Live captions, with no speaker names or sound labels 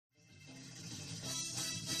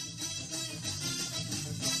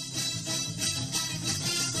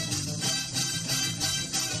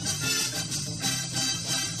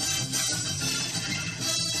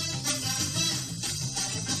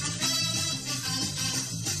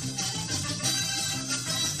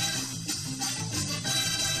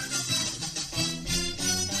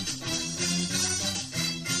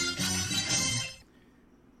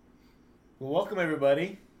welcome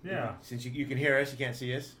everybody. Yeah. Since you can hear us, you can't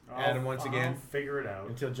see us. Adam once again. I'll figure it out.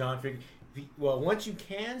 Until John figures. Well, once you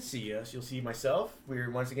can see us, you'll see myself.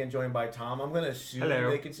 We're once again joined by Tom. I'm going to assume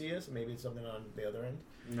they can see us. Maybe it's something on the other end.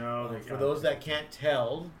 No. For those that can't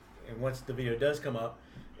tell, and once the video does come up,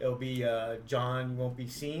 it'll be John won't be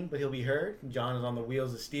seen, but he'll be heard. John is on the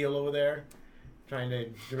wheels of steel over there, trying to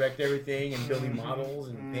direct everything and building models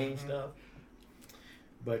and painting stuff.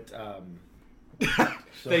 But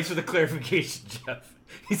thanks for the clarification, Jeff.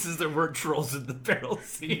 He says there weren't trolls in the barrel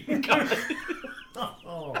scene.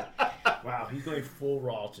 Oh, wow, he's going full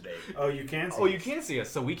raw today. Oh, you can see Oh, us. you can see us,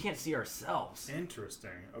 so we can't see ourselves. Interesting.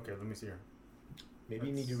 Okay, let me see here. Maybe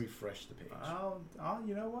you need to refresh the page.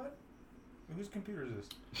 You know what? Whose computer is this?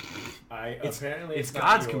 It's not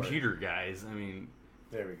God's yours. computer, guys. I mean,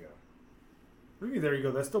 There we go. Really, there you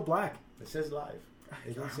go. That's still black. It says live.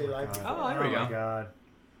 It didn't say live. God. Oh, there we go. My God.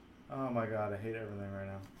 Oh my God, I hate everything right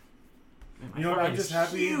now. man, You know what, I'm just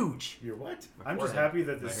happy- Huge. You're what? I'm just happy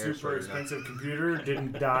that My this hair's super shorter now. expensive computer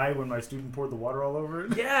didn't die when my student poured the water all over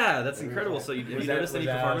it. Yeah, that's Was incredible. that- So you, was have you that- noticed any was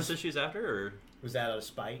that- performance issues after, or? Was that out of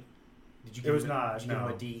spite? Did you It was him, not, Did you give him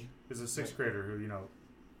no. a D? It's a sixth grader who,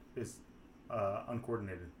 is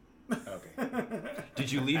uncoordinated. Okay. Did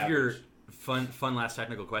you leave Average. your fun last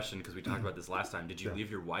technical question, because we talked about this last time? Did you Yeah. leave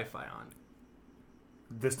your Wi-Fi on?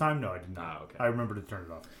 This time, no, I did not. Oh, okay. I remember to turn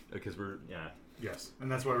it off. Because yeah. Yes,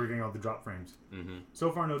 and that's why we're getting all the drop frames. Mm-hmm.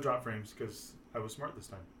 So far, no drop frames because I was smart this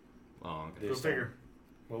time. Oh, okay. Go This time. figure.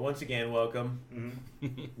 Well, once again, welcome.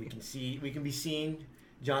 Mm-hmm. We can be seen.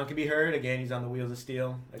 John can be heard. Again, he's on the wheels of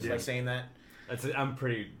steel. I just Yeah. like saying that. I'm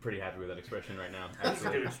pretty happy with that expression right now. That's a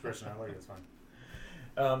good Actually. expression. I like it. It's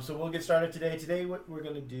fine. So we'll get started today. Today, what we're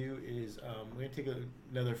going to do is we're going to take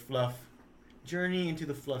another fluff journey into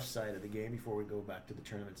the fluff side of the game before we go back to the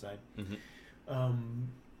tournament side. Mm-hmm.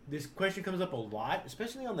 This question comes up a lot,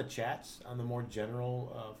 especially on the chats, on the more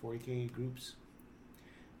general 40K groups,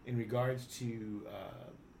 in regards to,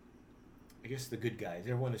 I guess, the good guys.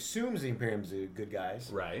 Everyone assumes the Imperium's the good guys,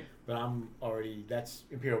 Right. but that's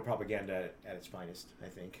Imperial propaganda at its finest, I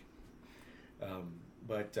think.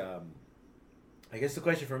 I guess the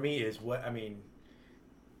question for me is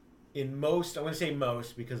in most, I want to say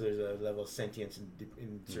most because there's a level of sentience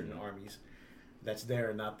in certain armies that's there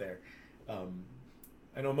and not there.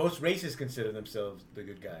 I know most races consider themselves the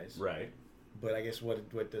good guys, Right. but I guess what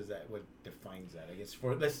defines that? I guess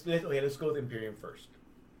let's go with Imperium first.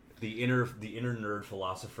 The inner nerd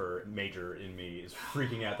philosopher major in me is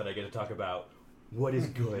freaking out that I get to talk about what is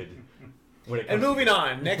good. When it And comes moving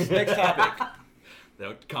on, next topic.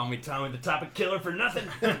 Don't call me Tommy the Topic Killer for nothing.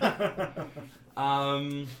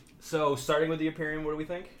 So starting with the Imperium, what do we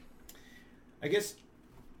think? I guess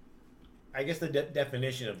the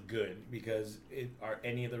definition of good, because are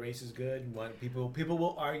any of the races good? People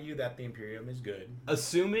will argue that the Imperium is good.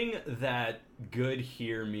 Assuming that good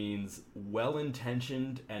here means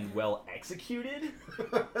well-intentioned and well-executed.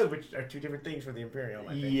 Which are two different things for the Imperium,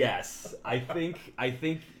 I think. Yes, I think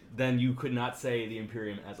then you could not say the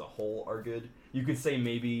Imperium as a whole are good. You could say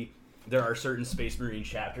maybe there are certain Space Marine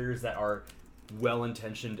chapters that are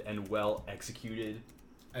well-intentioned and well-executed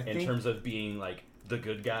in terms of being like the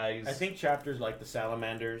good guys. I think chapters like the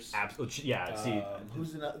Salamanders. Absolutely, yeah. See,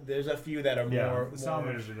 there's a few that are Yeah, the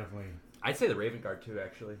Salamanders are definitely. I'd say the Raven Guard too,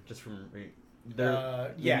 actually, just from yeah.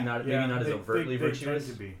 maybe not as overtly they virtuous.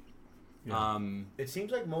 tend to be. Yeah. It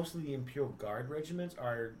seems like mostly the Imperial Guard regiments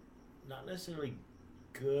are not necessarily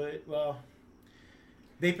good. Well,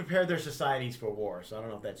 they prepare their societies for war, so I don't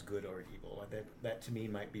know if that's good or evil. That to me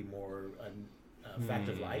might be more a fact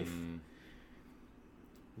of life.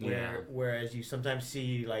 Whereas you sometimes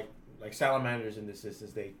see like Salamanders in this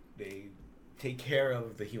instance, they take care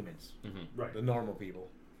of the humans, Right. the normal people.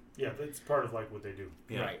 Yeah, it's part of like what they do.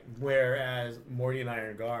 Yeah. Right. Whereas Mordian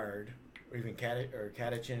Iron Guard or even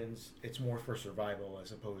Catechins, it's more for survival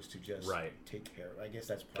as opposed to just take care. I guess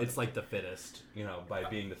that's part. It's like the fittest, by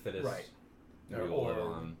being the fittest. Right. we will live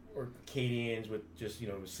on. Or Cadians with just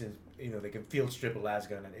since they can field strip a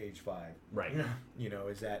lasgun at age 5. Right.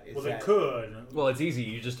 Is that? Well, they could. Well, it's easy.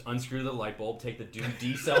 You just unscrew the light bulb, take the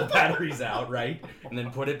D cell batteries out, right, and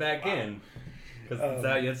then put it back in. Because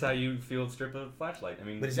that's how you field strip a flashlight. I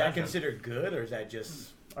mean, but is that considered good, or is that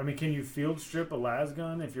just? I mean, can you field strip a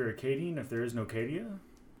lasgun if you're a Cadian if there is no Cadia?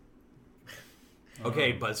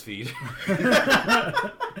 Okay, BuzzFeed.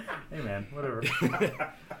 Hey man, whatever.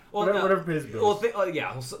 Well, whatever pays bills. Well,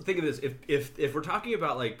 think of this: if we're talking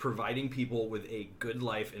about like providing people with a good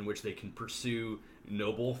life in which they can pursue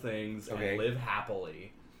noble things and live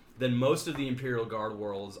happily, then most of the Imperial Guard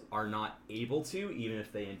worlds are not able to, even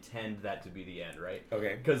if they intend that to be the end, right?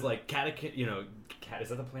 Okay. Because like Catech, is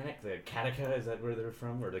that the planet? The Catechins, is that where they're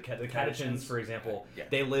from? Or the Catechins, for example, yeah.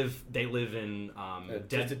 they live in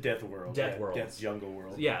just a death world. Death world. Death jungle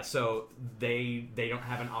world. Yeah, so they don't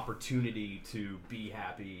have an opportunity to be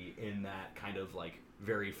happy in that kind of like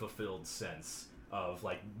very fulfilled sense of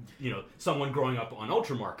like, someone growing up on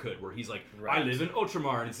Ultramar could, where he's like, Right. I live in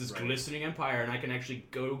Ultramar and it's this Right. glistening empire and I can actually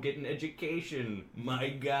go get an education. My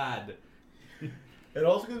God. It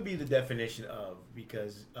also could be the definition of,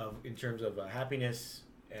 because of, in terms of happiness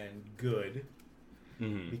and good,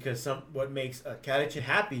 Mm-hmm. because what makes a Catechin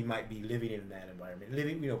happy might be living in that environment,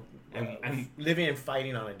 And living and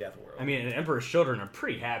fighting on a death world. I mean, Emperor's children are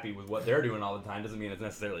pretty happy with what they're doing all the time. Doesn't mean it's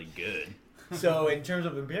necessarily good. So in terms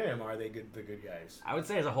of Imperium, are they the good guys? I would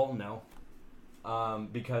say as a whole, no.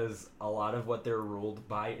 Because a lot of what they're ruled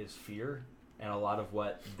by is fear, and a lot of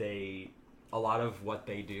what they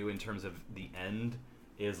do in terms of the end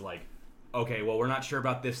is like, okay, well, we're not sure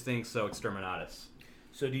about this thing, so exterminatus.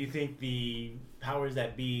 So do you think the powers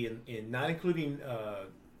that be, in not including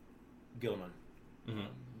Gilliman, Mm-hmm.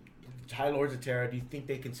 High Lords of Terra, do you think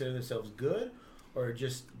they consider themselves good, or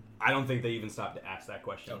just... I don't think they even stopped to ask that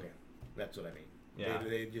question. Okay, that's what I mean. Yeah.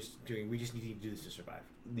 They just doing, we just need to do this to survive.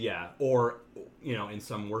 Yeah, or, in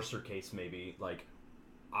some worser case, maybe, like,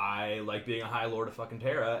 I like being a High Lord of fucking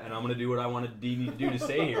Terra, and I'm going to do what I need to do to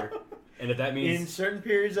stay here. And if that means... In certain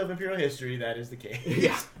periods of Imperial history, that is the case.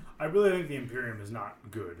 Yeah. I really think the Imperium is not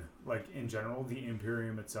good. Like, in general, the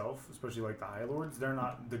Imperium itself, especially like the High Lords, they're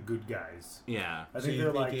not the good guys. Yeah. I So think you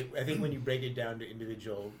they're think like... I think when you break it down to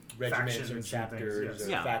individual regiments Factions or and chapters things, yes.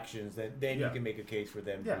 or Yeah. factions, then you Yeah. can make a case for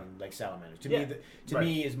them Yeah. being like salamanders. To Yeah.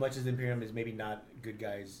 me, as much as the Imperium is maybe not good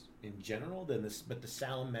guys in general, but the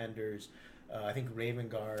salamanders, I think Raven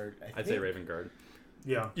Guard. I'd say Raven Guard.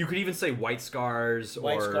 Yeah. You could even say White Scars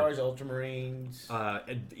White or... Scars, Ultramarines.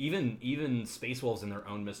 And even Space Wolves in their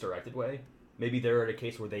own misdirected way. Maybe they're at a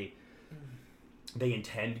case where they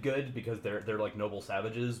intend good because they're like noble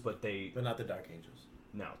savages, but but not the Dark Angels.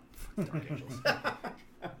 no. Dark Angels.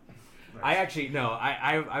 I actually no.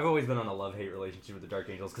 I've always been on a love-hate relationship with the Dark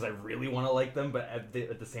Angels because I really want to like them, but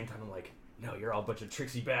at the same time I'm like, no, you're all a bunch of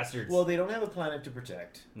tricksy bastards. Well, they don't have a planet to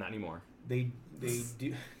protect. Not anymore. They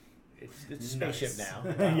do. It's a spaceship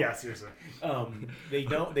Nice. now. Yeah, seriously. They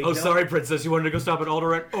don't. They Oh, don't, sorry, princess. You wanted to go stop at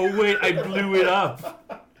Alderaan? Oh wait, I blew it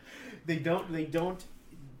up. They don't.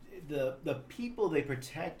 The people they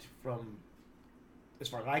protect from, as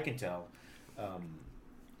far as I can tell,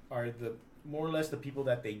 are the more or less the people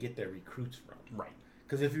that they get their recruits from. Right.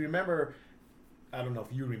 Because if you remember, I don't know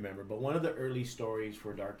if you remember, but one of the early stories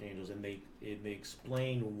for Dark Angels, and they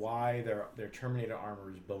explain why their Terminator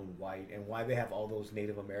armor is bone white and why they have all those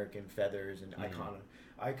Native American feathers and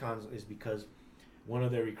icons is because one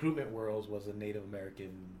of their recruitment worlds was a Native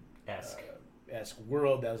American esque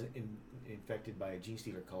world that was infected by a gene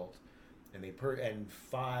stealer cult, and I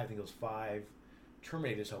think it was 5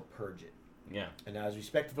 Terminators helped purge it. Yeah. And as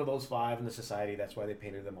respect for those 5 in the society, that's why they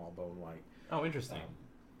painted them all bone white. Oh, interesting.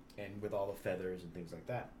 And with all the feathers and things like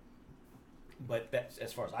that. But that's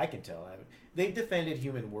as far as I can tell. They've defended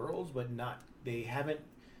human worlds, but they haven't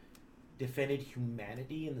defended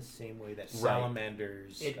humanity in the same way that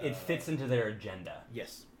salamanders. It fits into their agenda.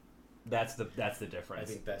 Yes. That's the difference.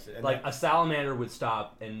 I think that's it. And like a salamander would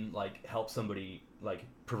stop and like help somebody like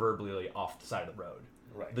proverbially off the side of the road.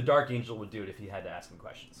 Right. The Dark Angel would do it if he had to ask him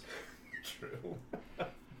questions. True.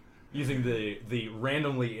 Using the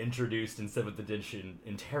randomly introduced in 7th edition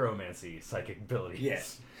Interomancy psychic abilities.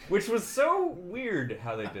 Yes. Which was so weird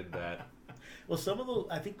how they did that. Well, some of those,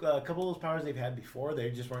 I think a couple of those powers they've had before,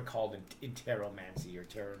 they just weren't called Interomancy or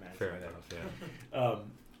Terromancy. Fair enough, yeah.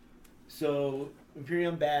 So,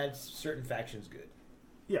 Imperium bad, certain factions good.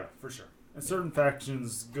 Yeah, for sure. And certain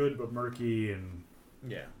factions good but murky and...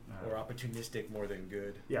 Yeah. Or opportunistic more than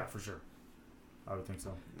good. Yeah, for sure. I would think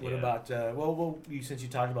so. What about, since you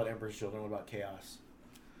talked about Emperor's Children, what about Chaos?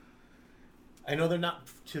 I know they're not,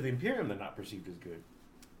 to the Imperium, they're not perceived as good.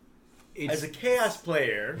 As a Chaos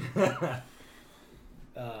player,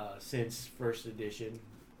 since 1st edition,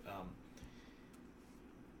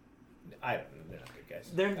 I don't know, they're not good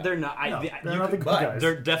guys. They're not. They're not the good guys.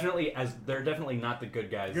 They're definitely not the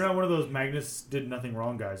good guys. You're not one of those Magnus did nothing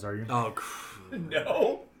wrong guys, are you? Oh,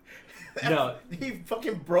 No. No. He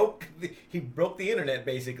fucking broke the internet,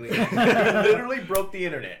 basically. He literally broke the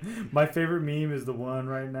internet. My favorite meme is the one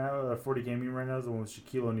right now, the 40K meme right now is the one with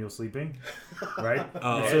Shaquille O'Neal sleeping. Right?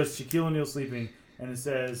 Oh. It says Shaquille O'Neal sleeping, and it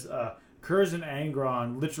says, Kurz and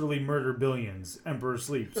Angron literally murder billions. Emperor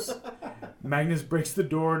sleeps. Magnus breaks the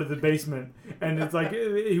door to the basement, and it's like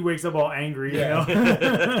he wakes up all angry. Yeah. You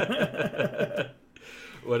know.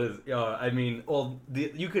 What is? I mean, well,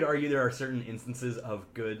 you could argue there are certain instances of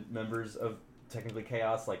good members of technically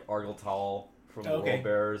Chaos, like Argyltal from the World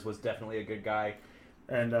Bearers was definitely a good guy.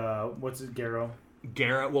 And what's his Garrow?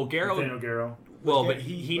 Garrow. Nathaniel Garrow. Well, but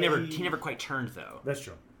he never quite turned though. That's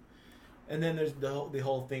true. And then there's the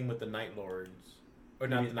whole thing with the Night Lords, or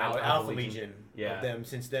not the Night Alpha Lords, Alpha Legion. Legion. Yeah. Of them,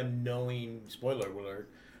 since them knowing, spoiler alert,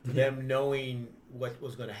 them knowing what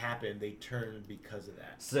was going to happen, they turned because of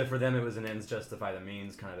that. So for them, it was an ends justify the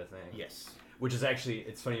means kind of a thing. Yes. Which is actually,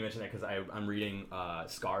 it's funny you mention that because I'm reading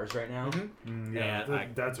Scars right now.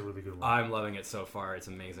 And that's a really good one. I'm loving it so far. It's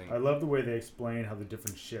amazing. I love the way they explain how the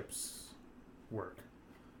different ships work.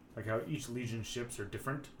 Like how each Legion ships are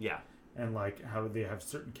different. Yeah. And like how they have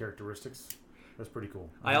certain characteristics. That's pretty cool.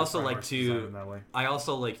 I also like too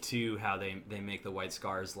how they make the White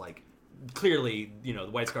Scars like clearly, you know,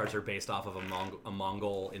 the White Scars are based off of a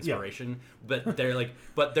Mongol inspiration, but they're like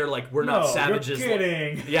we're not savages. You're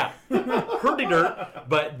kidding. Like, yeah, hurdy-dirt.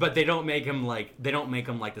 But they don't make them like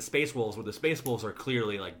the Space Wolves, where the Space Wolves are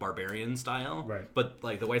clearly like barbarian style. Right. But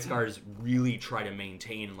like the White Scars really try to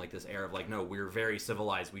maintain like this air of like, no, we're very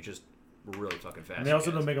civilized. We're really fucking fast. And they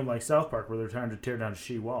also don't make them like South Park, where they're trying to tear down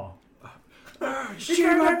Shi Wall. She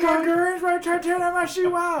my Mongolians right trying to tear down my Shi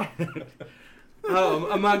Wall. Oh,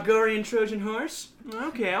 a Mongolian Trojan horse?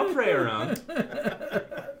 Okay, I'll pray around.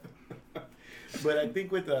 But I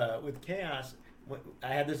think with Chaos, I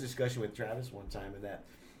had this discussion with Travis one time, and that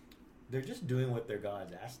they're just doing what their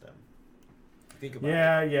gods asked them. Think about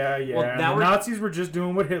it. Yeah. Well, now the Nazis were just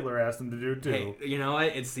doing what Hitler asked them to do too. Hey, you know what?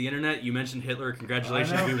 It's the internet. You mentioned Hitler.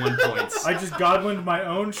 Congratulations, we won points. I just Godwined my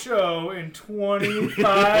own show in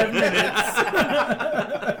 25 minutes.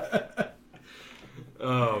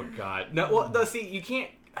 Oh God! No, well, though, see, you can't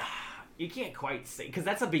quite say because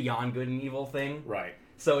that's a beyond good and evil thing, Right.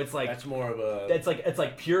 So it's like That's more of a. it's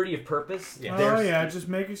like purity of purpose. Yeah. Just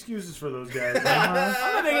make excuses for those guys. I'm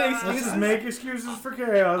not making Let's excuses. just make excuses for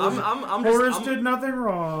chaos. I'm Horus just did nothing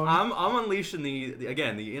wrong. I'm unleashing the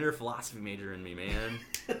inner philosophy major in me, man.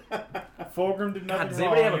 Fulgrim did God, nothing does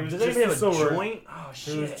wrong. anybody have a sword. joint? Oh It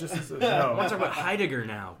shit! was just I no. want to talk about Heidegger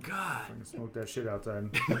now. God. Fucking smoke that shit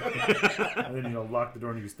outside, and then lock the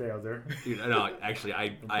door and you can stay out there. Dude, no, actually,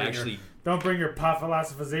 I Don't bring your pot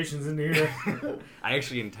philosophizations into here. I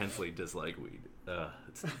actually intensely dislike weed. I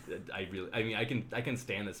can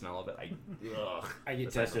stand the smell of it. I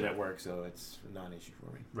get tested at work, so it's a non-issue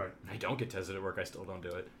for me. Right. I don't get tested at work. I still don't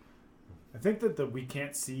do it. I think that we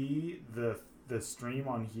can't see the stream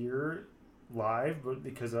on here live, but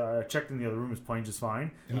because I checked in the other room, it's playing just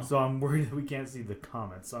fine. Yeah. So I'm worried that we can't see the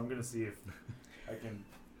comments. So I'm gonna see if I can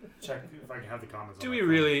check if I can have the comments. Do on we my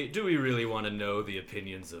really want to know the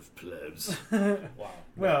opinions of plebs? phone. Wow.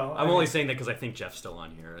 Well, I'm only saying that because I think Jeff's still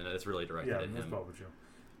on here, and it's really directed yeah, at that's him. probably true.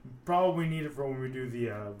 Probably need it for when we do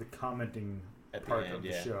the commenting At the part end, of the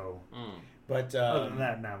yeah. show. But Other than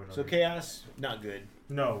that, now we don't. so need Chaos, not good. it.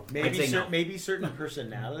 No. Maybe I'd say no. maybe certain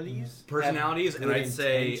personalities. Personalities, have and good I'd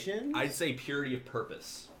intentions. say purity of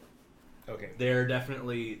purpose. Okay. They're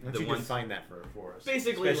definitely Why don't the you ones. define that for us?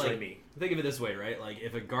 Basically, especially like, me. think of it this way, right? Like,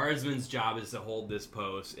 if a guardsman's job is to hold this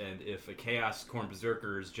post, and if a Chaos Corn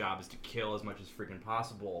Berserker's job is to kill as much as freaking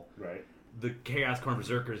possible, Right. the Chaos Corn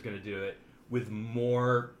Berserker is going to do it with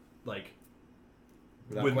more, like,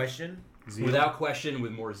 Without question. Zeal. without question,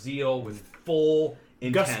 with more zeal, with full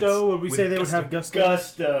intense. Gusto. Would we with say they would gusto. have gusto?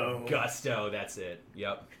 Gusto. Gusto, that's it.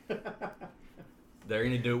 Yep. They're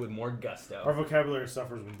going to do it with more Our gusto. vocabulary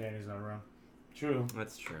suffers when Danny's not around. True.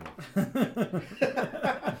 That's true.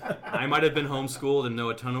 I might have been homeschooled and know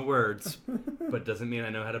a ton of words, but doesn't mean I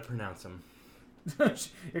know how to pronounce them. Yeah,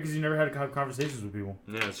 because you never had to have conversations with people.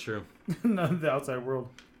 Yeah, that's true. Not the outside world.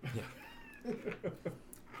 Yeah.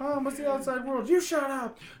 What's the outside world? You shut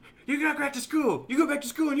up! You go back to school. You go back to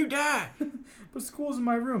school and you die. But school's in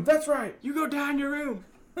my room. That's right! You go die in your room.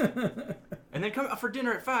 And then come out for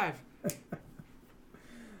dinner at 5.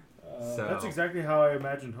 So- That's exactly how I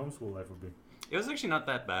imagined homeschool life would be. It was actually not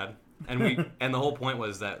that bad. And and the whole point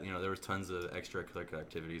was that, you know, there was tons of extracurricular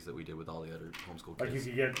activities that we did with all the other homeschool Like you kids.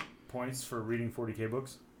 could get points for reading 40K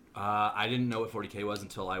books, I didn't know what 40K was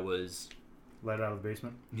until I was, let out of the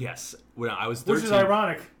basement. yes, when I was 13. Which is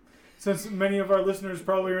ironic, since many of our listeners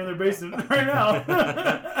probably are in their basement right now.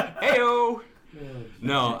 Heyo!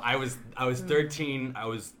 No, I was 13. I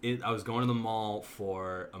was going to the mall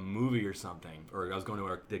for a movie or something, or I was going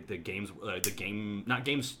to the games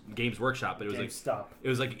Games Workshop, but it was Stop. it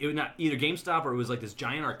was not either GameStop or it was like this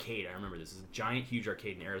giant arcade. I remember this is a giant, huge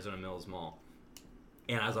arcade in Arizona Mills Mall,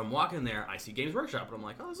 And as I'm walking there, I see Games Workshop, and I'm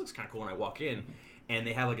like, oh, this looks kind of cool. And I walk in, and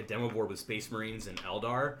they have like a demo board with Space Marines and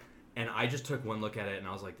Eldar. And I just took one look at it, and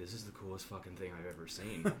I was like, this is the coolest fucking thing I've ever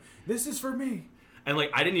seen. This is for me. And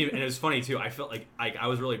like, I didn't even, and it was funny too. I felt like I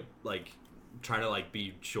was really like trying to like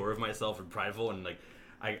be sure of myself and prideful, and like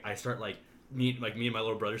I start like me and my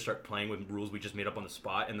little brother start playing with rules we just made up on the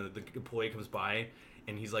spot, and the employee comes by,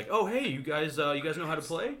 and he's like, oh hey, you guys know how to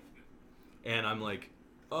play? And I'm like,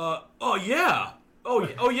 oh yeah.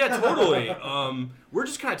 Oh yeah, totally. We're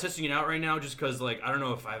just kind of testing it out right now, just because like I don't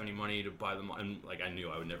know if I have any money to buy them, and like I knew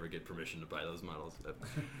I would never get permission to buy those models.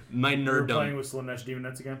 My nerddom. Playing with Slanesh Demon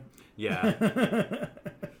Nets again. Yeah.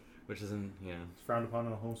 Which isn't It's frowned upon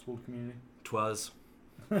in the homeschool community. 'Twas.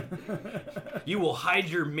 You will hide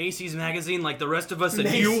your Macy's magazine like the rest of us, and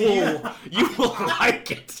Macy's. you will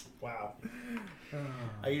like it. Wow.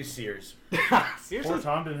 I use Sears. Seriously? Poor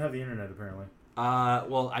Tom didn't have the internet apparently.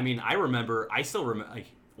 Well, I mean, I still remember, like,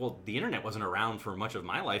 well, the internet wasn't around for much of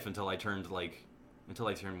my life until I turned,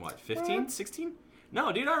 what, 15, 16?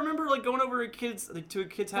 No, dude, I remember, like, going over to a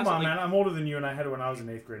kid's house. Come on, man. I'm older than you, and I had it when I was in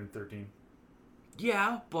 8th grade and 13.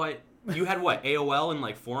 Yeah, but you had, what, AOL and,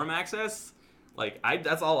 like, forum access? Like,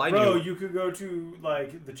 that's all I Bro, knew. you could go to,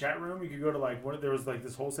 like, the chat room. You could go to, like, there was, like,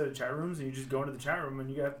 this whole set of chat rooms, and you just go into the chat room, and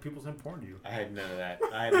you got people send porn to you. I had none of that.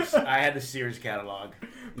 I had the Sears catalog.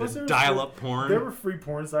 Plus, The dial-up porn. There were free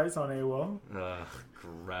porn sites on AOL. Ugh,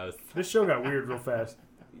 gross. This show got weird real fast.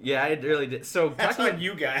 Yeah, it really did. So, That's talking on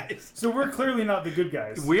you guys. So we're clearly not the good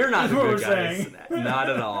guys. We're not the That's what good we're guys. saying. Not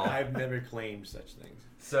at all. I've never claimed such things.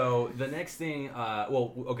 So, the next thing,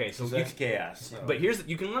 okay, so... So that's chaos. So. But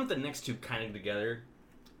you can lump the next two kind of together.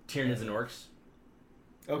 Tyranids and Orcs.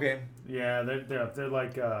 Okay. Yeah, they're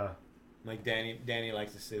like Like Danny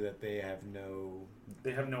likes to say that they have no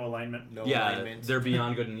alignment. alignment. They're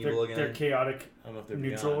beyond good and evil again. They're chaotic, I don't know if they're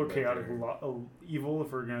neutral, beyond, or but chaotic they're- evil.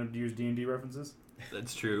 If we're gonna use D&D references,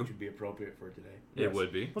 That's true. Which would be appropriate for today. It Yes.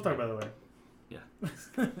 would be. We'll talk about that later.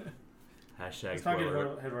 Yeah. Hashtag Let's not get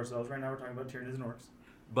spoiler. ahead of ourselves. Right now, we're talking about Tyranids and Orcs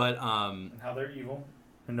But and how they're evil,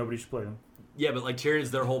 and nobody should play them. yeah, but like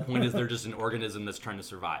Tyranids, their whole point is they're just an organism that's trying to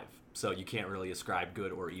survive. So you can't really ascribe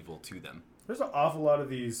good or evil to them. There's an awful lot of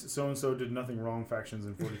these so-and-so did nothing wrong factions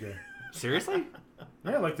in 40K. Seriously?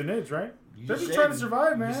 Yeah, like the Nids, right? You They're just just said- trying to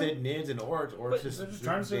survive, man. You said Nids and Orcs. Orcs they're just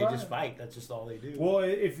trying to they survive. just fight. That's just all they do. Well,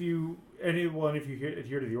 if you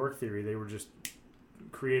adhere to the Orc theory, they were just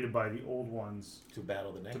created by the old ones to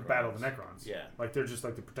battle the Necrons. to battle the Necrons. Yeah. Like they're just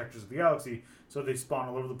like the protectors of the galaxy, so they spawn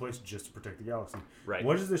all over the place just to protect the galaxy. Right.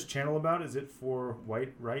 What is this channel about? Is it for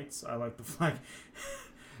white rights? I like the flag.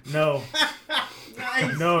 No.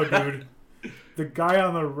 Nice. No, dude. The guy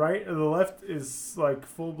on the right or the left is like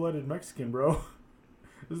full-blooded Mexican, bro.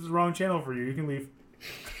 This is the wrong channel for you. You can leave.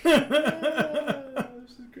 This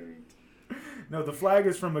is great. No, the flag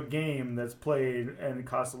is from a game that's played and it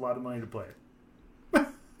costs a lot of money to play it.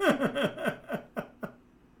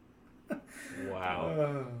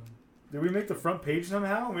 Wow. Did we make the front page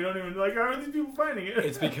somehow? We don't even how are these people finding it?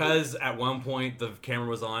 It's because at one point the camera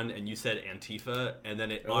was on and you said Antifa, and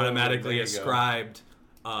then it Oh, automatically there you go. ascribed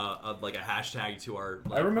like a hashtag to our.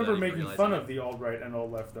 Like, I remember without even making realizing fun it. of the alt-right and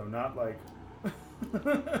alt-left, though, not like...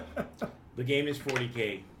 The game is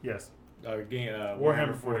 40K. Yes.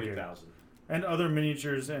 Warhammer 40,000. And other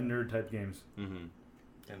miniatures and nerd-type games. Mm-hmm.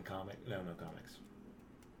 And no comics.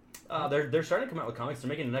 They're starting to come out with comics. They're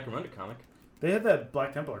making a Necromunda comic. They had that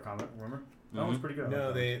Black Templar comic, remember? That was pretty good. I No,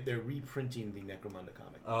 liked that. they're reprinting the Necromunda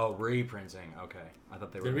comic. Oh, reprinting. Okay, I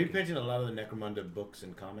thought they were. They're making- reprinting a lot of the Necromunda books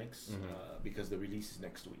and comics Mhm. because the release is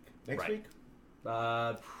next week. Next Right. week?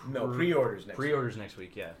 No, Pre-orders next Pre-orders next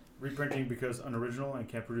week. Yeah. Reprinting because unoriginal and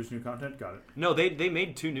can't produce new content? Got it. No, they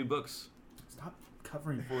made 2 new books. Stop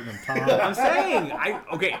covering for them, Tom. I'm saying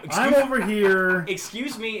I'm over here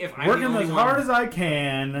Excuse me if I'm working the only as one hard as I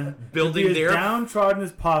can building to be their- as downtrodden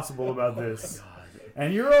as possible about this.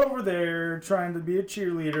 And you're over there trying to be a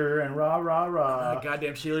cheerleader and rah, rah, rah.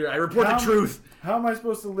 goddamn cheerleader. I report the How- truth. How am I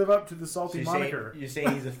supposed to live up to the salty So moniker? you're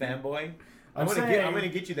saying he's a fanboy? I'm I'm gonna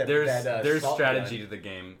get you that. There's salt strategy gun. to the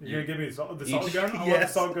game. You're going to give me the each- salt gun? I want the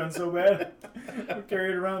Yes. salt gun so bad. I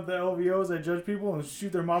carry it around with the LVOs. I judge people and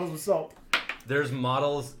shoot their models with salt. There's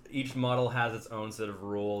models. Each model has its own set of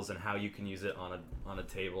rules and how you can use it on a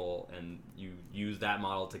table, and you use that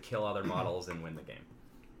model to kill other models and win the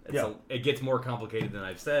game. It gets more complicated than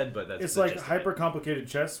I've said, but that's It's the like gist of hyper complicated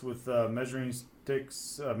chess with measuring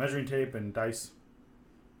sticks, measuring tape, and dice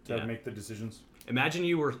to Yeah. make the decisions. Imagine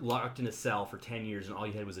you were locked in a cell for 10 years and all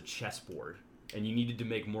you had was a chessboard, and you needed to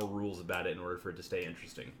make more rules about it in order for it to stay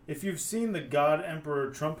interesting. If you've seen the God Emperor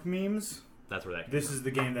Trump memes, That's where that came this is the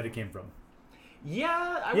game that it came from.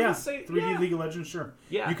 Yeah, I Yeah, would say 3D League of Legends, sure.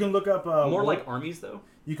 Yeah. You can look up More like armies, though.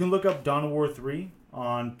 You can look up Dawn of War 3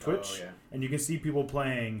 on Twitch, yeah. and you can see people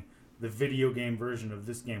playing the video game version of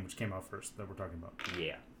this game, which came out first, that we're talking about.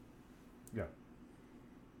 Yeah. Yeah.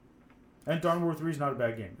 And Dawn of War 3 is not a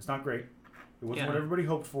bad game. It's not great. It wasn't what everybody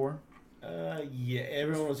hoped for. Yeah,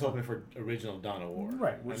 everyone was hoping for original Dawn of War.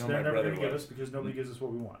 Right, which I know they're my never brother going to give was. us because nobody gives us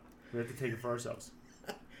what we want. We have to take it for ourselves.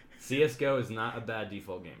 CS:GO is not a bad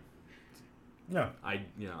default game. No. I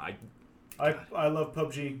love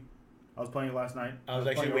PUBG. I was playing it last night. I was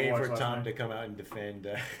actually playing waiting Overwatch for last Tom night. to come out and defend.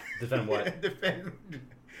 Defend what? defend.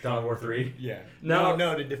 Dawn of War 3? Yeah. No.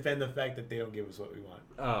 No, to defend the fact that they don't give us what we want.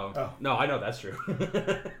 Oh. No, I know that's true.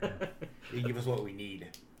 They give us what we need.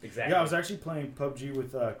 Exactly. Yeah, I was actually playing PUBG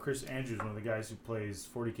with Chris Andrews, one of the guys who plays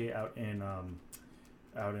 40K out in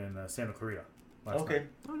Santa Clarita. Last night.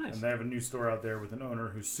 Oh, nice. And they have a new store out there with an owner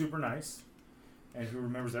who's super nice and who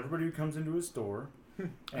remembers everybody who comes into his store.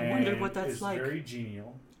 I wonder what that's is like. very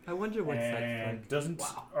genial. I wonder what's that and like. doesn't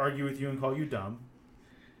Wow. argue with you and call you dumb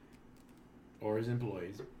Or his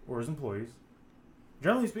employees. or his employees.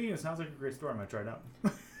 Generally speaking, it sounds like a great store. I might try it out.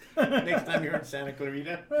 Next time you're in Santa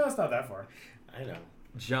Clarita. Well, it's not that far. I know.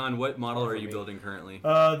 John, what model are you building currently?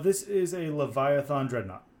 This is a Leviathan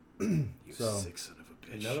Dreadnought. You so- sick son of a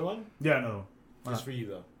bitch. Another one? Yeah, no. Just for you,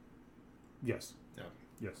 though. Yes. No.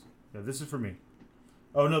 Yes. Yeah, this is for me.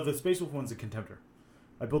 Oh, no, the Space Wolf one's a Contemptor.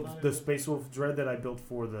 I built the Space Wolf Dread that I built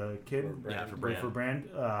for the kid. Yeah, for Brand. For Brand.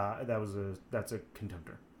 That's a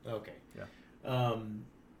Contemptor. Okay. Yeah.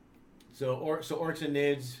 So orcs and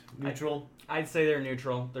nids neutral. I'd say they're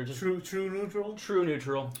neutral. They're just True neutral. true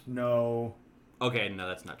neutral. No. Okay, no,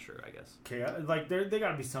 that's not true, I guess. Like, they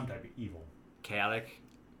gotta be some type of evil. Chaotic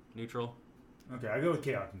neutral. Okay, I go with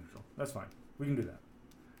chaotic neutral. That's fine. We can do that.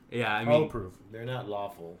 Yeah, I I'll mean, approve. They're not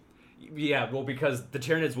lawful. yeah, well, because the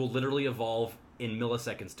Tyranids will literally evolve in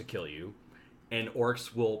milliseconds to kill you, and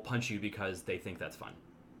orcs will punch you because they think that's fun.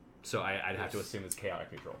 So I'd have to assume it's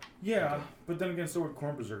chaotic neutral. Yeah, but then again, so would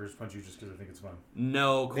Corn Berserkers punch you just because they think it's fun.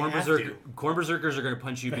 No, They have to. Corn Berserkers are going to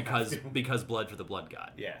punch you They have to. because blood for the blood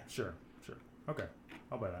god. Yeah. Sure. Okay,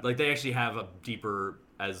 I'll buy that. Like, they actually have a deeper,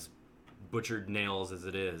 as butchered nails as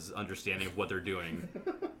it is, understanding of what they're doing.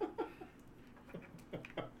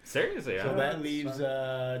 Seriously, So yeah. that leaves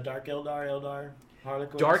Dark Eldar,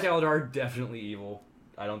 Harlequins. Dark Eldar, definitely evil.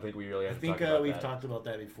 I don't think we really I have to think talk about we've that. talked about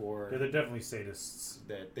that before. Yeah, they're definitely sadists.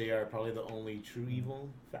 That they are probably the only true evil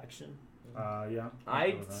faction. Yeah.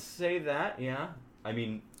 I'd say that, yeah. I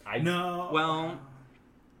mean, No. Well,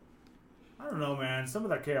 I don't know, man. Some of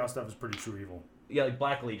that chaos stuff is pretty true evil. yeah, like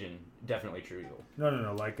Black Legion, definitely true evil.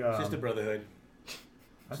 No. Like, It's just a brotherhood.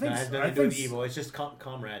 I It think. has nothing I to do with think. evil. It's just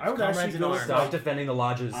comrades. I would Comrades actually in go with arms. Stop defending the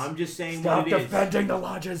lodges. I'm just saying Stop what it is. defending the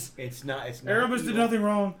lodges. It's not. It's not. Erebus did evil. nothing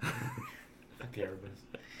wrong. Fuck Erebus.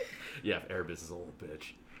 Yeah, Erebus is a little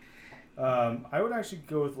bitch. I would actually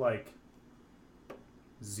go with like.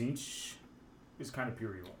 Zinch is kind of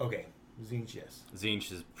pure evil. Okay, Zinch, yes.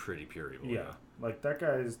 Zinch is pretty pure evil. Yeah, like that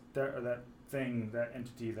guy's that thing, that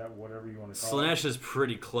entity, that whatever you want to call Slanesh is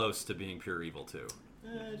pretty close to being pure evil too.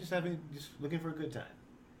 Just looking for a good time.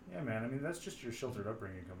 it. Yeah, man. I mean, that's just your sheltered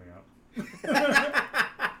upbringing coming out.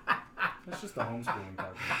 That's just the homeschooling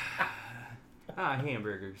part.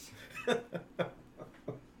 Hamburgers.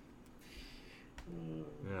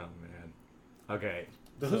 Oh man. Okay.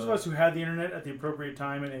 Those of us who had the internet at the appropriate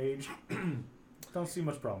time and age don't see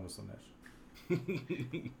much problem with Slanesh.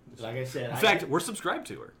 Like I said, In fact, we're subscribed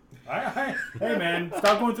to her. Hey, man,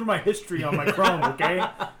 stop going through my history on my Chrome, okay?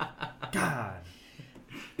 God.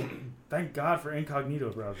 Thank God for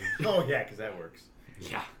incognito browsers. oh yeah, because that works.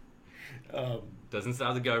 Yeah. Um, Doesn't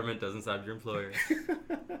stop the government, doesn't stop your employer,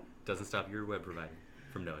 doesn't stop your web provider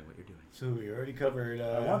from knowing what you're doing. so we already covered.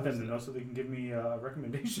 I want them to know so they can give me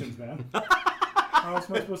recommendations, man. How else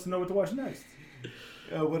am I supposed to know what to watch next?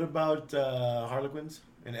 What about Harlequins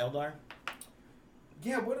and Eldar?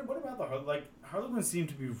 Yeah, what about the Harlequins seem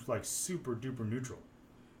to be like super duper neutral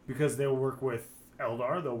because they'll work with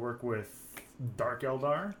Eldar, they'll work with Dark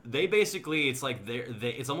Eldar. They basically, it's like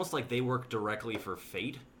it's almost like they work directly for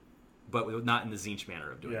Fate, but not in the Zinch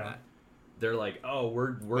manner of doing that. They're like, oh,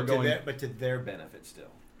 we're going, but to their benefit still.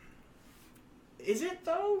 Is it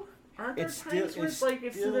though? Aren't there It's times still, where it's like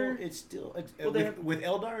it's to still, their it's still Well, they have- with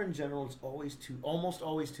Eldar in general. It's almost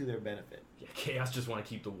always to their benefit. Yeah, Chaos just want to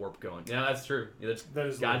keep the warp going. Yeah, that's true. Yeah, That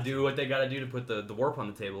is gotta true. do what they gotta do to put the warp on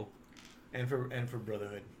the table. And for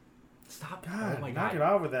Brotherhood. Stop! God, oh my knock god! it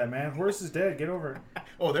off with that, man. Horse is dead. Get over it.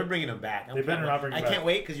 Oh, they're bringing him back. They better not bring him I back. can't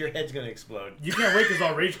wait because your head's gonna explode. You can't wait because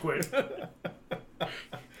I'll rage quit.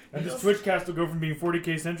 And this Twitch cast will go from being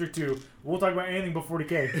 40K centric to we'll talk about anything but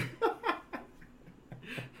 40K.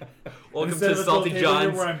 Welcome Instead to of a Salty little table here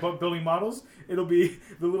John's. where I'm building models, it'll be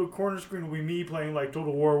the little corner screen will be me playing like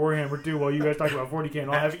Total War Warhammer 2 while you guys talk about 40k,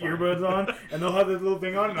 and I'll have earbuds on, and they'll have this little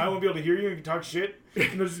thing on, and I won't be able to hear you and you can talk shit.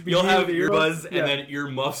 And just be You'll me have with the earbuds and Yeah. then ear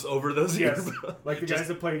muffs over those Yes, earbuds. like the guys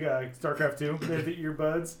that play StarCraft 2, they have the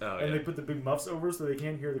earbuds, Oh, and yeah. they put the big muffs over so they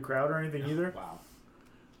can't hear the crowd or anything either. Wow.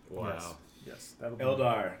 Wow. Yes, that'll be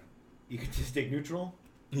Eldar, you could just take neutral.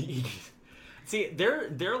 See,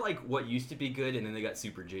 they're like what used to be good, and then they got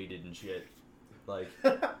super jaded and shit. Like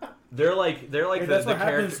they're like Hey, the, that's the what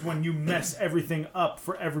character. happens when you mess everything up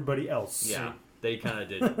for everybody else. Yeah, they kind of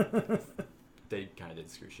did. They kind of did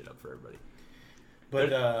screw shit up for everybody.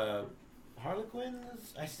 But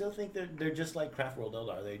Harlequins, I still think they're just like Craft World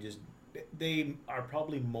Eldar. They are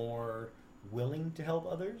probably more willing to help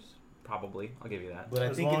others. Probably, I'll give you that. But I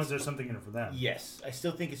As think long as there's something in it for them. yes, I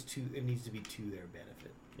still think it needs to be to their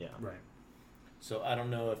benefit. Yeah. Right. So I don't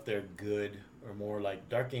know if they're good or more like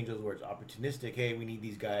Dark Angels, where it's opportunistic. Hey, we need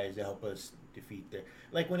these guys to help us defeat their.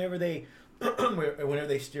 Like whenever they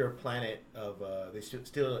steer a planet of, they still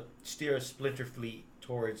steer a splinter fleet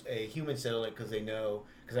towards a human settlement because they know.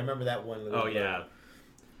 Because I remember that one. Oh yeah.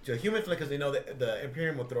 To a human fleet because they know that the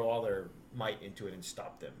Imperium will throw all their might into it and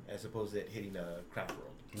stop them, as opposed to it hitting a craft world.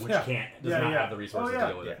 Which Yeah. does not have the resources to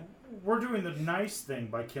deal with Yeah. it. We're doing the nice thing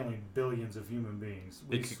by killing billions of human beings.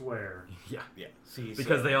 We Bec- swear. Yeah. Yeah. See,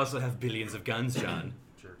 Because they also have billions of guns, John.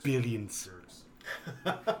 Jerks. Billions. Jerks.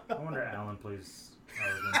 I wonder Alan plays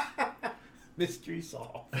Harlequin. mystery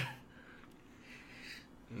solved.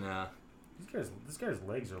 Nah. This guy's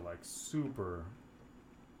legs are like super.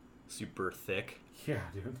 Super thick. Yeah,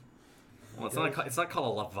 dude. Well, it's not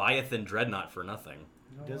called a Leviathan Dreadnought for nothing.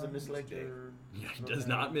 You know Doesn't what, miss leg day. Mr. Yeah, he does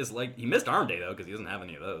not miss leg. He missed arm day though because he doesn't have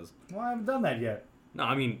any of those. Well, I haven't done that yet. No,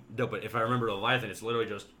 I mean no, but if I remember Leviathan, it's literally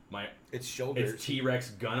just It's shoulders. it's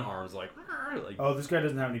T-Rex gun arms like Oh, this guy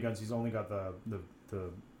doesn't have any guns. He's only got the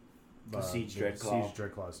Siege Dreadclaw. Siege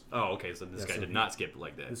Dreadclaws. Oh, okay, so this Yeah, guy so did he- not skip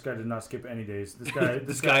leg day. This guy did not skip any days. This guy.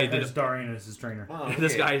 This guy did- has Darian as his trainer. Oh, okay.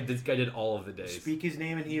 This guy did all of the days. Speak his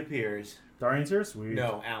name and he appears. Darian's here. Sweet.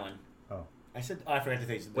 No, Alan. Oh. I said. Oh, I forgot to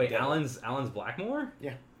say. Wait, Alan's Blackmore?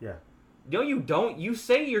 Yeah. Yeah. No, you don't. You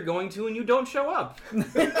say you're going to, and you don't show up.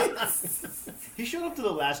 He showed up to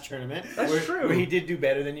the last tournament. That's true. Where he did do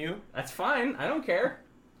better than you. That's fine. I don't care.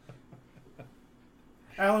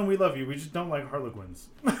 Alan, we love you. We just don't like Harlequins.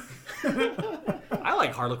 I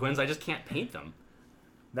like Harlequins. I just can't paint them.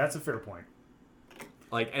 That's a fair point.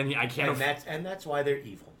 Like, and I can't. And that's why they're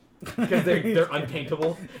evil. Because they're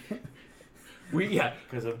unpaintable. Yeah.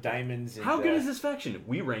 Because of diamonds. And, How good is this faction?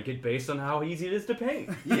 We rank it based on how easy it is to paint.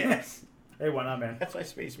 Yes. Hey, why not, man? That's why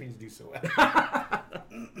Space Marines do so well.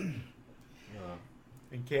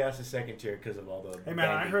 And Chaos is second tier because of all the. Hey, man,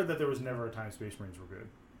 I banding. heard that there was never a time Space Marines were good.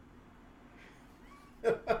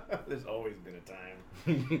 There's always been a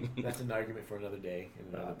time. That's an argument for another day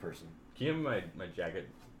and another person. Can you have my jacket?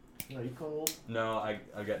 Are you cold? No,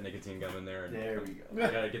 I've got nicotine gum in there. And There we go.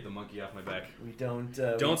 I gotta get the monkey off my back. We don't.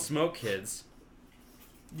 Don't smoke, kids.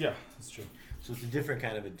 Yeah, that's true. So it's a different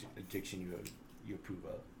kind of addiction you approve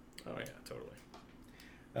of. Oh yeah,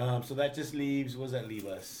 totally. So that just leaves. What does that leave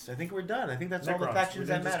us? I think we're done. I think that's all the Necrons. factions We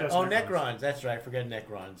that didn't matter. discuss Oh, Necrons. Necrons. That's right. Forget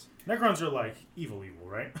Necrons. Necrons are like evil,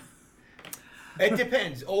 right? It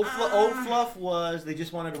depends. Old Fluff was they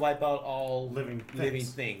just wanted to wipe out all Living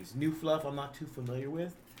things. New Fluff, I'm not too familiar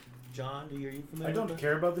with. John, are you familiar? I don't with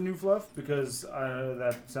care about the new fluff because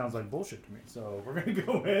that sounds like bullshit to me. So we're gonna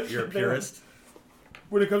go with. You're a purist.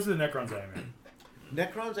 When it comes to the Necrons, I am in.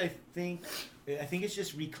 Necrons, I think it's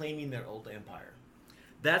just reclaiming their old empire.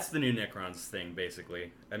 That's the new Necrons thing,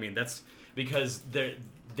 basically. I mean, that's because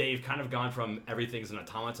they've kind of gone from everything's an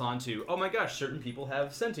automaton to, oh my gosh, certain people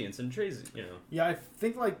have sentience and traits, you know. Yeah, I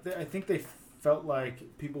think they felt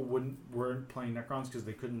like people weren't playing Necrons because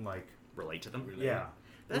they couldn't like. Relate to them. Yeah,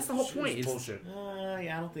 That's the whole point. It's is- bullshit.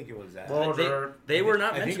 Yeah, I don't think it was that. Well, They were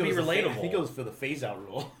not I meant think to be it was relatable. I think it was for the phase out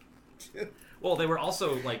rule. Well, they were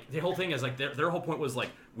also like the whole thing is like their whole point was like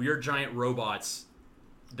we are giant robots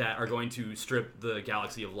that are going to strip the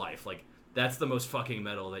galaxy of life. Like that's the most fucking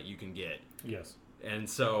metal that you can get. Yes. And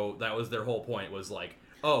so that was their whole point was like,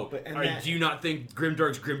 oh, But- do you not think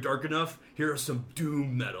Grimdark's grimdark enough? Here are some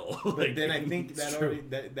doom metal. But then I think It's that true.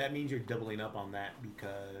 already, that means you're doubling up on that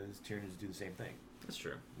because Tyranids do the same thing, That's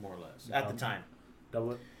true. more or less, at the time.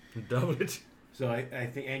 Double it. Double it. So I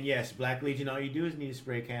think, and yes, Black Legion, all you do is need a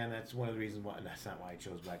spray can. That's one of the reasons why, that's not why I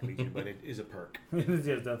chose Black Legion, but it is a perk. Yeah,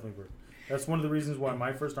 definitely work. That's one of the reasons why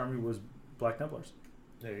my first army was Black Templars.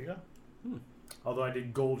 There you go. Although I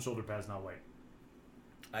did gold shoulder pads, not white.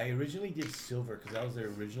 I originally did silver because that was their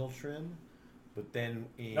original trim, But then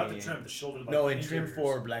Not the trim, the shoulder. Like no, in trim interiors.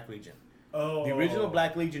 4 Black Legion. Oh. The original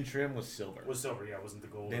Black Legion trim was silver. Was silver, yeah. It wasn't the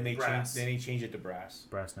gold. Then they brass. changed. Then he changed it to brass.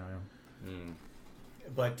 Brass now, yeah.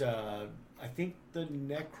 But I think the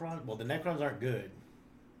Necron. Well, the Necrons aren't good.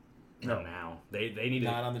 No, now they need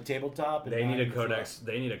Not on the tabletop. And they not need a in the codex. fluff.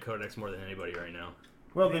 They need a codex more than anybody right now.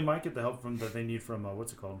 Well, they might get the help from that they need from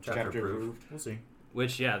what's it called? Chapter Chapter proof. approved. We'll see.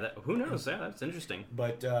 Which who knows? Yeah, that's interesting.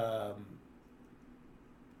 But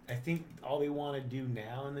I think all they want to do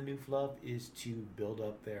now in the new fluff is to build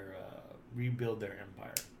up their rebuild their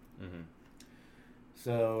empire. Mm-hmm.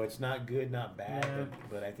 So it's not good, not bad, Yeah.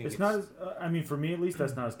 but I think It's not as, I mean, for me at least,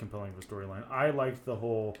 that's not as compelling of a storyline. I liked the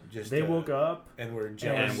whole, Just, they woke up, and we're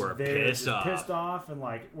jealous. And we're they're pissed just off. pissed off, and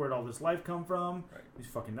like, where'd all this life come from? Right. These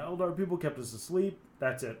fucking Eldar people kept us asleep.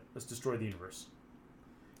 That's it. Let's destroy the universe.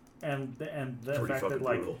 And the Pretty fact that fucking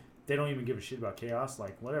like brutal. they don't even give a shit about chaos,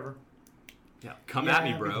 like whatever. Yeah, come at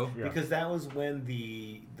me, bro. Yeah. Because that was when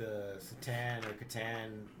the Satan or Catan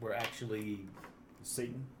were actually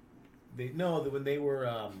Satan. when they were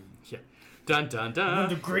Yeah. Dun dun When dun.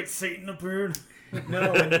 the great Satan appeared.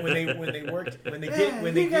 no when they worked when they did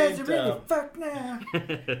when they you guys did are really fucked now.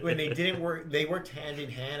 when they didn't work, they worked hand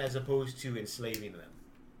in hand as opposed to enslaving them.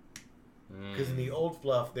 Because in the old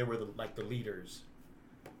fluff, they were the leaders,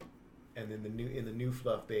 and then in the new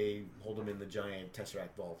fluff, they hold them in the giant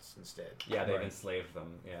tesseract vaults instead. Yeah, they've Right. enslaved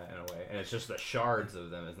them. Yeah, in a way, and it's just the shards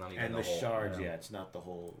of them. It's not even And the the whole. shards, yeah. yeah, it's not the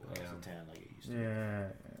whole Yeah. Satan like it used to. Yeah.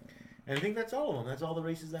 And I think that's all of them. That's all the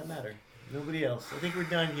races that matter. Nobody else. I think we're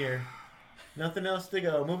done here. Nothing else to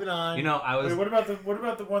go. Moving on. You know, I was. Wait, what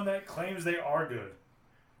about the one that claims they are good?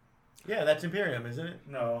 Yeah, that's Imperium, isn't it?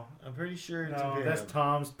 No, I'm pretty sure it's no, Imperium. that's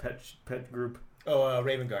Tom's pet group. Oh,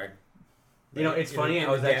 Raven Guard. You know, it's funny. I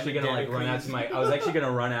was actually gonna Damn run out Queens. to my. I was actually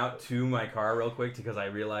gonna run out to my car real quick because I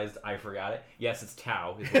realized I forgot it. Yes, it's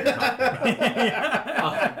Tau. Is what we're talking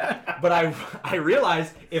about. But I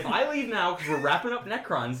realized if I leave now because we're wrapping up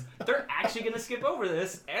Necrons, they're actually gonna skip over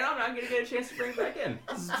this, and I'm not gonna get a chance to bring it back in.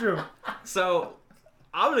 This is true. So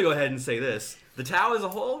I'm gonna go ahead and say this: the Tau as a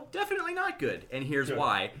whole, definitely not good, and here's Good.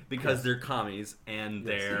 why: because Yes. they're commies and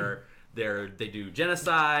Yes. they do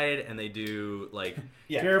genocide and they do like.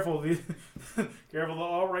 Yeah. Careful, careful. The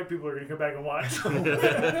all right people are gonna come back and watch.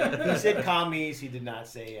 He said commies. He did not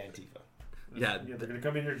say Antifa. Yeah, Yeah, they're gonna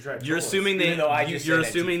come in here to try. To you're troll us. assuming they Even though I just you're said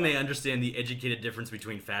assuming Antifa. they understand the educated difference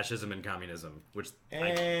between fascism and communism, which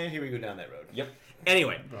And here we go down that road. yep.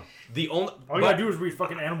 Anyway, Oh. the only All you gotta do is read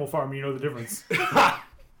fucking Animal Farm, and you know the difference.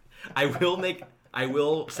 I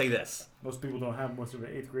will say this. Most people don't have much of an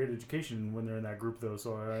 8th grade education when they're in that group, though.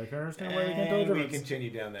 So I can understand why they can't tell the And we difference. continue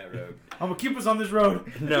down that road. I'm gonna keep us on this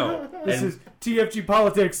road. No, This and is TFG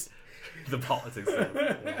politics. the politics.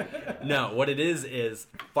 No, what it is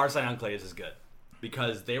Farside Enclaves is good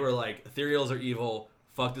because they were like ethereals are evil.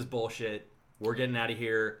 Fuck this bullshit. We're getting out of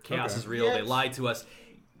here. Chaos Okay. is real. Yes. They lied to us.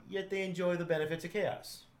 Yet they enjoy the benefits of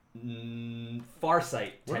chaos.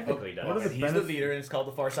 Farsight What are technically the- does. what are And he's the benefit- leader, and it's called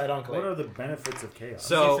the Farside Enclave. What are the benefits of chaos?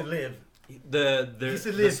 So- He should live. the He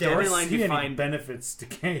said the live, Dennis. storyline See you any find benefits to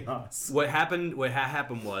chaos? what happened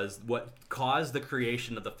was what caused the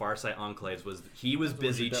creation of the Farsight Enclaves was he was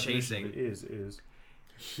busy What's your definition chasing of is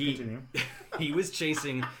he continue. he was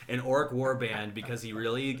chasing an orc warband because he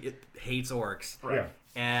really hates orcs. Yeah.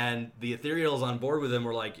 And the ethereals on board with him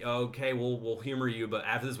were like, okay, we'll humor you, but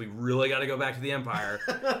after this we really got to go back to the Empire.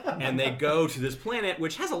 And they go to this planet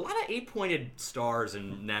which has a lot of 8-pointed stars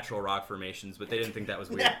and natural rock formations, but they didn't think that was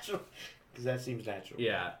weird. Natural. Because that seems natural.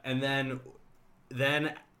 Yeah, and then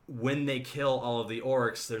when they kill all of the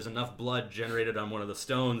orcs, there's enough blood generated on one of the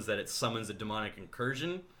stones that it summons a demonic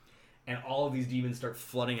incursion, and all of these demons start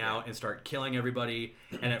flooding out and start killing everybody.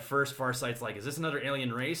 And at first, Farsight's like, "Is this another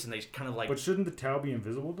alien race?" And they kind of like, But shouldn't the Tau be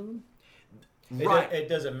invisible to them? right, It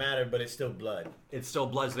doesn't matter, but it's still blood. it's still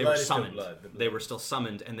blood. So they Blood were is still summoned. blood. The blood. They were still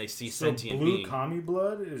summoned, and they see So sentient blue beings. commie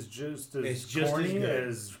blood is just as It's just as corny good.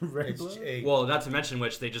 as red It's blood? Well, not to mention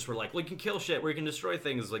which they just were like, "We can kill shit. We can destroy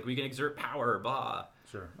things. Like we can exert power." Blah.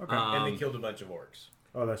 Sure. Okay. And they killed a bunch of orcs.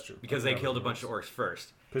 Oh, that's true. Because they killed a bunch of orcs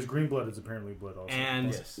first. Because green blood is apparently blood also.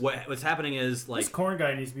 And Yes. what's happening is like This corn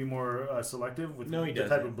guy needs to be more selective with No, he the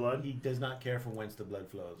doesn't. type of blood. He does not care from whence the blood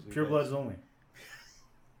flows. Pure bloods only.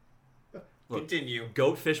 Look, Continue.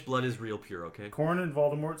 goatfish blood is real pure, okay? Corn and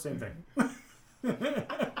Voldemort, same thing.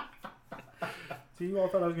 See, you all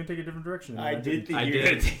thought I was going to take a different direction. and I did think I you did. were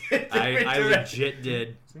gonna take a different I direction. legit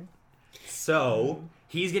did. See? So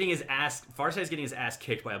he's getting his ass. Farsight's getting his ass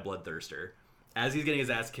kicked by a bloodthirster. As he's getting his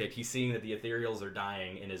ass kicked, he's seeing that the ethereals are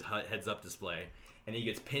dying in his heads-up display, and he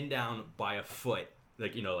gets pinned down by a foot,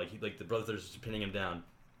 like the bloodthirster's pinning him down.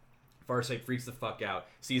 Farsight freaks the fuck out,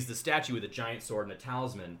 sees the statue with a giant sword and a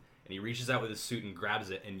talisman, and he reaches out with his suit and grabs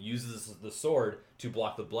it and uses the sword to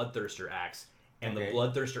block the Bloodthirster axe, and the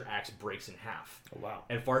Bloodthirster axe breaks in half. Oh, wow.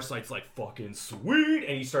 And Farsight's like, fucking sweet!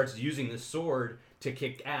 And he starts using this sword to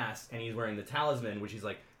kick ass, and he's wearing the talisman, which he's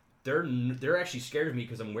like, they're actually scared of me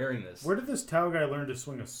because I'm wearing this. Where did this Tau guy learn to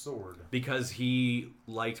swing a sword? Because he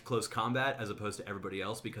liked close combat as opposed to everybody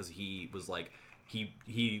else, because he was like, he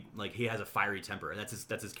has a fiery temper. That's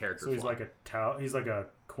his character. So he's flaw. like a Tau. He's like a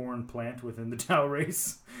corn plant within the Tau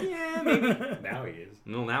race. Yeah, maybe. Now he is.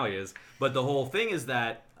 Well, now he is. But the whole thing is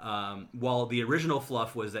that while the original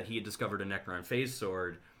fluff was that he had discovered a Necron phase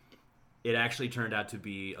sword, it actually turned out to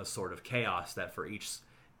be a sword of chaos that for each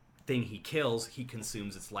thing he kills, he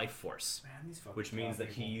consumes its life force. Man, these fucking Which means Tau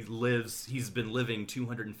that people. he's been living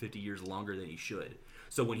 250 years longer than he should.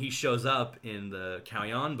 So when he shows up in the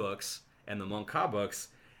Kauyon books and the Monka books,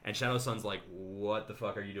 and Shadow Sun's like, what the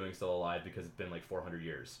fuck are you doing still alive? Because it's been like 400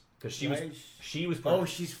 years. Because she was put,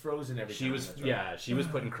 she's frozen every time. she was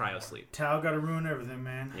put in cryo sleep. Tau gotta ruin everything,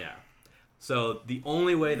 man. Yeah. So the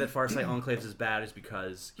only way that Farsight Enclaves is bad is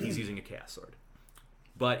because he's using a Chaos Sword.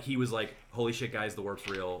 But he was like, holy shit, guys, the warp's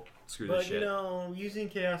real. Screw this shit. But, using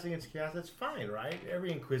chaos against chaos, that's fine, right?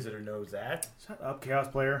 Every Inquisitor knows that. Shut up, Chaos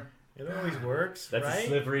player. It always works, That's right? a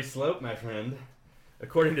slippery slope, my friend.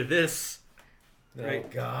 According to this... Oh,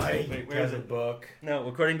 God. Wait, where is a it? book. No,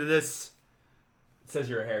 according to this, it says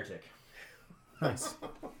you're a heretic. Nice.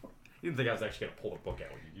 You didn't think I was actually going to pull a book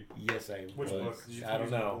out, did you? Yes, I Which was. book? Did you I don't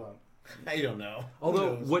use one? know. I don't know.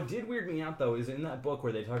 Although, what did weird me out, though, is in that book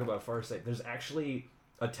where they talk about Farsight, there's actually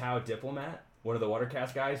a Tau diplomat, one of the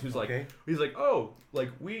Watercast guys, who's like, he's like, oh, like,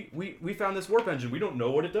 we found this warp engine, we don't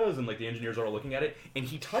know what it does, and like the engineers are all looking at it, and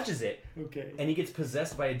he touches it, and he gets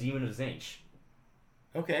possessed by a demon of Tzeentch.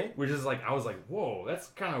 Okay. Which is like, I was like, whoa, that's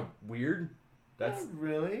kind of weird. That's Not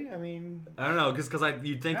really. I mean... I don't know, because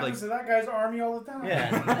you'd think Happens like... to that guy's army all the time.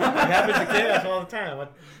 Yeah. It happens to chaos all the time.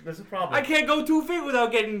 That's a problem. I can't go 2 feet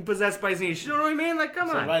without getting possessed by Tzeentch. You know what I mean? Like, come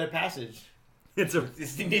It's on. a rite of passage. It's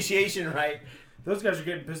the initiation, right? Those guys are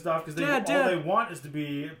getting pissed off because all they want is to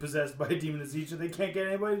be possessed by a demon of Tzeentch, and they can't get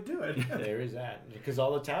anybody to do it. There is that. Because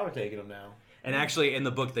all the Tau are taking them now. And actually, in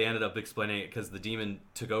the book, they ended up explaining it because the demon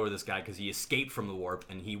took over this guy because he escaped from the warp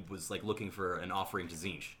and he was like looking for an offering to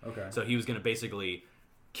Tzeentch. Okay. So he was going to basically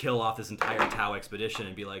kill off this entire Tau expedition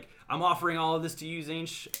and be like, I'm offering all of this to you,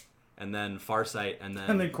 Tzeentch. And then Farsight, and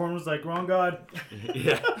then Korn was like, wrong god.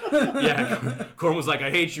 yeah. Korn was like,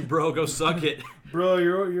 I hate you, bro. Go suck it. Bro,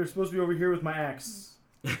 you're supposed to be over here with my axe.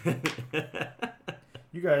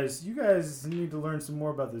 You guys need to learn some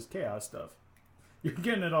more about this chaos stuff. You're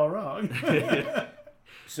getting it all wrong.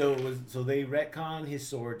 So they retcon his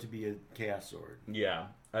sword to be a chaos sword. Yeah,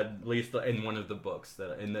 at least in one of the books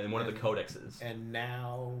in one of the codexes. And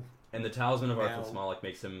now. And the Talisman of Arthas Malik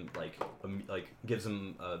makes him gives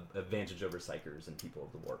him advantage over psychers and people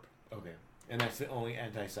of the warp. Okay, and that's the only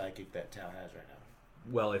anti-psychic that Tau has right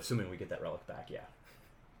now. Well, assuming we get that relic back, yeah.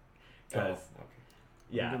 Okay.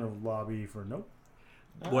 Yeah. I'm gonna lobby for nope.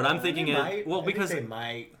 What I'm thinking is because they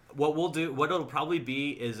might. What it'll probably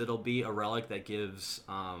be is it'll be a relic that gives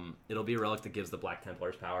the Black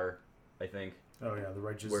Templars power, I think. Oh yeah, the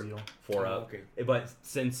righteous zeal. 4-up. Okay. But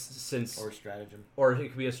since or stratagem, or it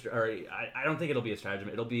could be I don't think it'll be a stratagem.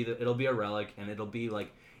 It'll be a relic, and it'll be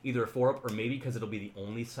like either a 4-up or maybe because it'll be the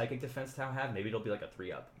only psychic defense Tau have. Maybe it'll be like a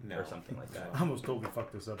 3-up or something like that. I almost totally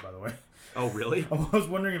fucked this up, by the way. Oh really? I was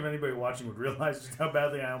wondering if anybody watching would realize just how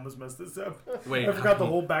badly I almost messed this up. Wait, I forgot the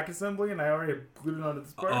whole back assembly, and I already glued it onto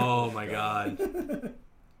this part. Oh my god.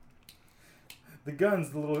 The guns,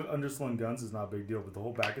 the little underslung guns, is not a big deal, but the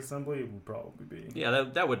whole back assembly would probably be. Yeah,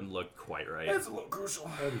 that wouldn't look quite right. That's a little crucial.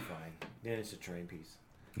 that'll be fine. Then it's a terrain piece.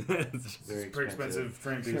 It's Very pretty expensive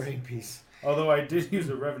train piece. Terrain piece. Although I did use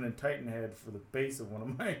a Revenant Titan head for the base of one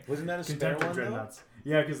of my Wasn't that a spare Contemptor one though? dreadnoughts.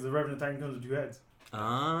 Yeah, because the Revenant Titan comes with 2 heads.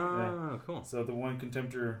 Ah, cool. So the one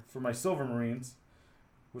Contemptor for my Silver Marines,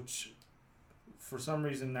 which for some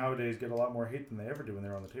reason nowadays get a lot more hate than they ever do when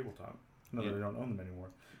they're on the tabletop. No, they don't own them anymore.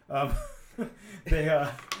 From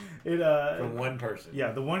one person.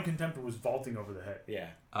 Yeah, the one Contemptor was vaulting over the head. Yeah.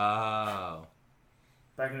 Oh.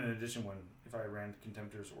 Back in an edition when if I ran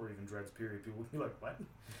Contemptors or even Dreads period, people would be like, what?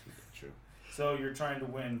 True. So you're trying to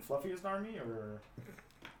win Fluffiest army, or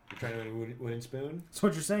You're trying to win a wooden spoon? so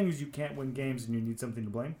what you're saying is you can't win games and you need something to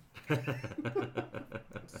blame? That's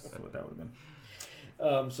what that would have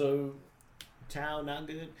been. So Tau not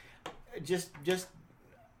good. Just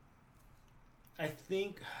I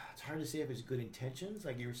think it's hard to say if it's good intentions,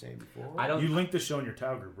 like you were saying before. You linked the show in your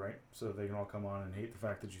Tau group, right? So they can all come on and hate the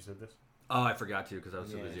fact that you said this. Oh, I forgot to because I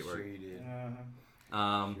was so busy at work. Sure you did.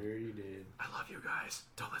 Sure you did. I love you guys.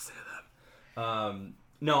 Don't listen to them.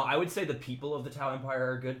 No, I would say the people of the Tau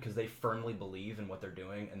Empire are good because they firmly believe in what they're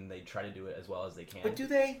doing and they try to do it as well as they can. But do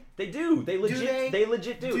they? They do. They legit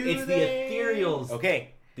do. It's the ethereals.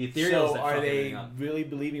 Okay. The ethereals. So that are fuck they everything up. really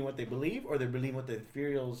believing what they believe, or they're believing what the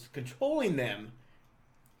ethereals controlling them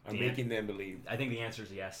are making them believe? I think the answer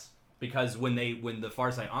is yes. Because when the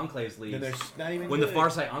Farsight Enclaves leaves, Then they're not even when good. the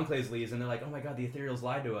Farsight Enclaves leaves, and they're like, "Oh my God, the ethereals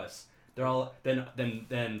lied to us." They're all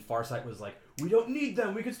then Farsight was like, "We don't need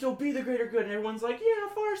them. We could still be the greater good." And everyone's like, "Yeah,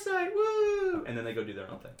 Farsight, woo!" And then they go do their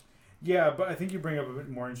own thing. Yeah, but I think you bring up a bit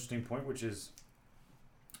more interesting point, which is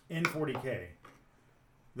in 40K,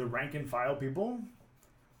 the rank and file people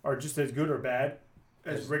are just as good or bad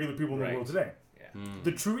as regular people in the world today. Yeah.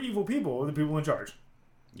 The true evil people are the people in charge.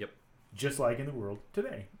 Yep. Just like in the world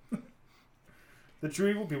today. The true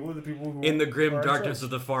evil people are the people who In the grim are in darkness charge. of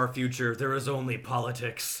the far future, there is only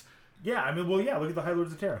politics. Yeah, I mean, well, yeah, look at the High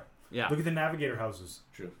Lords of Terra. Yeah. Look at the Navigator houses.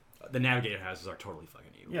 True. The Navigator houses are totally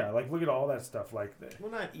fucking evil. Yeah, like, look at all that stuff. Like,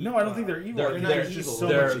 Well, not evil. no, I don't think they're evil. I They're think not there's evil. just so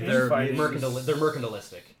They're much they're infighting.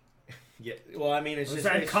 mercantilistic. Yeah. Well, I mean, it's just.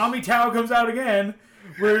 And Kami Tao comes out again,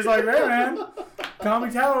 where he's like, "Hey man,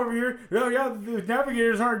 Kami Tao over here. Oh yeah, the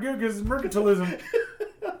navigators aren't good because it's mercantilism.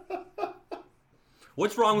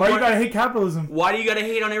 What's wrong Why with you gotta hate capitalism? Why do you gotta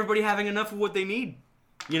hate on everybody having enough of what they need?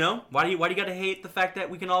 You know? Why do you gotta hate the fact that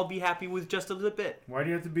we can all be happy with just a little bit? Why do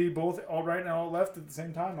you have to be both alt right and alt left at the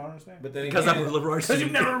same time? I don't understand. But then Because I'm a liberal arts Because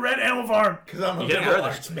you've never read Animal Farm. Because I'm a Yeah, liberal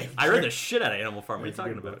arts major. I read the shit out of Animal Farm. What are you It's a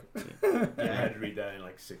talking good about? Yeah, I had to read that in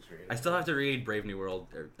like 6th grade. I still have to read Brave New World,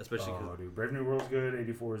 especially Oh, dude, Brave New World's good.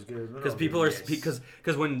 84 is good. because people are because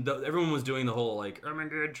when everyone was doing the whole like oh my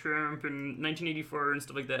god Trump and 1984 and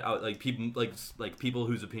stuff like that, like people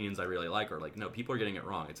whose opinions I really like are like no, people are getting it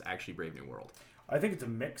wrong. It's actually Brave New World. I think it's a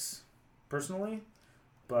mix, personally.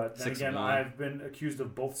 But then again, 6-1. I've been accused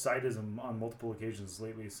of both sidism on multiple occasions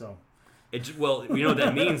lately. So Well, you know what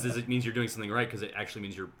that means is it means you're doing something right because it actually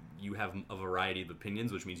means you have a variety of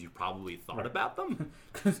opinions, which means you've probably thought about them.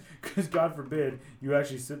 Because God forbid you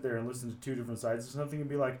actually sit there and listen to two different sides of something and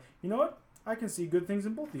be like, you know what? I can see good things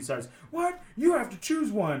in both these sides. What? You have to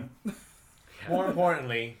choose one. More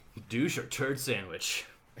importantly, Douche or turd sandwich?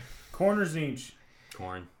 Corner Zinch.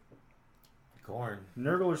 Corn. corn.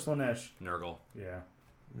 Nurgle or Slanesh? Nurgle. Yeah.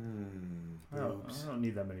 I Boobs. don't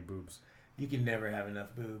need that many boobs. You can never have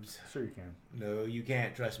enough boobs. Sure you can. No, you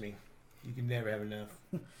can't. Trust me. You can never have enough.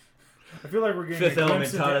 I feel like we're getting Fifth a Element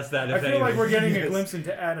glimpse taught into, us that. I feel like we're getting a Yes. glimpse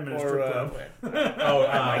into Adam in a strip club.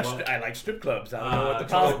 I like strip clubs. I don't know what the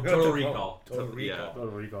Total Recall. Total Recall. Yeah. Total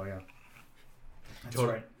Recall, yeah. That's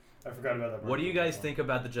Total- right. I forgot about that. What do you guys think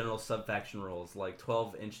about the general sub-faction rules? Like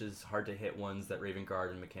 12 inches hard to hit ones that Raven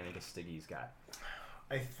Guard and Mechanicus Stiggy's got?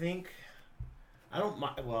 I think I don't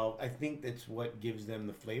mind. Well, I think that's what gives them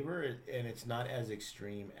the flavor, and it's not as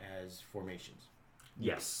extreme as formations.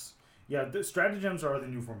 Yes. Yeah, the stratagems are the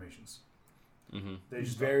new formations. Mm-hmm. They It's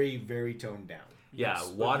just very, very toned down. Yeah, Yes,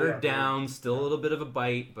 but watered yeah, down, still a little bit of a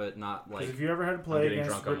bite, but not like... Because if you ever had to play getting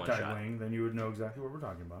against drunk on one shot. Riptide Wing, then you would know exactly what we're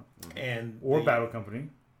talking about. And Or the- Battle Company.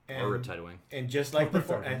 and, or Riptide Wing. and just like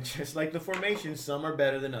the formations, some are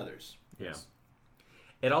better than others. Yeah.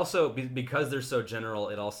 It also, because they're so general,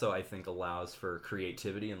 it also, I think, allows for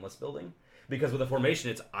creativity in list building. Because with a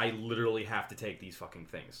formation, it's, I literally have to take these fucking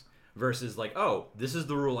things. Versus like, oh, this is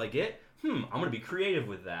the rule I get. I'm going to be creative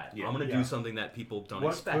with that. Yeah. I'm going to Yeah. do something that people don't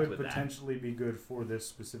What expect could with that. potentially be good for this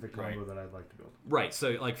specific combo that I'd like to build? Right.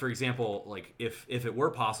 So, like, for example, like, if it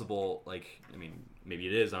were possible, like, I mean, maybe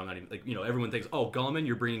it is. I'm not even, like, you know, everyone thinks, oh, Gulliman,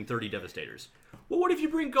 you're bringing 30 Devastators. Well, what if you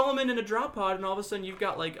bring Gulliman in a drop pod and all of a sudden you've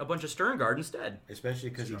got, like, a bunch of Stern Guard instead? Especially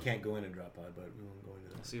because you can't go in a drop pod, but we won't go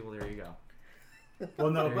into that. See, well, there you go.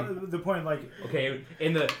 Well, no, but the point, like... Okay,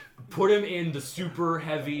 put him in the super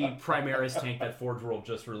heavy Primaris tank that Forge World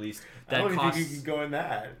just released. I That don't costs. think you can go in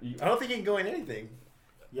that. I don't think you can go in anything.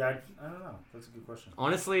 Yeah, I don't know. That's a good question.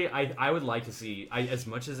 Honestly, I would like to see, as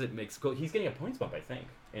much as it makes... He's getting a points bump, I think,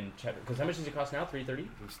 in chapter. Because how much does it cost now? 330?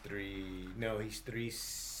 He's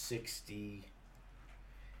 360.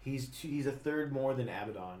 He's a third more than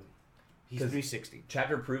Abaddon. He's 360.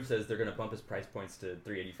 Chapter Proof says they're going to bump his price points to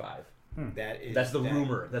 385. That's the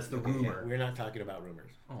rumor. That's the rumor. We're not talking about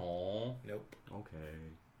rumors. Oh. Nope. Okay.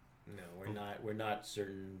 No, we're not. We're not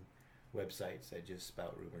certain websites that just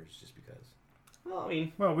spout rumors just because. Well, I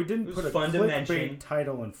mean, Well, we didn't It was put a fun to mention. clickbait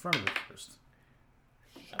title in front of it first.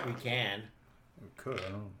 We can. We could. I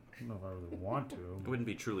don't know if I really want it to. wouldn't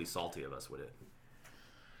be truly salty of us, would it?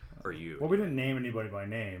 Or you? Well, we didn't name anybody by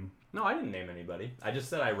name. No, I didn't name anybody. I just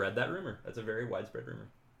said I read that rumor. That's a very widespread rumor.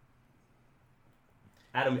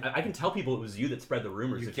 Adam, I can tell people it was you that spread the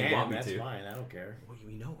rumors if you want me that's to. That's fine. I don't care. Well,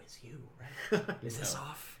 we know it's you, right? Is this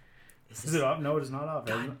off? Is it off? No, it is not off.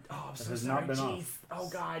 God, I'm so sorry. Not been Jeez. off. Oh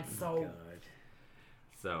God,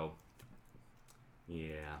 So,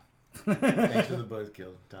 yeah. Thanks for the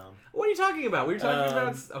buzzkill, Tom. What are you talking about? We were talking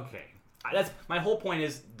about. Okay, that's my whole point.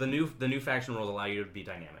 Is the new faction rules allow you to be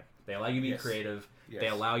dynamic. They allow you to be creative. Yes. They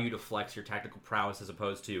allow you to flex your tactical prowess as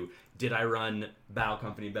opposed to, did I run Battle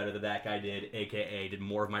Company better than that guy did, a.k.a. did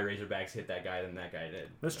more of my Razorbacks hit that guy than that guy did.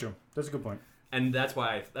 That's true. That's a good point. And that's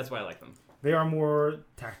why I like them. They are more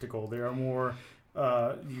tactical. They are more,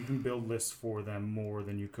 you can build lists for them more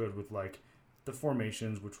than you could with, like, the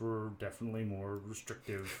formations, which were definitely more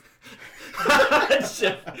restrictive.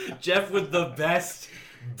 Jeff with the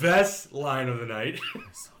best line of the night.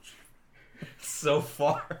 So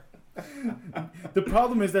far. The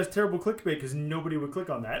problem is that's terrible clickbait because nobody would click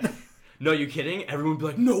on that. No, you kidding? Everyone would be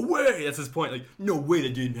like, no way! That's his point. Like, no way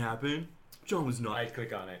that didn't happen. John was not. I'd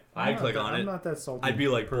click on it. I'd click on it. I'm not that salty. I'd be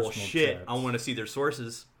like, bullshit. I want to see their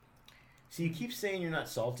sources. See, you keep saying you're not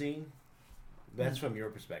salty. That's from your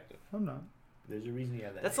perspective. I'm not. There's a reason you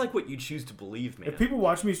have that. That's like what you choose to believe, man. If people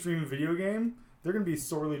watch me stream a video game, they're going to be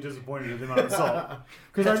sorely disappointed at the amount of salt.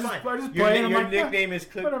 Because I just play and I'm your like, nickname is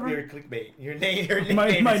clickbait. Your name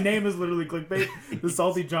my name is literally clickbait. The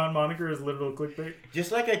Salty John moniker is literal clickbait.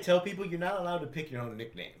 Just like I tell people, you're not allowed to pick your own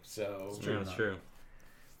nickname. So it's true. It's true.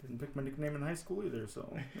 Didn't pick my nickname in high school either,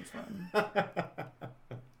 so that's fine.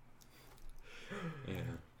 Yeah.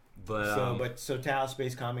 But so Tau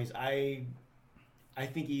Space Commies, I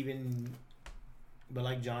think even, but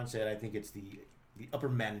like John said, I think it's the upper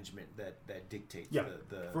management that dictates the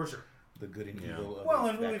for sure the good and evil of well,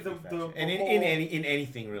 and really the and in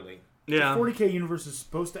anything really. Yeah. The 40K universe is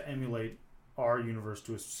supposed to emulate our universe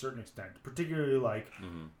to a certain extent, particularly like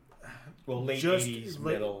late 80s,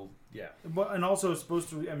 middle, but and also it's supposed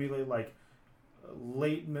to emulate like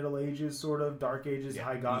late Middle Ages, sort of Dark Ages,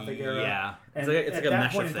 High Gothic era. Yeah, and it's like at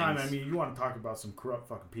that point in time, I mean, you want to talk about some corrupt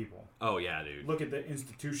fucking people. Oh yeah, dude. Look at the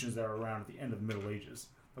institutions that are around at the end of the Middle Ages.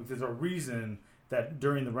 Like, there's a reason that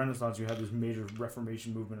during the Renaissance you had this major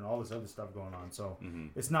Reformation movement and all this other stuff going on. So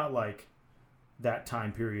it's not like that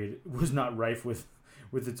time period was not rife with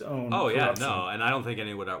its own. Oh corruption. Yeah, no, and I don't think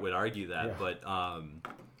anyone would argue that. Yeah.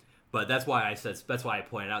 But that's why I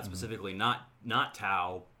pointed out specifically not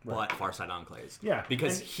Tau, but Farside Enclaves. Yeah,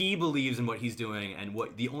 because he believes in what he's doing, and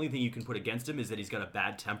the only thing you can put against him is that he's got a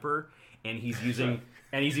bad temper, and he's using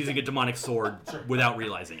a demonic sword without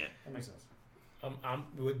realizing it. That makes sense.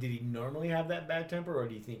 Did he normally have that bad temper, or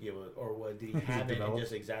do you think it was, did he have it and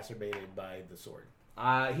just exacerbated by the sword?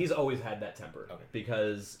 He's always had that temper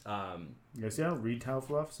because. Yeah, see, I don't read Tau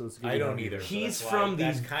fluff, so it's I don't either. He's so from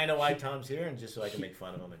these. That's kind of why Tom's here, and just so I can make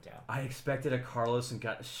fun of him and Tau. I expected a Carlos and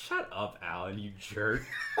got. Shut up, Alan, you jerk!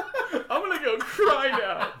 I'm gonna go cry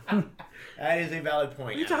now. That is a valid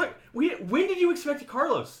point. When did you expect a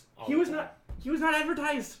Carlos? He was not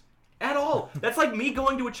advertised at all. That's like me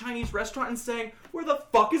going to a Chinese restaurant and saying, "Where the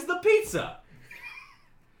fuck is the pizza?"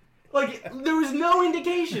 Like, there was no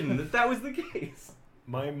indication that was the case.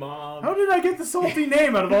 My mom... How did I get the salty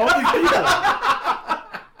name out of all these people?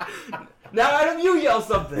 Now, Adam, you yell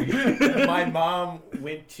something. My mom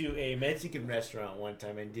went to a Mexican restaurant one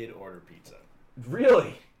time and did order pizza.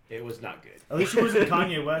 Really? It was not good. At least she wasn't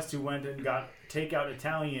Kanye West, who went and got takeout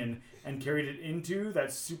Italian and carried it into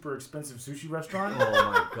that super expensive sushi restaurant.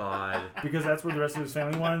 Oh my god! Because that's where the rest of his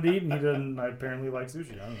family wanted to eat, and he didn't apparently like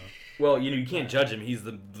sushi. I don't know. Well, you can't judge him. He's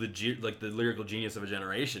the lyrical genius of a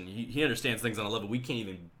generation. He understands things on a level we can't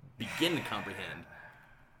even begin to comprehend.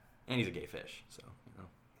 And he's a gay fish, so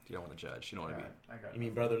you don't want to judge. You don't want to be. You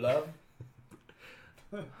mean Brother Love?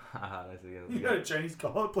 You got a Chinese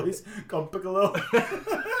place called Piccolo.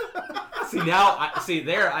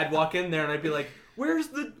 There I'd walk in there and I'd be like, "Where's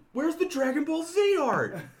the Dragon Ball Z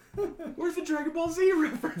art? Where's the Dragon Ball Z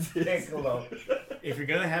references?" Piccolo. If you're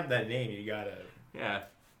gonna have that name, you gotta. Yeah.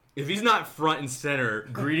 If he's not front and center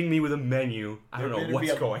greeting me with a menu, I don't know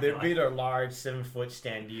what's going on. There'd be a large 7-foot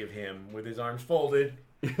standee of him with his arms folded.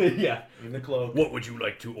 Yeah. In the cloak. What would you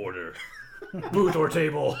like to order? Booth or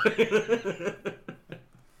table? I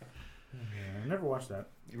never watched that.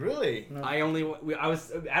 Really? No.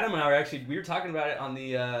 Adam and I were talking about it on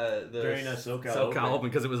the during a SoCal Open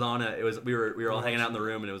because it was on we were all hanging out in the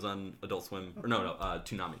room and it was on Adult Swim or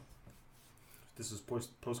Toonami. This is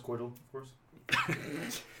post-coital, of course.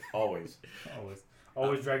 Always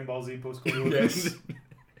Dragon Ball Z post-coital. Yes. It's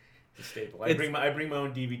a staple. I bring my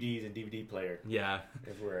own DVDs and DVD player. Yeah.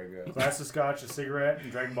 Everywhere I go. Glass of scotch, a cigarette,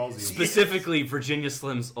 and Dragon Ball Z. Specifically Virginia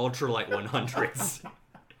Slim's Ultralight 100s.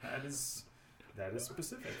 That is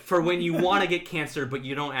specific. For when you want to get cancer, but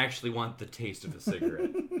you don't actually want the taste of a cigarette.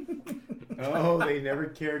 Oh, they never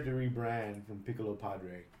cared to rebrand from Piccolo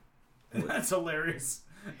Padre. That's hilarious.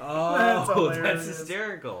 Oh, that's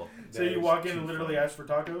hysterical. So you walk in and literally ask for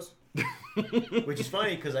tacos? Which is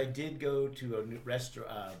funny because I did go to a new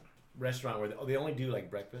restaurant where they only do like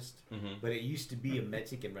breakfast, but it used to be a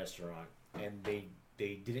Mexican restaurant, and they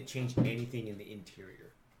didn't change anything in the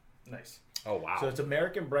interior. Nice. Oh wow! So it's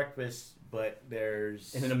American breakfast, but there's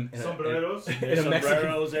sombreros. There's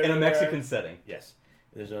sombreros in a Mexican setting. Yes,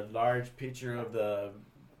 there's a large picture of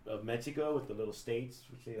Mexico with the little states,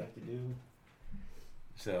 which they like to do.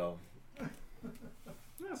 So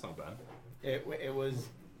That's not bad. it was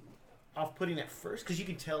off-putting at first because you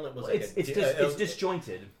could tell it was It's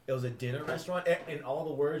disjointed. It was a dinner restaurant, and all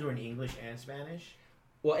the words were in English and Spanish.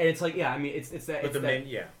 Well, and it's like, yeah, I mean, it's that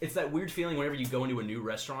it's that weird feeling whenever you go into a new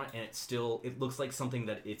restaurant and it looks like something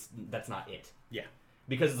that's not it. Yeah.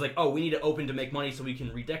 Because it's like, oh, we need to open to make money so we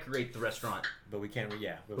can redecorate the restaurant. But we can't.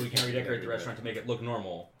 But we can't redecorate the restaurant to make it look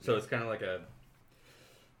normal. So it's kind of like a,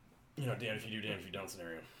 damn if you do, damn if you don't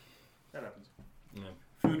scenario. That happens. Yeah.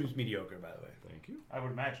 Food was mediocre, by the way. Thank you. I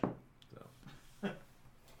would imagine.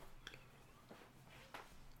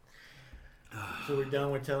 So we're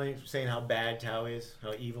done with saying how bad Tao is,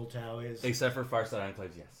 how evil Tao is. Except for Farside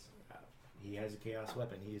Enclaves, yes. He has a chaos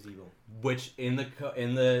weapon. He is evil. Which in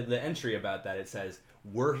the entry about that it says,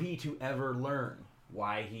 were he to ever learn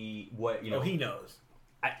why he he knows.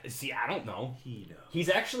 I don't know. He knows. He's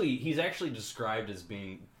actually described as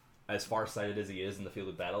being as far-sighted as he is in the field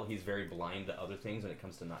of battle. He's very blind to other things when it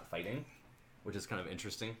comes to not fighting, which is kind of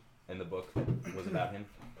interesting. In the book that was about him,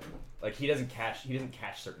 like he doesn't catch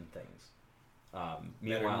certain things.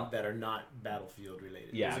 Meanwhile, that are not battlefield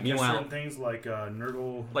related. Yeah. Meanwhile, certain things like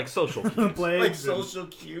nerdle, like social cues. Like social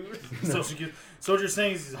cues. Social cues. So what you're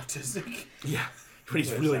saying is he's autistic? Yeah, but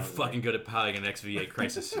he's really fucking good at piloting an XV8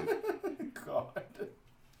 crisis suit. God.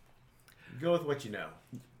 Go with what you know.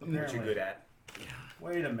 Apparently. What you're good at. Yeah.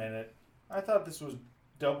 Wait a minute. I thought this was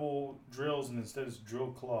double drills and instead it's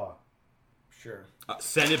drill claw. Sure.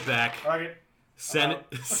 Send it back. Okay. Send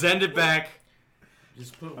it back.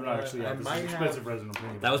 Just put. I'm not actually. This is expensive resident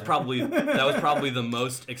opinion. That was probably the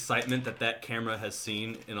most excitement that camera has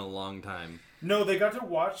seen in a long time. No, they got to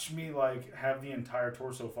watch me like have the entire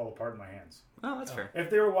torso fall apart in my hands. Oh, that's fair.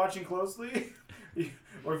 If they were watching closely,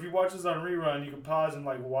 or if you watch this on rerun, you can pause and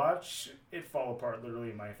like watch it fall apart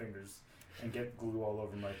literally in my fingers and get glue all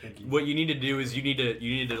over my pinky. What you need to do is you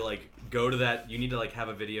need to like go to that. You need to like have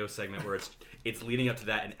a video segment where it's leading up to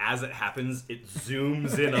that, and as it happens, it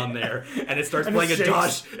zooms in on there, and it starts playing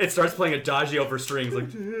adagio for strings,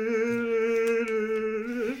 like, and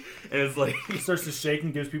it's like it starts to shake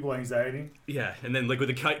and gives people anxiety. Yeah, and then like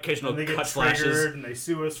with the occasional they get cut flashes, and they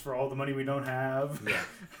sue us for all the money we don't have. Yeah.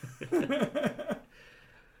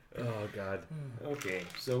 Oh God. Okay,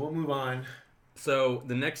 so we'll move on. So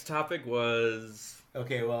the next topic was we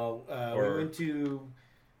went to.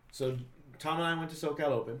 So Tom and I went to SoCal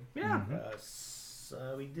Open. Yeah.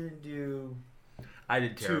 So we didn't do. I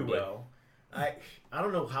did terribly. Too well. I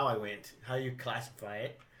don't know how I went. How you classify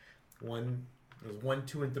it? It was 1,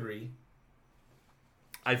 2, and 3.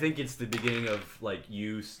 I think it's the beginning of like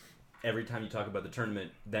you. Every time you talk about the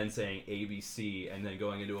tournament, then saying ABC, and then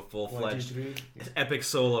going into a full-fledged epic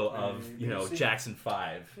solo of Jackson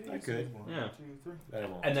 5. I could. Yeah. 1, 2, 3.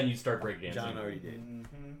 And then you start breakdancing. John already did.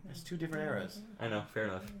 Mm-hmm. That's 2 different eras. I know, fair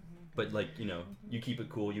enough. But like you keep it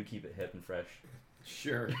cool, you keep it hip and fresh.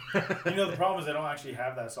 Sure. The problem is I don't actually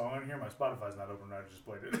have that song on here. My Spotify's not open. I just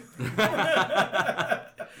played it.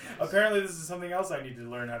 Apparently, this is something else I need to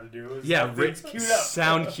learn how to do.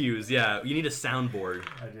 Sound cues. Yeah, you need a soundboard.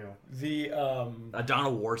 I do. A Dawn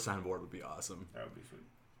of War soundboard would be awesome. That would be sweet.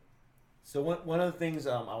 So one of the things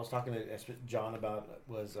I was talking to John about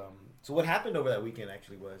was so what happened over that weekend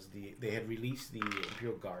actually was they had released the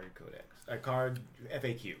Imperial Guard Codex, card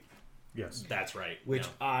FAQ. Yes, that's right. Which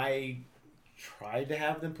I tried to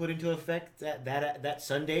have them put into effect that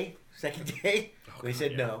Sunday, second day. They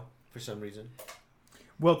said no for some reason.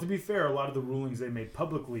 Well, to be fair, a lot of the rulings they made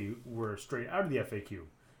publicly were straight out of the FAQ,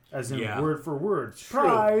 as in word for word.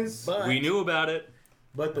 Surprise! But we knew about it.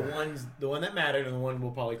 But the one that mattered, and the one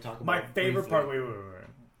we'll probably talk about. My favorite part. Wait.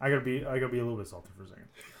 I gotta be a little bit salty for a second.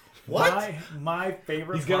 What? My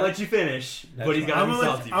favorite. He's gonna let you finish, but he's gonna be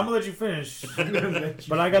salty. I'm gonna let you finish.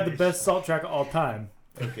 But I got the best salt track of all time.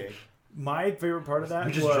 Okay. My favorite part of that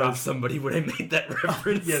we just dropped somebody when I made that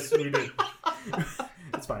reference. Yes, we did.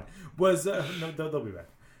 It's fine. Was no, they'll be back.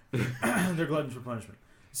 They're gluttons for punishment.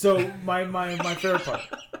 So my favorite part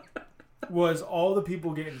was all the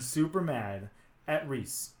people getting super mad at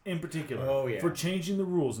Reese in particular Oh, yeah. for changing the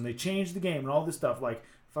rules, and they changed the game and all this stuff like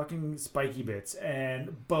fucking Spiky Bits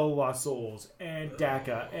and Bow Lost Souls and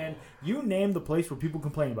DACA and you name the place where people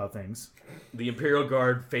complain about things. The Imperial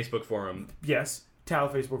Guard Facebook forum. Yes, Tau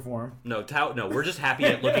Facebook forum. No, we're just happy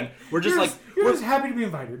at looking. We're just you're we're just happy to be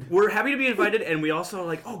invited. We're happy to be invited, and we also are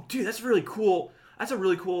like, oh, dude, that's really cool. That's a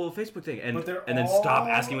really cool Facebook thing. And then stop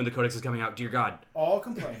asking when the codex is coming out. Dear God. All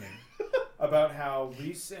complaining about how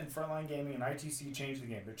Reese and Frontline Gaming and ITC changed the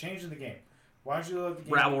game. They're changing the game. Why don't you let the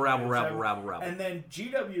game... Rabble. And then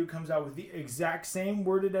GW comes out with the exact same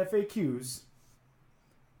worded FAQs,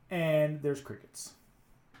 and there's crickets.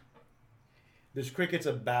 There's crickets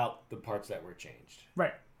about the parts that were changed.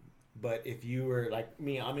 Right. But if you were like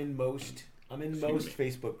me, I'm in most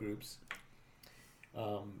Facebook groups.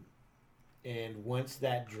 And once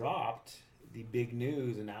that dropped, the big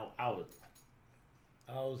news, and I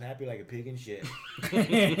was happy like a pig in shit.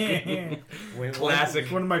 Classic.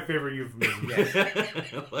 One of my favorite euphemisms. Yes.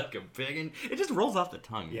 Like a pig in... It just rolls off the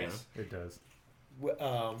tongue. Yes. It does.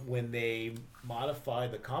 When they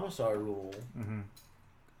modified the Commissar rule. Mm-hmm.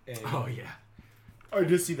 And, oh, yeah. I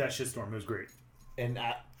did see that shitstorm. It was great. And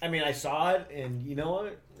I saw it, and you know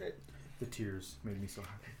what? The tears made me so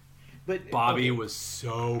happy. But Bobby was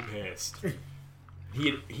so pissed.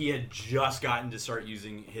 He had just gotten to start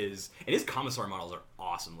using his Commissar models are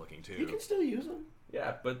awesome looking too. You can still use them.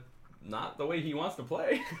 Yeah, but not the way he wants to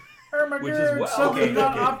play. Oh my Which God, is well. something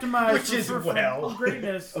not optimized Which is for well.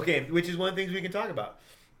 greatness. Okay, which is one of the things we can talk about.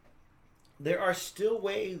 There are still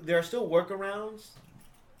workarounds.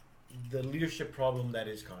 The leadership problem that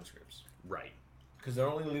is conscripts, Right. because they're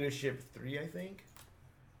only leadership 3, I think,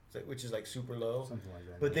 which is like super low. Something like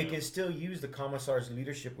that. But they can still use the Commissar's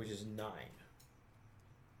leadership, which is 9.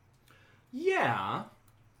 Yeah.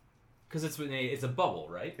 Because it's a bubble,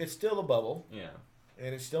 right? It's still a bubble, Yeah.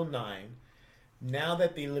 and it's still 9. Now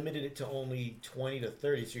that they limited it to only 20 to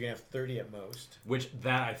 30, so you're gonna have 30 at most. Which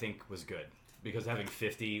that I think was good because having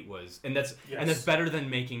 50 was and that's Yes. better than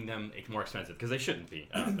making them more expensive because they shouldn't be.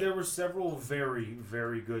 There were several very,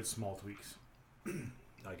 very good small tweaks.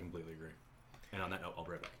 I completely agree. And on that note, I'll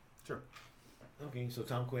be right back. Sure. Okay, so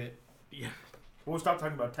Tom quit. Yeah. Well, we stopped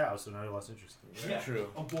talking about Tau, so now you're less interested. Yeah. True.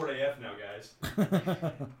 I'm bored AF now, guys.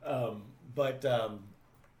 But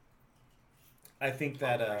I think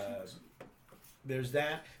that there's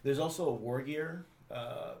that. There's also a war gear.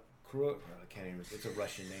 I can't even. It's a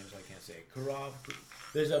Russian name, so I can't say it. Kurov.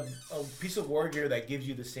 There's a piece of war gear that gives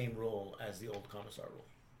you the same rule as the old Commissar rule.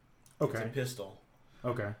 Okay. It's a pistol.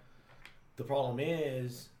 Okay. The problem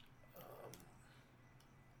is,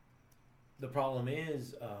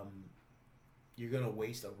 you're gonna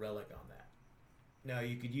waste a relic on that. Now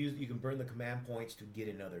you can burn the command points to get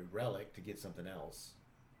another relic to get something else,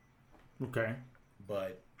 Okay.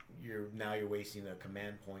 but you're wasting a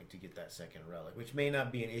command point to get that second relic, which may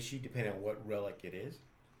not be an issue depending on what relic it is.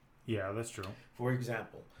 Yeah, that's true. For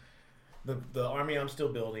example, the army I'm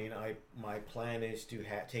still building, my plan is to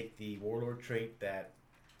take the warlord trait that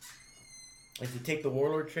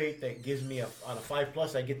gives me on a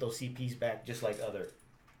 5+, I get those CPs back just like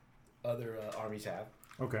other armies have.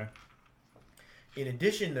 Okay. In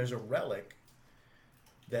addition, there's a relic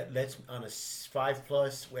that lets on a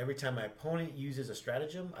 5+, every time my opponent uses a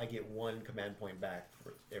stratagem, I get 1 command point back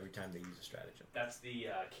for every time they use a stratagem. That's the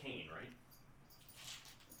cane, right?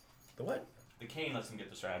 The what? The cane lets him get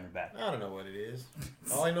the stratagem back. I don't know what it is.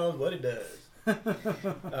 All I know is what it does.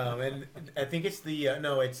 And I think it's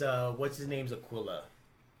it's what's his name's Aquila.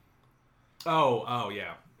 Oh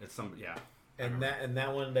yeah. It's yeah. And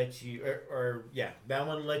that one lets you that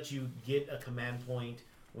one lets you get a command point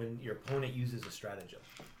when your opponent uses a stratagem.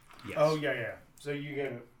 Yes. Oh yeah. So you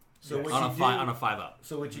get it. So yes. what on a 5-up.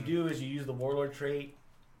 So what you do is you use the warlord trait,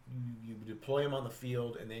 you deploy him on the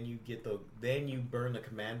field, and then you burn the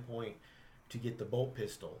command point to get the bolt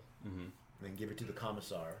pistol, and then give it to the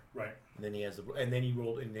commissar. Right. And then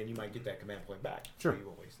you might get that command point back. Sure. So you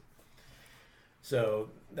won't waste it. So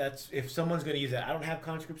that's if someone's going to use that. I don't have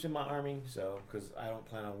conscripts in my army, because I don't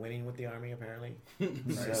plan on winning with the army apparently.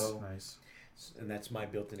 Nice. And that's my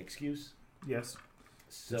built-in excuse. Yes.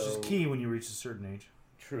 So, Which is key when you reach a certain age.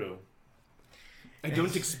 True. I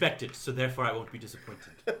don't expect it, so therefore I won't be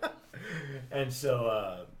disappointed. And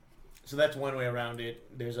so that's one way around it.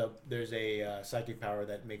 There's a psychic power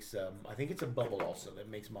that makes I think it's a bubble also that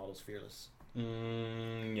makes models fearless.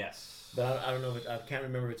 Yes. But I don't know. I can't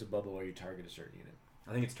remember if it's a bubble or you target a certain unit.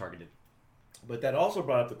 I think it's targeted. But that also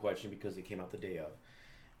brought up the question because it came out the day of,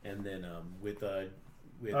 and then with the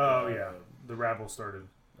rabble started.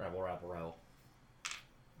 Rabble.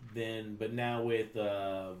 Then, but now with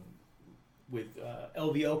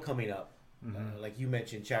LVO coming up, Like you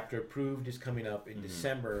mentioned, Chapter Approved is coming up in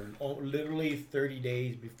December, literally 30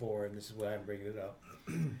 days before, and this is why I'm bringing it up.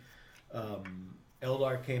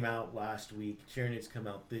 Eldar came out last week. Tyranids come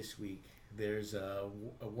out this week. There's a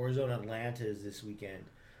Warzone Atlanta is this weekend.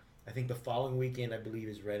 I think the following weekend, I believe,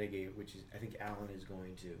 is Renegade, which is I think Alan is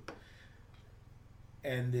going to.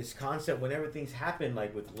 And this concept, whenever things happen,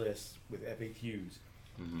 like with lists, with FAQs,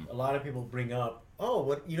 a lot of people bring up,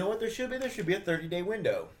 what there should be? There should be a 30-day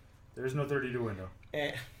window. There's no 30-day window.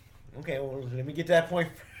 Okay, well, let me get to that point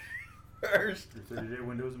first. The 30-day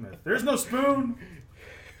window is a myth. There's no spoon!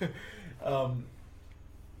 But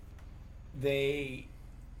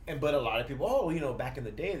a lot of people, back in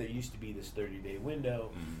the day, there used to be this 30-day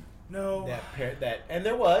window. No. And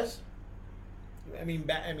there was.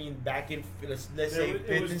 Back in let's say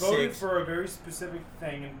it was voted for a very specific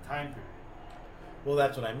thing in time period. Well,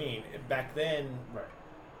 that's what I mean. Back then, right?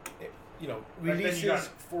 Releases. Then you got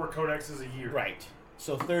 4 codexes a year, right?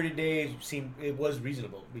 So 30 days it was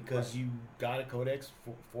reasonable because you got a codex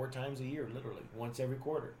 4 times a year, literally once every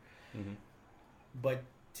quarter. But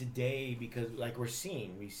today, because like we're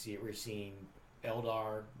seeing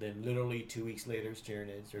Eldar, then literally 2 weeks later is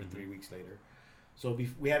Tyranids, or 3 weeks later. So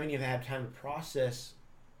we haven't even had time to process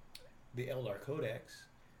the Eldar Codex,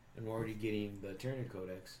 and we're already getting the Tyranid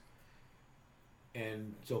Codex.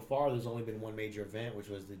 And so far, there's only been one major event, which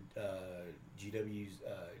was the GW's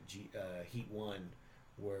Heat 1,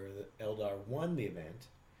 where the Eldar won the event.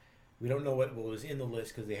 We don't know what was in the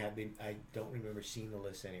list because I don't remember seeing the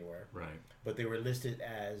list anywhere. Right. But they were listed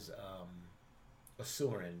as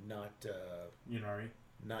Asuran, not Yunari.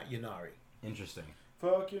 Not Yunari. Interesting.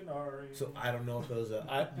 Fuck Yunari. So I don't know if those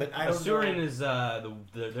are. But I Asuran is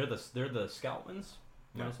they're the Scoutmans.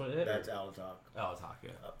 No, that's what it is. That's Alatok. Alatok, yeah.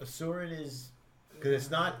 Asuran is because it's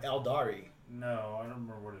not Eldari. No, I don't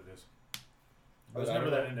remember what it is. I But was I never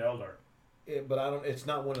don't that into Eldar. But I don't. It's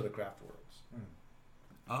not one of the craft worlds.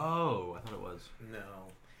 Oh, I thought it was. No,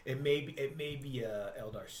 it may be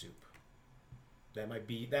Eldar soup. That might.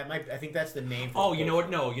 I think that's the name. For you know what?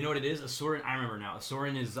 No, you know what it is. Asuran. I remember now.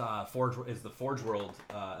 Asuran is the Forge World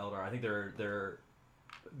Eldar. I think they're.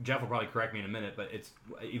 Jeff will probably correct me in a minute, but it's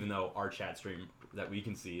even though our chat stream that we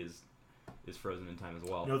can see is frozen in time as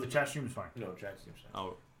well. No, the chat stream is fine. No, chat stream's fine.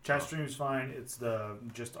 Oh. Chat stream is fine. It's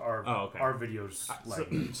just our videos.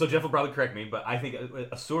 So Jeff will probably correct me, but I think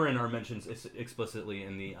Asuran are mentioned explicitly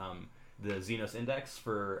in the Xenos Index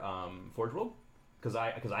for Forge World because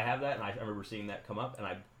I have that and I remember seeing that come up and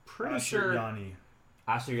I'm pretty sure.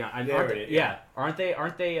 Asuryani. Yeah, aren't they?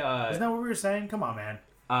 Isn't that what we were saying? Come on, man.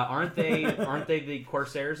 Aren't they the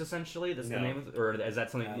Corsairs essentially? That's the name of it, or is that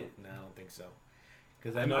something? No, I don't think so.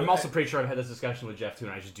 Because I'm also pretty sure I've had this discussion with Jeff too,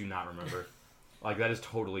 and I just do not remember. Like, that is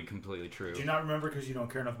totally, completely true. Do you not remember because you don't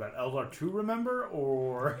care enough about Eldar to remember,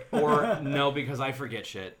 or... Or, no, because I forget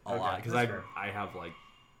shit a lot. Because I have, like,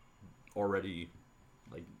 already,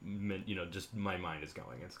 like, just my mind is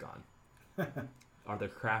going. It's gone. Are they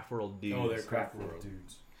Craft World dudes? Oh, they're Craft World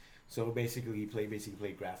dudes. So, basically, he played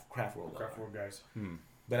Craft World. Craft World guys.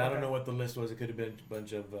 But I don't know what the list was. It could have been a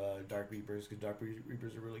bunch of Dark Reapers, because Dark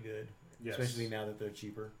Reapers are really good. Yes. Especially now that they're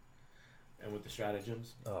cheaper. And with the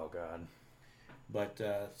stratagems. Oh, God. But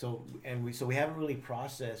we haven't really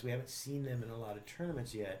processed. We haven't seen them in a lot of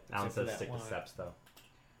tournaments yet. Alan says stick to Seps though.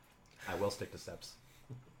 I will stick to Seps.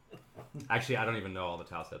 Actually, I don't even know all the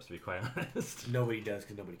Tau steps to be quite honest. Nobody does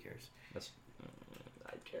because nobody cares.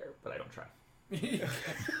 I care, but I don't try.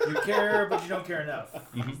 You care, but you don't care enough.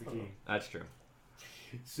 That's the key. That's true.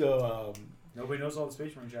 So nobody knows all the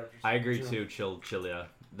Space Marine chapters. I agree too. Chilia.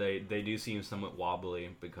 They do seem somewhat wobbly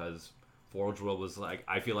because. Forge World was like,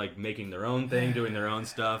 I feel like making their own thing, doing their own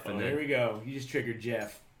stuff, and then here we go. You just triggered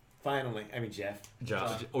Jeff. Finally, I mean Jeff.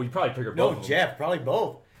 Oh, you probably triggered both. No, Jeff, probably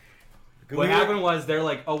both. What happened was they're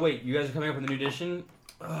like, oh wait, you guys are coming up with a new edition.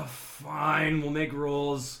 Oh, fine, we'll make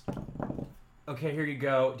rules. Okay, here you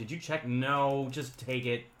go. Did you check? No, just take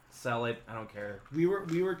it, sell it. I don't care. We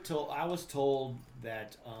were told. I was told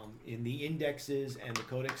that in the indexes and the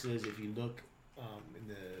codexes, if you look. In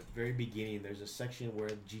the very beginning, there's a section where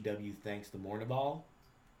GW thanks the Mournival.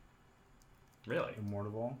 Really? The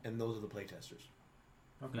Mournival? And those are the playtesters.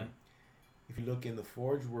 Okay. If you look in the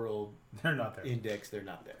Forge World they're not there. Index, they're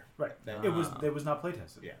not there. Right. It was not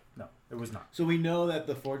playtested. Yeah. No, it was not. So we know that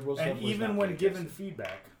the Forge World stuff was even when given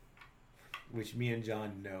feedback, which me and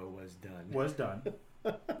John know was done. Was done.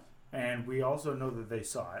 And we also know that they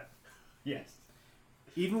saw it. Yes.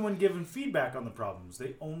 Even when given feedback on the problems,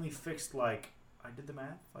 they only fixed I did the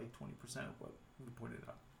math, 20% of what we pointed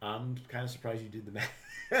out. I'm kind of surprised you did the math.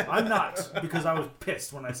 I'm not, because I was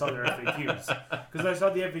pissed when I saw their FAQs. Because I saw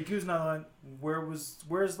the FAQs and I went, where's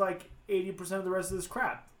 80% 80% of the rest of this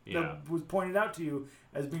crap that was pointed out to you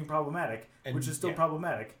as being problematic, which is still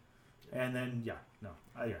problematic. And then,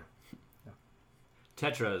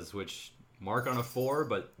 Tetras, which mark on a 4,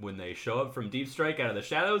 but when they show up from Deep Strike out of the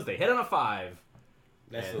shadows, they hit on a 5.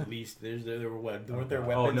 That's the least. There weren't there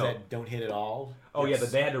weapons that don't hit at all? Oh, yeah,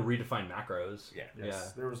 but they had to redefine macros. Yeah.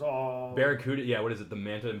 Yes. There was all... Barracuda, what is it? The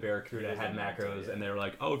Manta and Barracuda had macros, and they were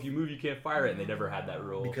like, oh, if you move, you can't fire it, and they never had that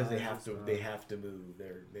rule. Because they have to move.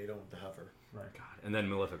 They don't have to hover. Right. God. And then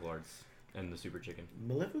Malefic Lords and the Super Chicken.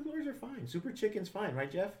 Malefic Lords are fine. Super Chicken's fine,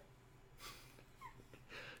 right, Jeff?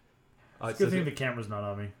 It's a good thing the camera's not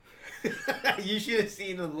on me. You should have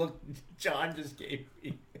seen the look John just gave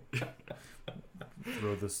me.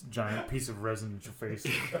 Throw this giant piece of resin at your face.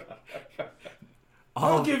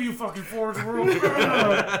 I'll give you fucking Forge World.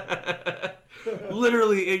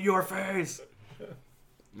 Literally in your face.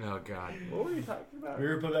 Oh, God. What were you talking about? We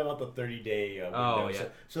were putting about the 30-day window. Oh, yeah.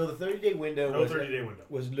 So the 30-day window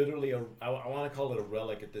was literally I want to call it a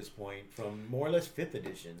relic at this point from more or less 5th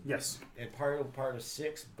edition. Yes. And part of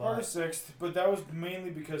 6th. Part of 6th, but that was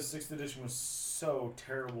mainly because 6th edition was so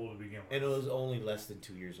terrible to begin with. And it was only less than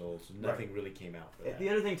 2 years old, so nothing really came out for that. The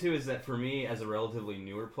other thing, too, is that for me, as a relatively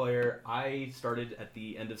newer player, I started at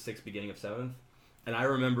the end of 6th, beginning of 7th. And I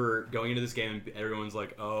remember going into this game and everyone's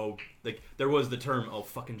like, oh, like there was the term, oh,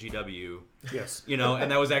 fucking GW. Yes. You know,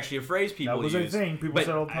 and that was actually a phrase people used. That was a thing people said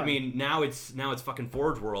all the time. I mean, now it's fucking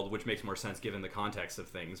Forge World, which makes more sense given the context of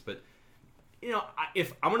things. But, you know,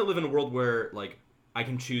 if I'm going to live in a world where, like, I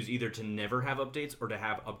can choose either to never have updates or to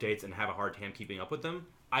have updates and have a hard time keeping up with them,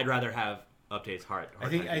 I'd rather have updates hard. I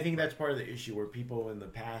think that's part of the issue where people in the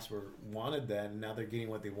past wanted that and now they're getting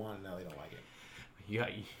what they want and now they don't like it. You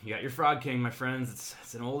got your Frog King, my friends.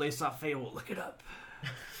 It's an old Aesop fable. Look it up.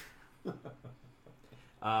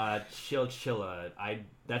 Chilla.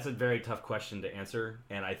 That's a very tough question to answer,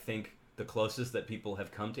 and I think the closest that people have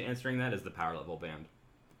come to answering that is the power level band,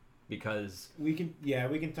 because we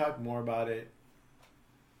can talk more about it.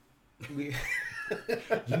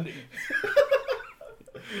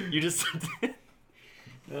 You just.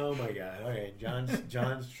 Oh my God! Okay,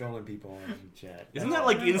 John's trolling people on the chat. Isn't that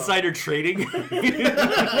like insider trading? Leave him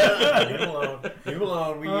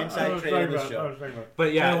alone. We inside trade on the show.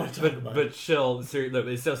 But yeah, but chill.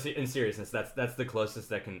 It's still in seriousness. That's the closest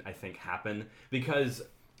that can, I think, happen, because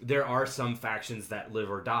there are some factions that live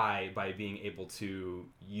or die by being able to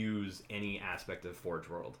use any aspect of Forge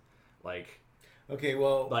World. Like, okay,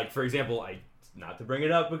 well, like for example, not to bring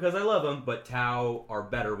it up because I love them, but Tau are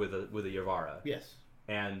better with a Yavara. Yes.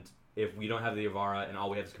 And if we don't have the Yavara and all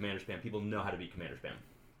we have is Commander Spam, people know how to beat Commander Spam.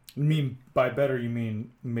 You mean by better, you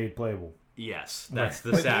mean made playable? Yes, that's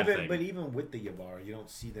the sad thing. But even with the Yavara, you don't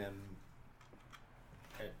see them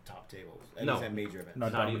at top tables. At least at major events.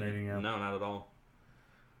 Not dominating them. No, not at all.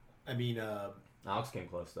 I mean... Alex came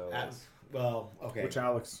close, though. Okay. Which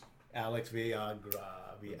Alex? Alex Villagra.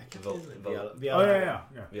 Oh, yeah.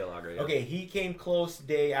 Villagra, yeah. Okay, he came close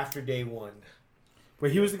day after day 1.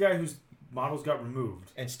 But he was the guy whose models got removed.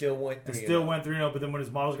 And still went 3-0. And went 3-0, but then when his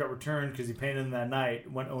models got returned because he painted them that night,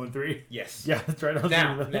 went 0-3. Yes. Yeah, that's right.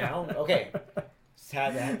 Now, okay.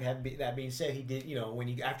 That being said, he did,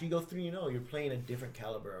 after you go 3-0, you're playing a different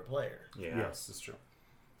caliber of player. Yeah. Yes, that's true.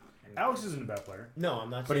 Alex isn't a bad player. No, I'm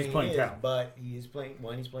not but saying he's playing Tau. But he's playing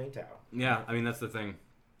Tau. Yeah, I mean, that's the thing.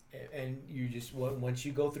 And you just once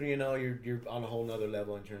you go 3-0, you're on a whole nother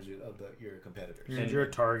level in terms of your competitors. And you're a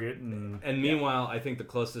target. And meanwhile, I think the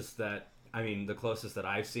closest that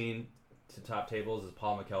I've seen to top tables is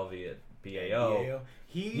Paul McKelvey at BAO.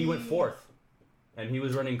 He went 4th, and he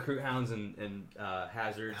was running Crew Hounds and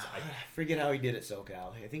Hazards. I forget how he did at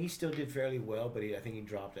SoCal. I think he still did fairly well, but I think he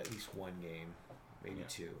dropped at least 1 game, maybe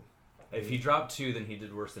 2. If he dropped 2, then he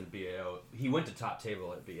did worse than BAO. He went to top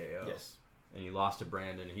table at BAO. Yes. And he lost to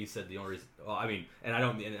Brandon. And he said the only reason. Well, I mean, and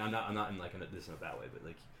I'm not in like this in a bad way, but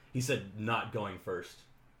like he said, not going first.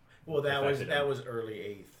 Well, that was early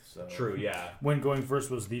 8th. So true, yeah. When going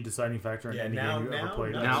first was the deciding factor in any game you ever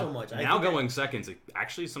played. Not so much. Now going second's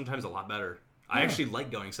actually sometimes a lot better. Yeah. I actually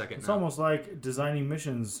like going second. It's almost like designing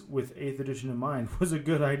missions with 8th edition in mind was a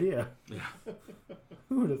good idea. Yeah.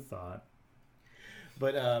 Who would have thought?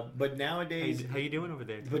 But nowadays, how you doing over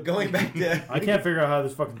there? But going back to, I can't figure out how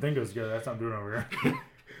this fucking thing goes together. That's what I'm doing over here.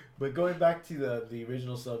 But going back to the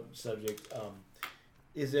original subject,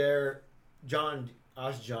 is there John?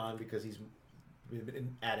 Ask John because he's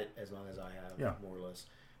been at it as long as I have, more or less.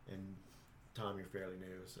 And Tom, you're fairly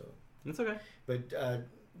new, so that's okay. But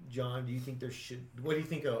John, do you think what do you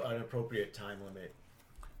think an appropriate time limit?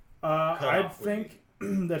 I think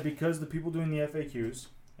that because the people doing the FAQs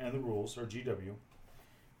and the rules are GW,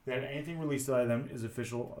 That anything released by them is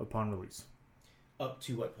official upon release. Up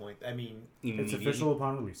to what point? I mean, It's official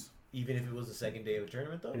upon release. even if it was the second day of the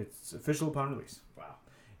tournament, though. It's official upon release. Wow.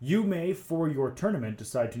 You may, for your tournament,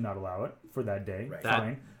 decide to not allow it for that day. Right.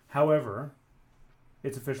 Fine. However,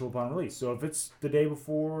 it's official upon release. So if it's the day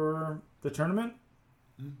before the tournament,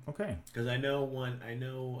 okay. Because I know.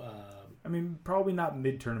 I mean, probably not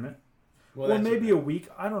mid-tournament. Well, Or maybe a week.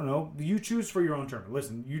 I don't know. You choose for your own tournament.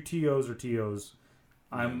 Listen, you TOs or TOs.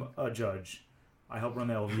 I'm a judge. I help run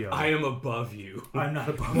the LVO. I am above you. I'm not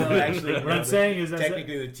above Well, you. actually, what I'm saying is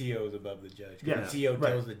technically the TO is above the judge. Yeah, The TO right.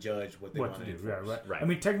 tells the judge what they what want to do. enforce. Yeah, right. Right. I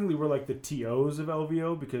mean, technically, we're like the TOs of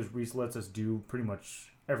LVO because Reese lets us do pretty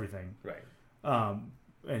much everything. Right.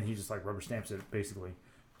 And he just like rubber stamps it basically.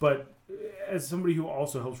 But as somebody who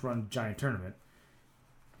also helps run giant tournament,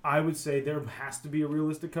 I would say there has to be a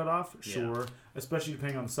realistic cutoff, sure, especially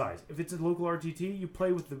depending on the size. If it's a local RTT, you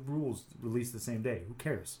play with the rules released the same day. Who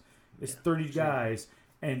cares? It's 30 guys,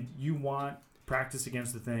 and you want practice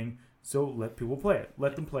against the thing, so let people play it.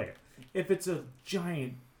 Let them play it. If it's a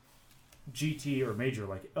giant GT or major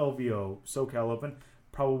like LVO, SoCal Open,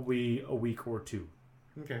 probably a week or two.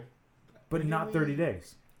 Okay. But not 30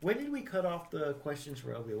 days. When did we cut off the questions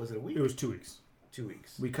for LVO? Was it a week? It was 2 weeks. 2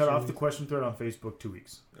 weeks. We cut off the question thread on Facebook 2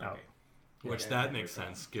 weeks out. Okay. Which Yeah, that makes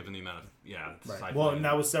sense given the amount of Right. cycling. Well, and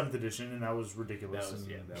that was 7th edition, and that was ridiculous. That was,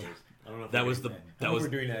 and, I don't know if That we're was doing the- that. I that hope was- we're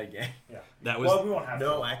doing that again. yeah. that was Well, we won't have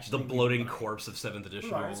No, to. actually, the we bloating might. corpse of 7th edition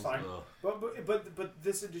No, rules. it's fine. Ugh. But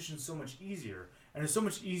this edition's so much easier, and it's so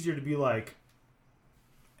much easier to be like,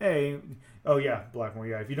 hey, oh yeah, Blackmore,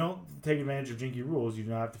 yeah. If you don't take advantage of jinky rules, you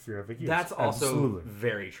don't have to fear FAQs. That's also Absolutely.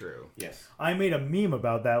 very true. Yes. I made a meme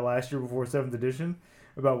about that last year before 7th edition.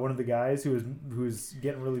 About one of the guys who was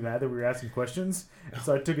getting really mad that we were asking questions.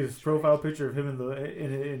 So I took his profile picture of him in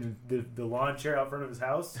the lawn chair out front of his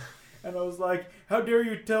house, and I was like, "How dare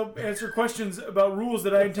you answer questions about rules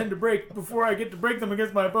that I intend to break before I get to break them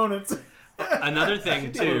against my opponents?" Another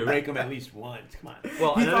thing too. Break them at least once. Come on.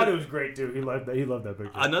 Well, He thought it was great too. He loved that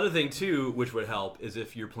picture. Another thing too, which would help, is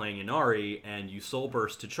if you're playing Inari and you soul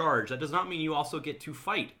burst to charge. That does not mean you also get to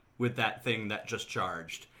fight with that thing that just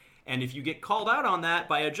charged. And if you get called out on that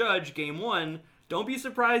by a judge, game 1, don't be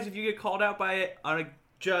surprised if you get called out by a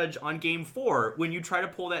judge on game 4 when you try to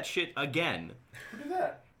pull that shit again. Who did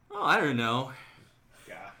that? Oh, I don't know.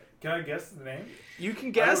 Can I guess the name? You can I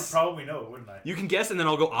would guess. probably know it, wouldn't I? You can guess, and then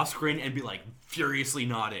I'll go off screen and be like furiously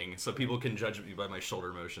nodding, so people can judge me by my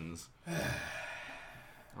shoulder motions.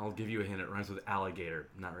 I'll give you a hint. It rhymes with alligator.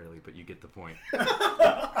 Not really, but you get the point.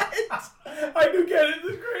 I do get it.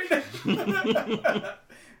 It's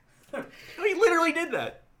great. He literally did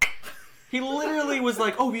that. He literally was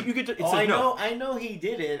like, "Oh, you get to." It said no. I know he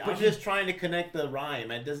did it. I'm just trying to connect the rhyme.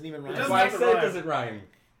 It doesn't even rhyme. doesn't Why I have to said it rhyme. doesn't rhyme.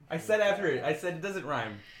 I said after it. I said it doesn't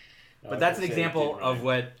rhyme. But that's an example of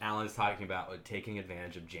what Alan's talking about with taking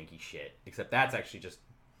advantage of janky shit. Except that's actually just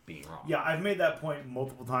being wrong. Yeah, I've made that point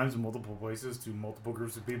multiple times in multiple places to multiple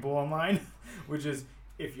groups of people online, which is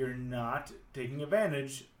if you're not taking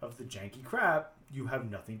advantage of the janky crap, you have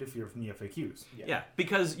nothing to fear from the FAQs. Yeah,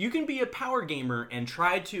 because you can be a power gamer and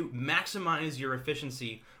try to maximize your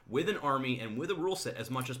efficiency with an army and with a rule set as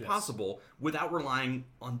much as possible without relying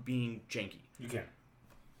on being janky. You can.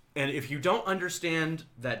 And if you don't understand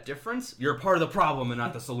that difference, you're a part of the problem and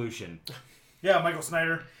not the solution. Yeah, Michael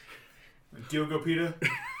Snyder, Diogo Pita.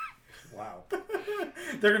 Wow.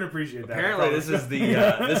 They're gonna appreciate that. Apparently, this is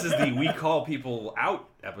the we call people out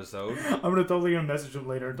episode. I'm totally gonna message him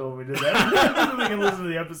later and tell him we did that. So they can listen to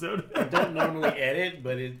the episode. I don't normally edit,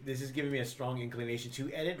 but this is giving me a strong inclination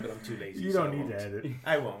to edit, but I'm too lazy. You so don't I need to won't. edit.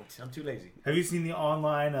 I won't. I'm too lazy. Have you seen the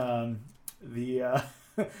online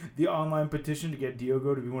the online petition to get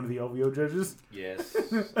Diogo to be one of the LVO judges? Yes,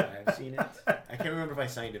 I've seen it. I can't remember if I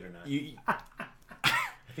signed it or not.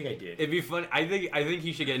 I think I did. It'd be funny. I think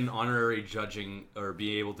he should get an honorary judging or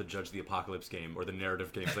be able to judge the Apocalypse game or the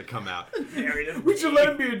narrative games that come out. Narrative. We should let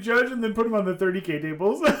him be a judge and then put him on the 30K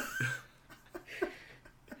tables.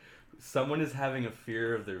 Someone is having a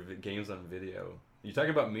fear of their games on video. You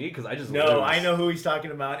talking about me? Because I just No, lose. I know who he's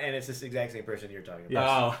talking about, and it's this exact same person you're talking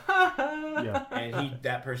about. Oh. Yeah. And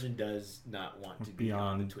that person does not want to be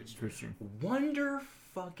on the Twitch stream. Wonder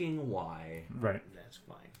fucking why. Right. That's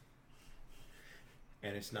fine.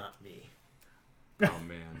 And it's not me. Oh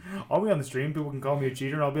man. I'll be on the stream. People can call me a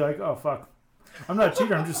cheater, and I'll be like, "Oh fuck, I'm not a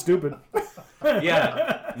cheater. I'm just stupid."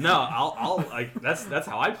 Yeah. No, I'll like that's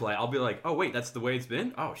how I play. I'll be like, "Oh wait, that's the way it's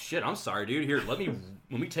been? Oh shit, I'm sorry, dude. Here, let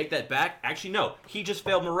me take that back. Actually, no. He just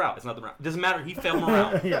failed morale. It's not the morale. It doesn't matter. He failed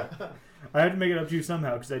morale." Yeah. I had to make it up to you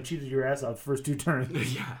somehow because I cheated your ass out the first 2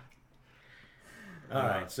 turns. Yeah. All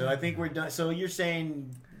right, so I think we're done. So you're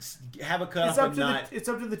saying have a cutoff, It's up but to not. it's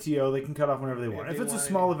up to the TO. They can cut off whenever they want. If they it's a want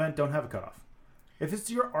small it. event, don't have a cutoff. If it's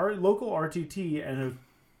your local RTT and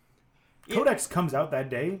a codex comes out that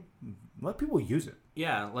day, let people use it.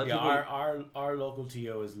 Yeah, let Yeah, people. our local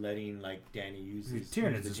TO is letting like Danny use his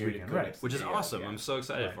Tyranids the this Tyranid weekend, codex right. Which is today, awesome. yeah. I'm so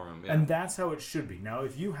excited Right. for him. Yeah. And that's how it should be. Now,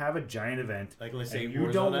 if you have a giant event, Like let's say and you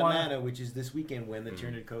you don't want Atlanta, which is this weekend when the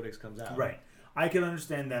Tyranid codex comes out, right, I can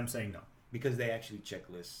understand them saying no. Because they actually check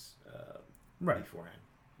lists Right. beforehand.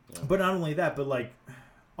 But not only that, but like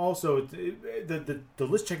also the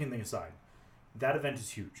list checking thing aside, that event is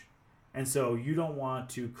huge, and so you don't want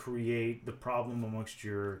to create the problem amongst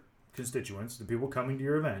your constituents, the people coming to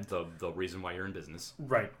your event. The reason why you're in business.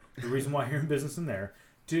 Right. The reason why you're in business in there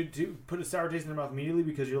to put a sour taste in their mouth immediately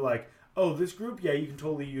because you're like, oh, this group, yeah, you can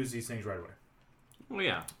totally use these things right away. Well,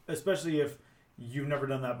 yeah. Especially if you've never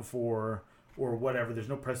done that before or whatever. There's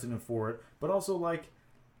no precedent for it. But also like,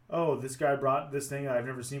 oh, this guy brought this thing I've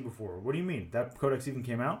never seen before. What do you mean? That codex even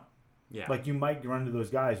came out? Yeah. Like you might run into those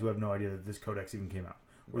guys who have no idea that this codex even came out.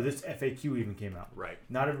 Or this FAQ even came out. Right.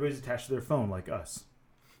 Not everybody's attached to their phone like us.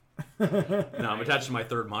 No, I'm attached to my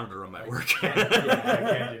third monitor on my work. I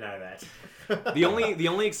can't deny that. The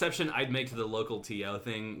only exception I'd make to the local TO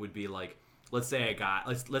thing would be like, let's say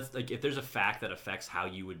let's like if there's a fact that affects how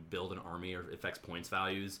you would build an army or affects points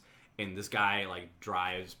values, and this guy like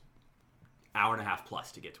drives hour and a half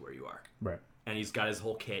plus to get to where you are, Right. and he's got his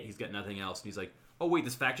whole kit, he's got nothing else, and he's like, oh wait,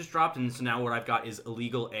 this fact just dropped, and so now what I've got is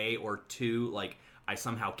illegal A or 2, like I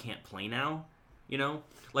somehow can't play now, you know?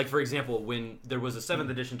 Like for example, when there was a 7th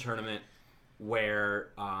edition tournament where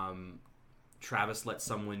Travis let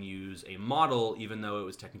someone use a model even though it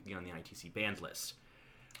was technically on the ITC banned list.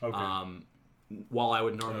 Okay. While I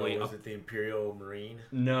would normally was it the Imperial Marine?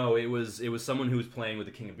 No, it was someone who was playing with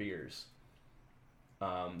the King of Beers.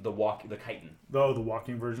 The chitin. Oh, the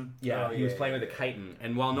walking version? Yeah, Oh, he was yeah, playing yeah, with the yeah. chitin.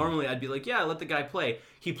 And while normally I'd be like, yeah, let the guy play,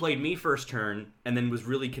 he played me first turn and then was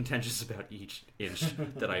really contentious about each inch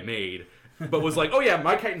that I made. But was like, oh yeah,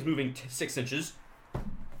 my chitin's moving 6 inches.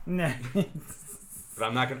 Nah. But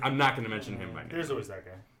I'm not gonna mention him by name. There's always that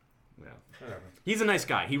guy. Yeah. Whatever. He's a nice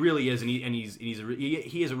guy. He really is, and he is a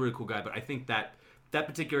really cool guy. But I think that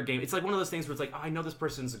particular game, it's like one of those things where it's like, oh, I know this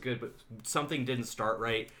person's good, but something didn't start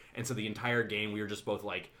right, and so the entire game we were just both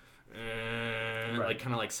like, like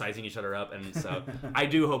kind of like sizing each other up. And so I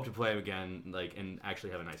do hope to play him again, like, and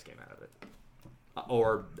actually have a nice game out of it.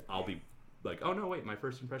 Or I'll be like, oh no, wait, my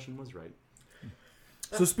first impression was right.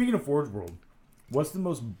 So speaking of Forge World, what's the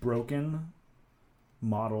most broken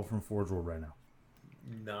model from Forge World right now?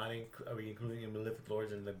 Are we including the Malefic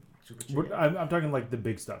Lords and the Super I'm talking like the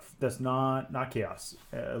big stuff. That's not Chaos,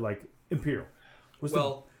 like Imperial. Is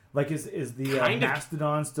the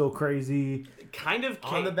Mastodon still crazy? Kind of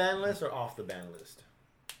on the ban list or off the ban list?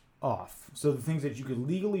 Off. So the things that you could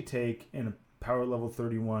legally take in a power level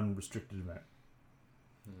 31 restricted event.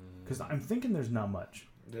 Because I'm thinking there's not much.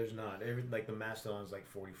 There's not. Like the Mastodon's like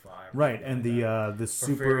 45. Right, and the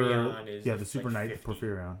super Porphyrion is the super like knight 50.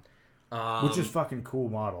 Porphyrion, which is fucking cool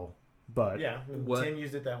model. But Yeah, What- Tim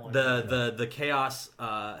used it that one. the Chaos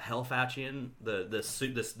Hellfatchian, the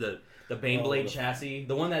Baneblade chassis,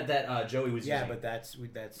 the one that Joey was yeah, using. but that's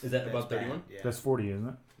Is that above 31? Yeah, that's 40, isn't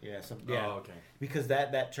it? yeah. Oh, okay. Because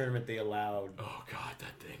that tournament they allowed. Oh god,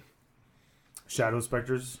 that thing. Shadow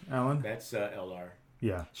Specters, Alan. That's LR.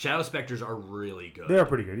 Yeah, Shadow Spectres are really good. they are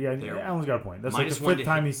pretty good. Yeah, They're- Alan's got a point. That's like the minus one 5th to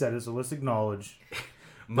time hit. he said it, so let's acknowledge.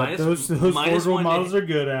 Minus, those minus Forge World one models to, are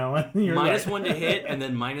good, Alan. You're minus right. one to hit, and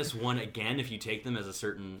then minus one again if you take them as a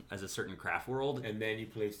certain craft world. And then you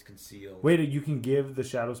placed Conceal. Wait, you can give the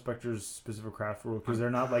Shadow Specters specific craft world because they're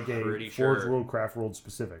not like a Pretty Forge sure. World craft world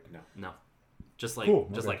specific. No, just like Cool,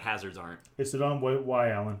 just okay. like hazards aren't. Isodon, why,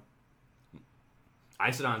 Alan?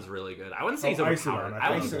 Isodon's really good. I wouldn't say he's Oh, overpowered. Isodon, I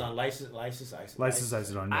wouldn't, Lysis, Lysis. Lysis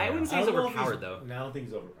Isodon. Yeah, I wouldn't say I he's don't know if overpowered though. No, I don't think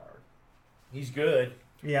he's overpowered. He's good,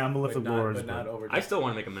 yeah, I'm Malefic Lords, but not over. I still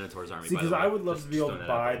want to make a Minotaur's army. See, by the because way. I would love Just to be able throwing to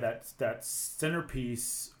that out buy there. that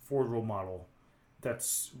centerpiece Forge World model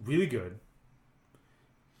that's really good.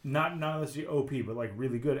 Not necessarily OP, but like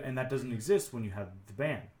really good, and that doesn't exist when you have the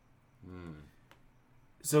ban.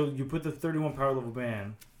 So you put the 31 power level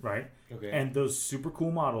ban, right? Okay. And those super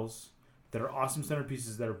cool models that are awesome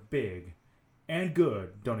centerpieces that are big and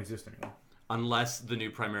good don't exist anymore. Unless the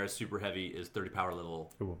new Primaris Super Heavy is 30 power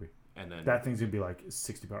level, It will be. and then That thing's gonna be like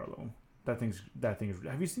 60 power level. That thing is.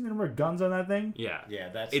 Have you seen the number of guns on that thing? yeah, Yeah,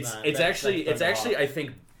 that's it's not, it's that's actually that's off. I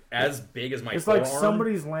think as big as my It's forearm. like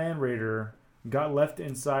somebody's Land Raider got left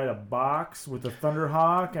inside a box with a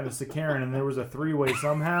Thunderhawk and a Sicaran, and there was a 3-way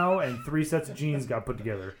somehow, and 3 sets of jeans got put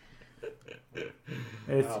together.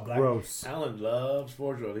 It's gross. Alan loves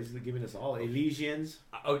Forge World. He's giving us all Elysians.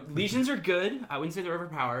 Legions are good. I wouldn't say they're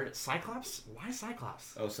overpowered. Cyclops? Why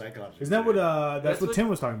Cyclops? Oh, Cyclops. Isn't that what that's what Tim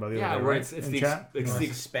was talking about the other day, where right? it's In the chat? it's Like the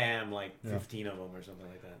spam like 15 of them or something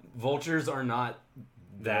like that. vultures are not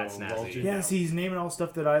that No, snazzy. vultures- Yeah, see, he's naming all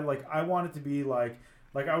stuff that I like. I want it to be like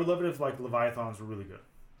I would love it if like Leviathans were really good.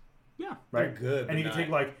 Yeah. Right, They're good, and you but can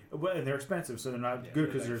take like, and they're expensive, so they're not good they're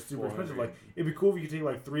because they're like super expensive. 400. Like, it'd be cool if you could take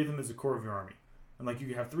like 3 of them as the core of your army, and like you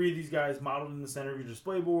could have 3 of these guys modeled in the center of your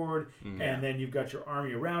display board, and then you've got your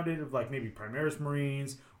army around it of like maybe Primaris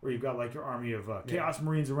Marines, or you've got like your army of Chaos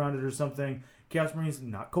Marines around it or something. Chaos Marines,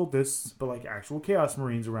 not cultists, but like actual Chaos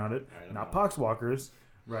Marines around it, not Poxwalkers,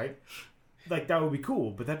 right? Like that would be cool,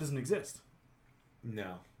 but that doesn't exist.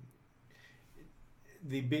 No.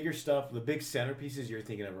 The bigger stuff, the big centerpieces you're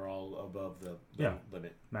thinking of are all above the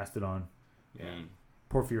limit. Mastodon, Yeah.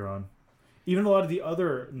 Porphyron, even a lot of the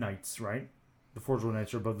other knights, right? The Forge World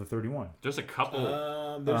Knights are above the 31. There's a couple.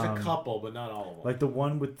 There's a couple, but not all of them. Like the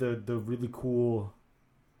one with the really cool.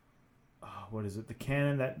 What is it? The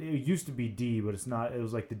cannon that it used to be D, but it's not. It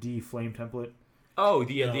was like the D flame template. Oh,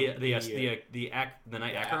 the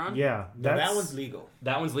Knight Acheron? Yeah, No, that one's legal.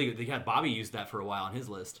 That one's legal. Yeah, Bobby used that for a while on his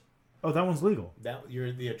list. Oh, that one's legal. That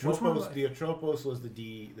you're the Which one Atropos. was- The Atropos was the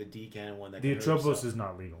D cannon one. That The can hurt Atropos himself. is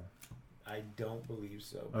not legal. I don't believe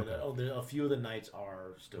so. But Okay. a few of the knights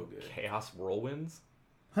are still good. Chaos Whirlwinds?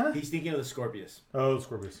 Huh? He's thinking of the Scorpius. Oh,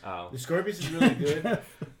 Scorpius. Oh. The Scorpius is really good.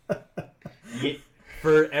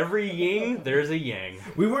 For every yin, there's a yang.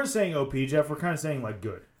 We weren't saying OP, Jeff. We're kind of saying like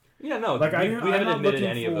good. Yeah, no. Like we I'm haven't not admitted looking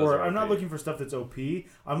any of those. for. I'm not OP. looking for stuff that's OP.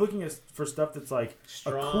 I'm looking for stuff that's like a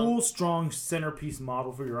Strong. cool, strong centerpiece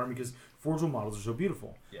model for your army because Forge World models are so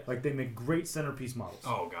beautiful. Yes. Like they make great centerpiece models.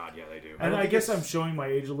 Oh, God, yeah, they do. And don't I think guess it's- I'm showing my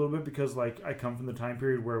age a little bit because like I come from the time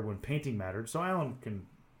period where when painting mattered. So Alan can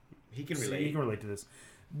He can he relate. can relate to this.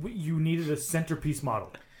 You needed a centerpiece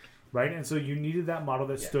model, right? And so you needed that model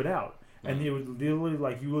that stood out. And it would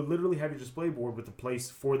literally you would literally have your display board with a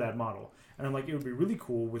place for that model. And I'm like, it would be really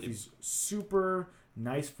cool with these super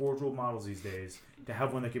nice Forge World models these days to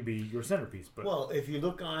have one that could be your centerpiece. But Well, if you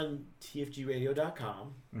look on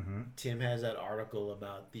tfgradio.com, Tim has that article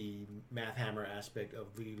about the Math Hammer aspect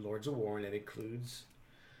of the Lords of War, and it includes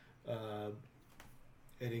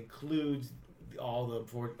all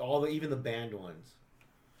the even the banned ones.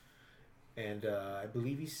 And I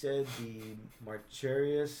believe he said the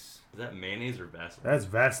Marcharius. Is that mayonnaise or Vaseline? that's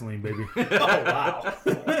Vaseline, baby. Oh wow!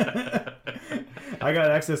 I got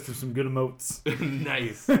access to some good emotes.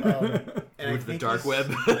 Nice. And I With the think dark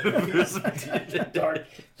he's- web. dark.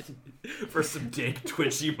 For some dank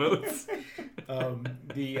Twitch emotes. I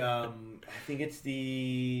think it's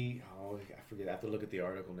the I forget. I have to look at the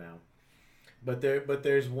article now. But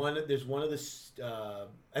there's one of the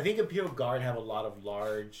I think Imperial Guard have a lot of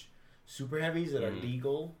large super heavies that are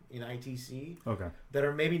legal in ITC Okay. that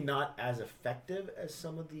are maybe not as effective as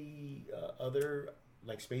some of the other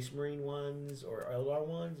like Space Marine ones or Eldar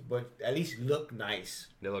ones, but at least look nice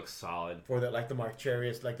They look solid. for the like the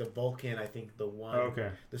Marcharius, like the Vulcan. I think the one Okay.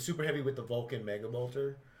 the super heavy with the Vulcan Mega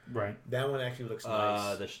Bolter. Right. That one actually looks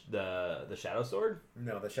nice. The Shadow Sword?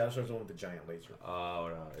 No, the Shadow Sword's the one with the giant laser. Oh,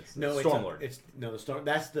 no. It's the No, Stormlord. the Storm.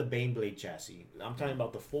 That's the Baneblade chassis. I'm talking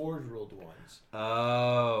about the Forge World ones. The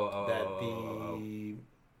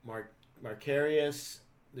Marcarius.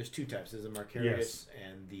 There's 2 types. There's the Marcarius Yes.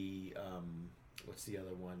 and the what's the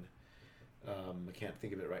other one? I can't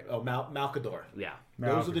think of it right. Oh, Malcador. Yeah.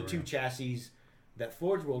 Those are the Malcador, 2 yeah. chassis that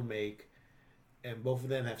Forge World make, and both of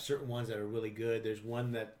them have certain ones that are really good. There's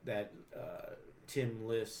one that Tim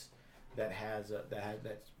lists that's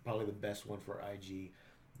probably the best one for IG.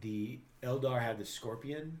 The Eldar have the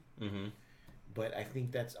Scorpion, but I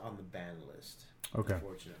think that's on the ban list. Okay.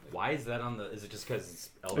 Unfortunately, Why is that on the... Is it just because it's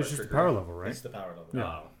Eldar It's just the trigger? power level, right? it's the power level. Yeah.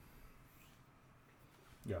 Oh.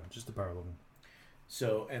 Yeah, just the power level.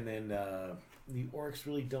 So, and then the Orcs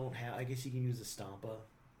really don't have. I guess you can use the Stampa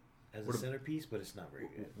as a centerpiece, but it's not very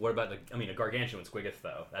good. What about a Gargantuan Squiggoth,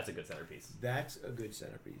 though? That's a good centerpiece. That's a good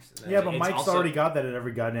centerpiece. And Yeah, that's- but it's Mike's also- already got that at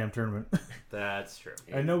every goddamn tournament. That's true.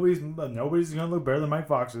 And nobody's gonna look better than Mike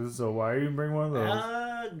Fox's, so why are you bringing one of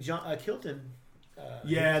those? John Kilton.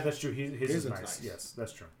 Yeah, that's true. His his is looks nice. nice. Yes,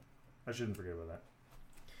 that's true. I shouldn't forget about that.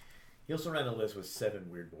 He also ran a list with 7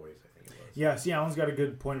 weird boys, I think it was. Yeah, see, Alan's got a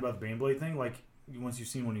good point about the Baneblade thing. Like, once you've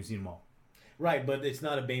seen one, you've seen them all. Right, but it's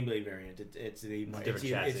not a Baneblade variant. It's different it's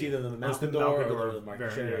chassis. either the Oh, it's the Malcador or Malcador the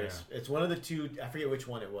variant, Marcharius. yeah. It's one of the 2. I forget which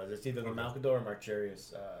one it was. It's either the Malcador or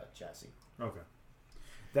Marcharius chassis. Okay.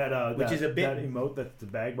 That Which is a bit- that emote that's the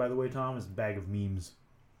bag, by the way, Tom, is a bag of memes.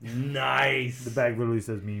 Nice. The bag literally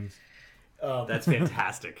says memes. That's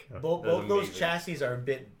fantastic. Both That's those amazing. chassis are a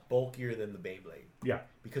bit bulkier than the Beyblade. Yeah.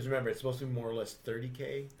 Because remember, it's supposed to be more or less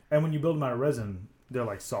 30K. And when you build them out of resin, they're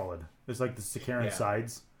like solid. It's like the Sakaran Yeah.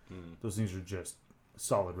 sides. Those things are just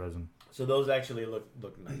solid resin. So those actually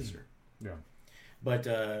look nicer. Yeah. But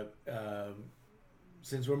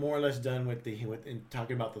since we're more or less done with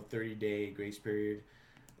talking about the 30-day grace period,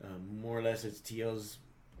 more or less it's TO's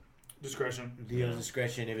Discretion.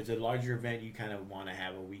 discretion. If it's a larger event, you kind of want to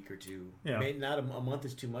have a week or two. Yeah. Not a month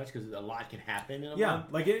is too much because a lot can happen in a Yeah,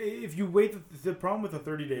 month. like if you wait, the problem with a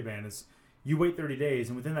 30-day ban is you wait 30 days,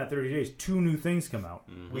 and within that 30 days, 2 new things come out.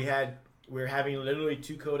 We're having literally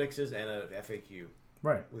 2 codexes and a FAQ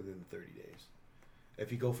Right. within 30 days.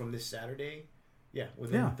 If you go from this Saturday,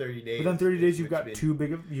 within 30 days. Within 30 days, you've it's got been- two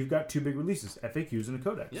big releases: FAQs and a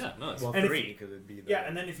codex. Yeah, no, it's Well, And if- 3 because it'd be the, Yeah,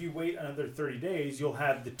 and then if you wait another 30 days, you'll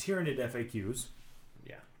have the Tyranid FAQs.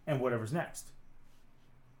 Yeah. And whatever's next.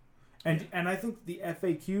 And I think the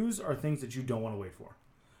FAQs are things that you don't want to wait for.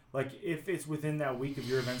 Like, if it's within that week of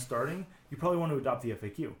your event starting, you probably want to adopt the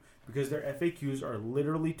FAQ. Because their FAQs are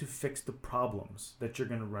literally to fix the problems that you're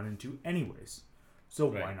going to run into anyways. So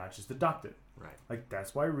why Right. not just adopt it? right. Like,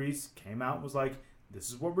 that's why Reese came out and was like, this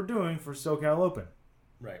is what we're doing for SoCal Open.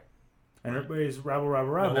 Right. And everybody's rabble, that and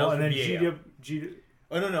was then for BAO.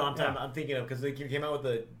 Oh no! I'm thinking of because they came out with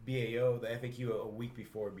the BAO, the FAQ a week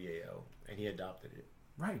before BAO, and he adopted it.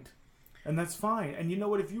 Right. And that's fine. And you know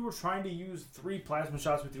what? If you were trying to use 3 plasma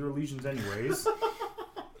shots with your legions anyways,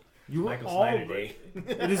 you were Michael all... Snyder Day.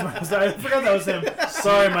 It is Michael Snyder. I forgot that was him.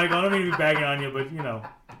 Sorry, Michael. I don't mean to be bagging on you, but you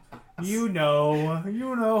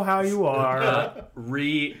know how you are.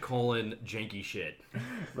 Janky shit.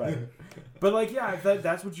 Right. But like, yeah, if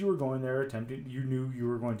that's what you were going there attempting. You knew you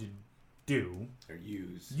were going to do. Or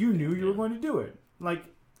use. You knew you were going to do it. Like,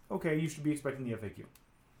 okay, you should be expecting the FAQ.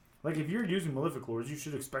 Like, if you're using Malefic Lords, you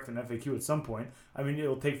should expect an FAQ at some point. I mean,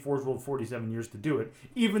 it'll take Forge World 47 years to do it.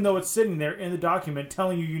 Even though it's sitting there in the document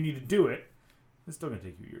telling you need to do it, it's still going to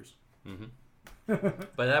take you years. Mm-hmm.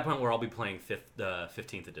 But at that point, we'll all be playing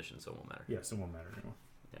 15th edition, so it won't matter. Yes, it won't matter anymore.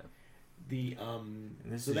 The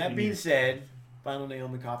This so is that being unique. said, final nail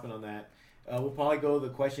in the coffin on that. We'll probably go to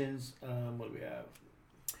the questions. What do we have?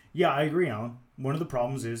 Yeah, I agree, Alan. One of the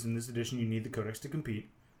problems is, in this edition, you need the Codex to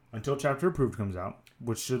compete until Chapter Approved comes out,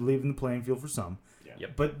 which should leave in the playing field for some. Yeah.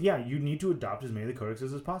 Yep. But yeah, you need to adopt as many of the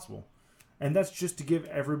codexes as possible. And that's just to give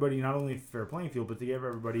everybody not only a fair playing field, but to give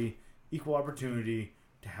everybody equal opportunity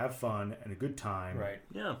to have fun and a good time. Right.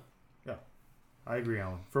 Yeah. I agree,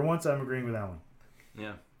 Alan. For once, I'm agreeing with Alan.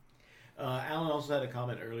 Yeah. Alan also had a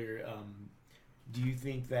comment earlier. Do you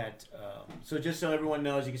think that... so just so everyone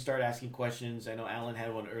knows, you can start asking questions. I know Alan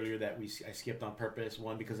had one earlier that I skipped on purpose.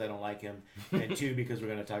 1, because I don't like him. And 2, because we're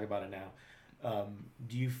going to talk about it now.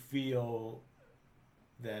 Do you feel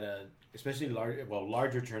that, especially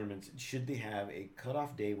larger tournaments, should they have a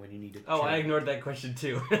cutoff day when you need to... Oh, I ignored that question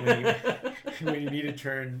too. when you need to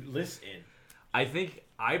turn lists in?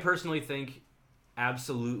 I personally think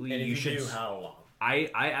absolutely And if you should... do, how long? I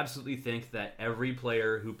absolutely think that every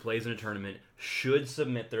player who plays in a tournament should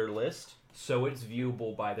submit their list so it's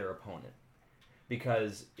viewable by their opponent.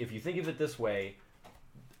 Because if you think of it this way,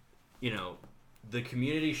 the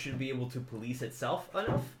community should be able to police itself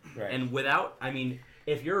enough. Right. And without, I mean,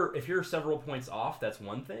 if you're several points off, that's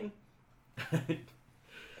one thing.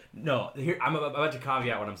 No, here I'm about to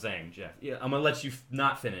caveat what I'm saying, Jeff. Yeah, I'm gonna let you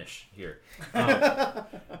not finish here.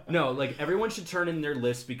 No, like everyone should turn in their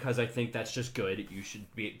list because I think that's just good. You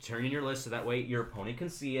should be turning in your list so that way your opponent can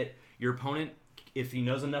see it. Your opponent, if he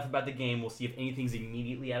knows enough about the game, will see if anything's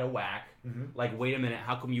immediately out of whack. Mm-hmm. Like, wait a minute,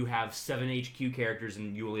 how come you have 7 HQ characters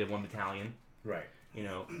and you only have 1 battalion? Right.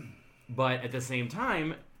 But at the same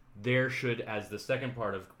time, there should, as the second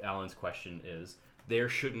part of Alan's question is, there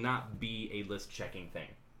should not be a list checking thing.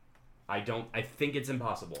 I think it's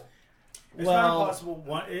impossible. It's not impossible.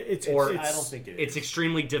 I don't think it is. It's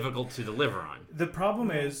extremely difficult to deliver on. The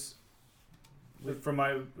problem is, I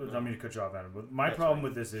don't mean to cut you off, Adam, but my problem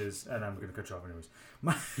with this is, and I'm going to cut you off anyways.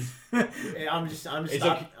 I'm just It's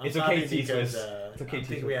stopping okay, because T-Swiss. It's I okay,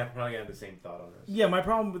 think we probably have the same thought on this. Yeah, my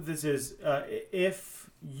problem with this is, if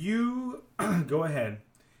you go ahead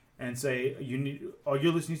and say all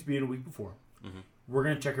your list needs to be in a week before, Mm-hmm. we're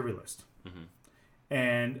going to check every list. Mm-hmm.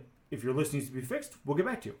 And if your list needs to be fixed, we'll get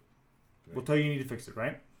back to you. Right. We'll tell you need to fix it,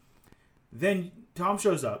 right? Then Tom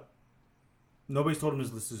shows up. Nobody's told him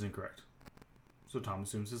his list is incorrect. So Tom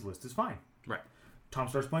assumes his list is fine. Right. Tom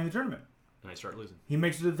starts playing the tournament. And I start losing. He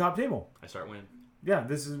makes it to the top table. I start winning. Yeah,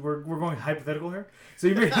 we're going hypothetical here. So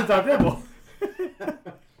you make it to the top table.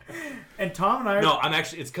 And Tom and I. No,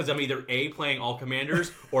 it's because I'm either A, playing all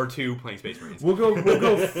commanders, or 2, playing Space Marines. We'll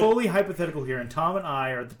go fully hypothetical here, and Tom and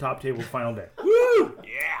I are at the top table final day. Woo!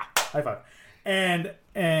 Yeah! High five.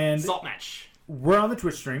 And Salt match. we're on the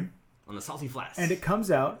Twitch stream. On the Salty Flats. And it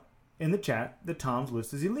comes out in the chat that Tom's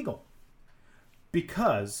list is illegal.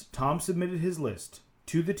 Because Tom submitted his list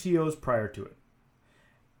to the TOs prior to it.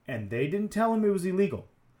 And they didn't tell him it was illegal.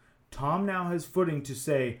 Tom now has footing to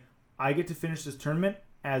say, I get to finish this tournament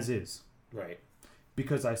as is. Right.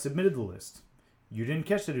 Because I submitted the list. You didn't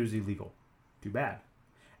catch that it was illegal. Too bad.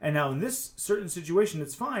 And now in this certain situation,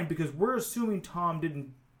 it's fine because we're assuming Tom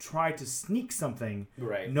didn't try to sneak something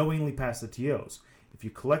knowingly past the TOs. If you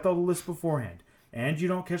collect all the lists beforehand and you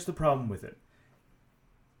don't catch the problem with it,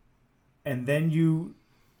 and then you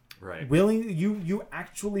you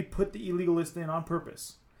actually put the illegal list in on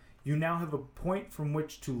purpose, you now have a point from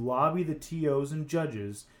which to lobby the TOs and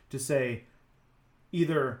judges to say,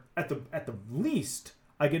 either at the least,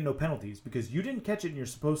 I get no penalties because you didn't catch it and you're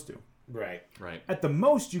supposed to. Right. At the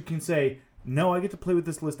most, you can say, no, I get to play with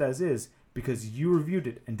this list as is because you reviewed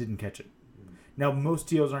it and didn't catch it. Now, most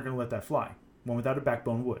TOs aren't going to let that fly. One without a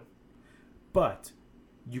backbone would. But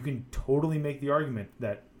you can totally make the argument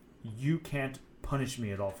that you can't punish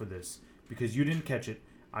me at all for this because you didn't catch it.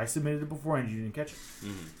 I submitted it beforehand. You didn't catch it.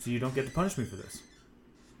 So you don't get to punish me for this.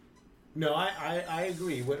 No, I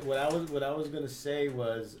agree. What I was going to say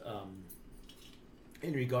was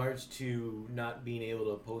in regards to not being able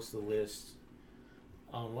to post the list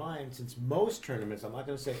online, since most tournaments, I'm not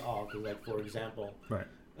going to say all, because like for example, right.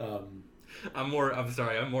 I'm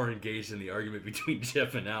more engaged in the argument between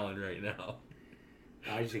Jeff and Alan right now.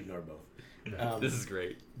 I just ignore both. This is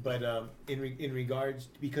great. But in regards,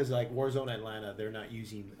 because like Warzone Atlanta, they're not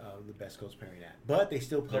using the Best Coast Pairing app, but they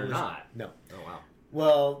still publish. They're not. No. Oh wow.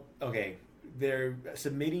 Well, okay, they're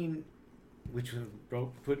submitting, which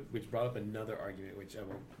brought up another argument,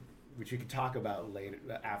 which we could talk about later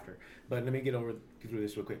after. But let me get through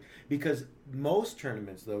this real quick, because most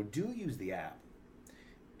tournaments though do use the app,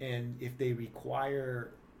 and if they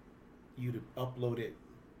require you to upload it,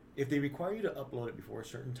 before a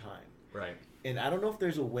certain time, right? And I don't know if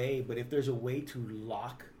there's a way, but if there's a way to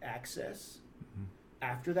lock access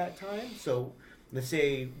after that time, so let's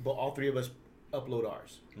say all three of us upload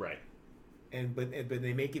ours, right? But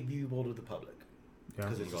they make it viewable to the public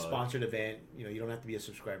because it's a sponsored event. You don't have to be a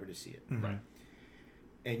subscriber to see it, right?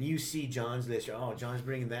 And you see John's list. Oh, John's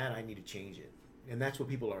bringing that. I need to change it, and that's what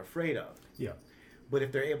people are afraid of. Yeah. But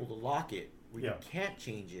if they're able to lock it, where you can't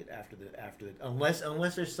change it after the unless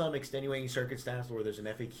there's some extenuating circumstance where there's an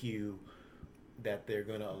FAQ that they're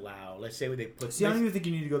going to allow. Let's say they put. See, I don't even think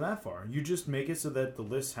you need to go that far. You just make it so that the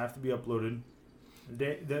lists have to be uploaded.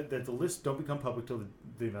 That the lists don't become public till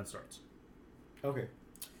the event starts. Okay.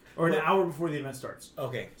 Or an hour before the event starts.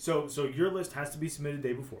 Okay. So your list has to be submitted the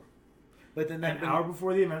day before. But then an hour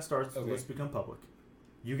before the event starts, the lists become public.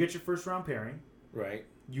 You get your first round pairing. Right.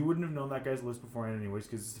 You wouldn't have known that guy's list beforehand anyways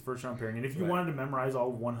because it's the first round pairing. And if you wanted to memorize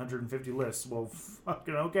all 150 lists, well,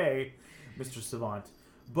 fucking okay, Mr. Savant.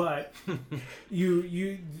 But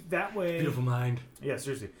you that way. Beautiful mind. Yeah,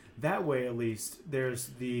 seriously. That way, at least,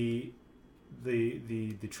 there's the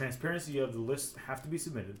transparency of the lists have to be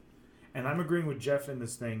submitted. And I'm agreeing with Jeff in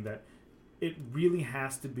this thing that it really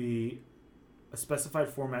has to be a specified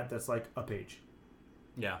format that's like a page.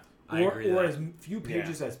 Yeah, I agree. Or as few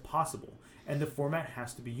pages as possible. And the format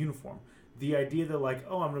has to be uniform. The idea that like,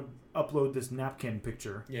 oh, I'm going to upload this napkin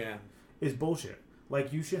picture is bullshit.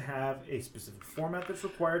 Like, you should have a specific format that's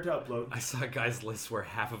required to upload. I saw a guy's list where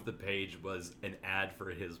half of the page was an ad for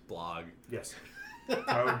his blog. Yes.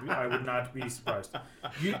 I would not be surprised.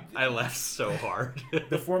 I laughed so hard.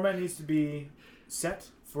 The format needs to be set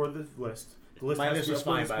for the list. The list has to be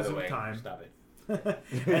uploaded at a specific time. Stop it.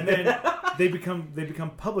 And then they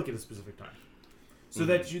become public at a specific time. So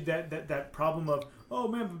that that problem of, oh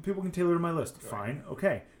man, but people can tailor to my list. Fine,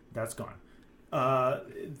 okay, that's gone.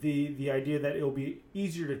 The idea that it'll be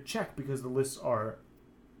easier to check because the lists are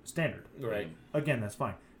standard. Right. Again, that's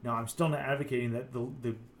fine. Now, I'm still not advocating that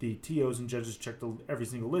the TOs and judges check every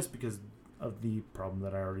single list because of the problem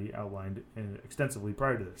that I already outlined extensively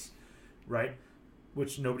prior to this, right?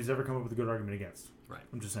 Which nobody's ever come up with a good argument against. Right.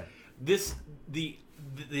 I'm just saying.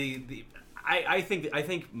 I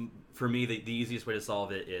think for me the easiest way to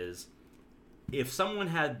solve it is if someone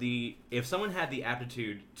had the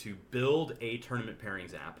aptitude to build a tournament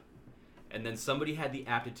pairings app, and then somebody had the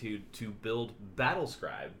aptitude to build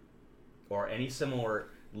Battlescribe or any similar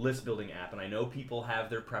list building app, and I know people have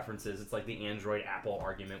their preferences. It's like the Android Apple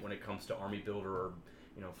argument when it comes to Army Builder or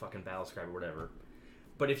fucking Battlescribe or whatever.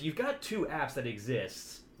 But if you've got two apps that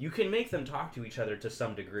exist, you can make them talk to each other to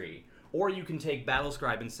some degree. Or you can take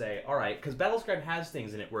Battlescribe and say, all right, because Battlescribe has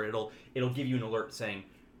things in it where it'll give you an alert saying,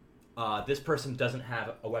 this person doesn't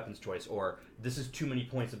have a weapons choice, or this is too many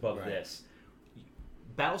points above this.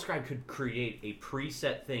 Battlescribe could create a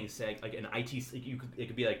preset thing saying, like an ITC, it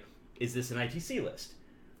could be like, is this an ITC list?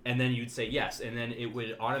 And then you'd say yes, and then it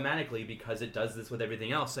would automatically, because it does this with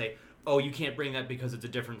everything else, say, oh, you can't bring that because it's a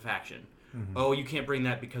different faction. Mm-hmm. Oh, you can't bring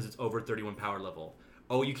that because it's over 31 power level.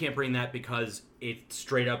 Oh, you can't bring that because it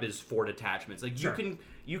straight up is 4 detachments. Like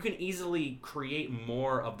you can easily create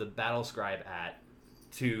more of the Battlescribe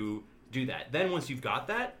to do that. Then once you've got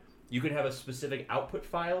that, you could have a specific output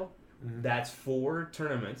file that's for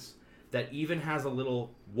tournaments that even has a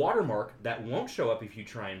little watermark that won't show up if you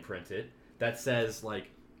try and print it that says like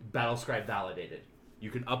Battlescribe validated. You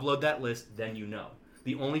can upload that list, then you know.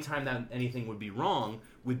 The only time that anything would be wrong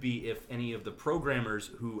would be if any of the programmers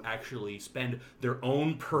who actually spend their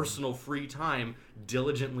own personal free time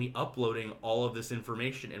diligently uploading all of this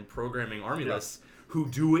information and programming army lists, who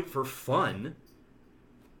do it for fun.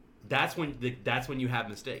 That's when you have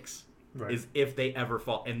mistakes. Right. Is if they ever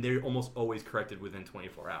fall, and they're almost always corrected within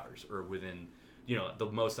 24 hours, or within, the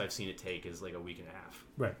most I've seen it take is like a week and a half.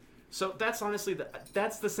 Right. So that's honestly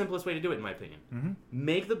that's the simplest way to do it, in my opinion. Mm-hmm.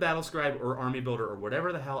 Make the Battlescribe or Army Builder or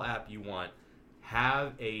whatever the hell app you want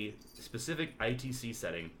have a specific ITC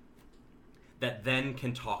setting that then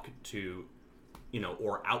can talk to,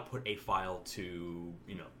 or output a file to,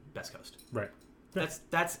 Best Coast. Right. That's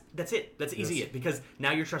it. That's easy it, because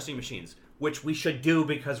now you're trusting machines, which we should do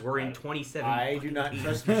because we're in 27. I do not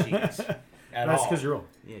trust machines at That's all. because you're old.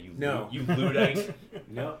 Yeah, you Luddite.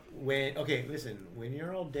 No. Listen, when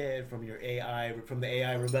you're all dead from your AI, from the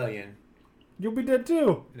AI rebellion, you'll be dead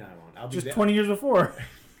too. No, I won't. I'll be just dead. 20 years before.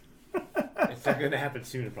 It's not going to happen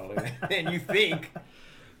sooner, probably, than you think.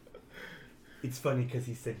 It's funny because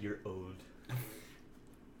he said you're old.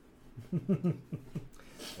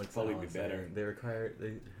 Would probably be better. They require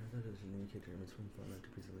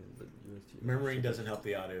Murmuring doesn't help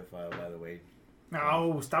the audio file, by the way.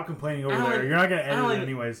 No, stop complaining over there. You're not going to edit it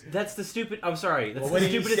anyways. That's the stupid... I'm sorry. That's the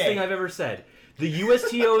stupidest thing I've ever said. The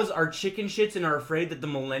USTOs are chicken shits and are afraid that the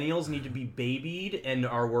millennials need to be babied and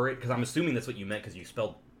are worried... Because I'm assuming that's what you meant, because you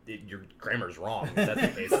spelled... Your grammar's wrong, if that's the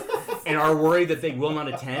case. And are worried that they will not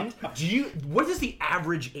attend. What is the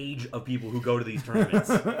average age of people who go to these tournaments?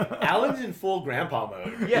 Alan's in full grandpa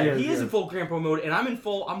mode. Yeah, he is in full grandpa mode, and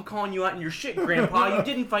I'm calling you out in your shit, grandpa. You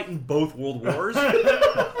didn't fight in both world wars.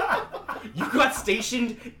 You got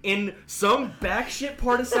stationed in some back shit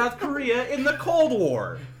part of South Korea in the Cold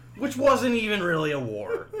War, which wasn't even really a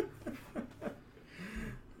war.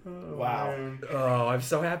 Wow. Oh, I'm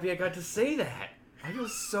so happy I got to say that. I feel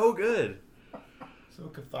so good. So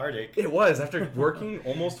cathartic. It was. After working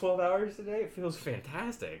almost 12 hours today, it feels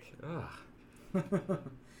fantastic.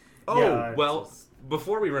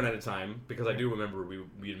 Before we run out of time, because I do remember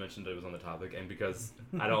we had mentioned it was on the topic, and because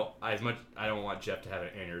I don't want Jeff to have an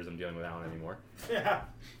aneurysm dealing with Alan anymore. Yeah.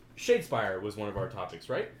 Shadespire was one of our topics,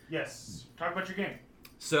 right? Yes. Talk about your game.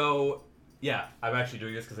 So, yeah, I'm actually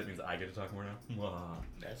doing this because it means I get to talk more now.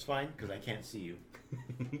 That's fine, because I can't see you.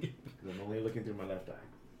 I'm only looking through my left eye.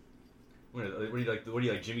 What do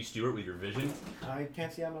you like, Jimmy Stewart with your vision? I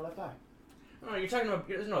can't see out my left eye. Oh, you're talking about...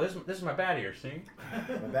 No, this is my bad ear, see?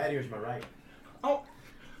 My bad ear is my right. Oh,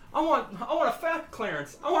 I want a fact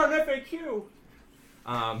clearance. I want an FAQ.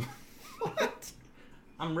 What?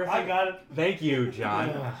 I got it. Thank you,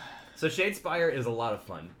 John. So Shadespire is a lot of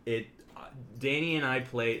fun. Danny and I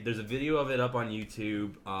played. There's a video of it up on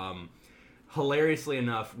YouTube. Hilariously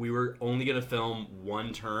enough, we were only going to film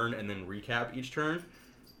one turn and then recap each turn.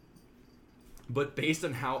 But based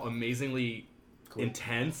on how amazingly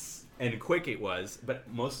intense and quick it was,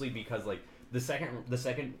 but mostly because like the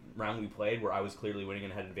second round we played, where I was clearly winning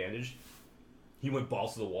and had advantage, he went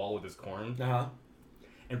balls to the wall with his corn.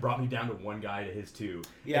 And brought me down to one guy to his 2.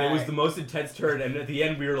 Yeah, and it was the most intense turn. And at the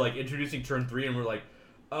end, we were like introducing turn 3, and we're like,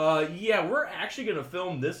 yeah, we're actually gonna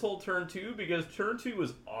film this whole turn 2 because turn 2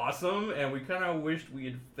 was awesome, and we kind of wished we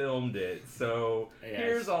had filmed it. So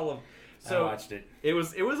here's all of. So I watched it. It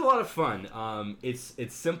was a lot of fun. It's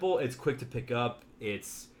simple. It's quick to pick up.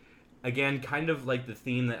 It's again kind of like the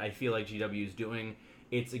theme that I feel like GW is doing.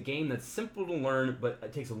 It's a game that's simple to learn, but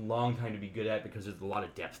it takes a long time to be good at because there's a lot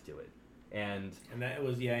of depth to it. And that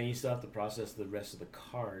was and you still have to process the rest of the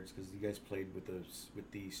cards because you guys played with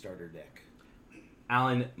the starter deck.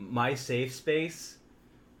 Alan, my safe space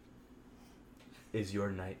is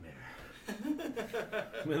your nightmare.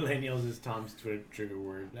 Millennials is Tom's trigger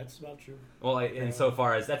word. That's about true. Well,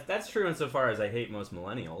 insofar as that's true insofar as I hate most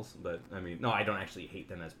millennials, but I mean, no, I don't actually hate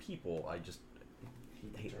them as people.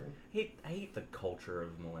 I hate the culture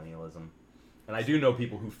of millennialism. And I do know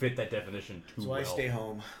people who fit that definition too well. So I stay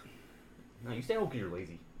home. No, you stay home because you're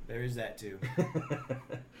lazy. There is that too.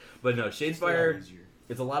 But no, Shadespire,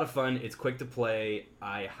 it's a lot of fun. It's quick to play.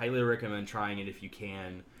 I highly recommend trying it if you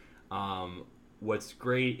can. What's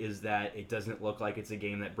great is that it doesn't look like it's a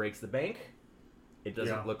game that breaks the bank. It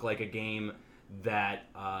doesn't look like a game that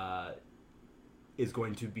is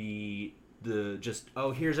going to be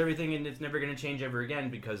here's everything and it's never going to change ever again,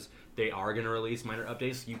 because they are going to release minor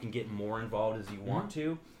updates. You can get more involved as you want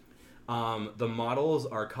to. The models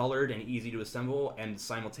are colored and easy to assemble, and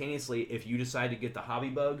simultaneously, if you decide to get the hobby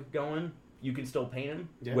bug going, you can still paint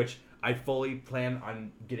them, which I fully plan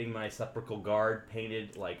on getting my Sepulchral Guard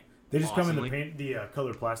painted They just come in the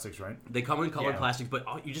colored plastics, right? They come in colored plastics,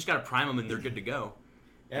 but you just got to prime them and they're good to go.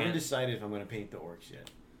 I haven't decided if I'm going to paint the orcs yet.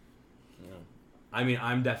 Yeah. I mean,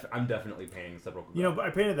 I'm definitely painting Sepulchral Guard. I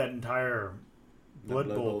painted that entire Blood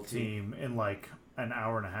Bowl team in like an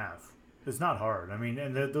hour and a half. It's not hard. I mean,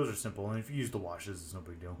 and those are simple. And if you use the washes, it's no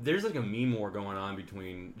big deal. There's like a meme war going on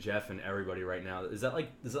between Jeff and everybody right now. Is that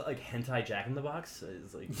like hentai Jack in the Box?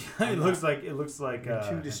 It's like it looks like I'm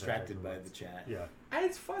too distracted by the chat. Yeah,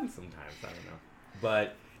 it's fun sometimes. I don't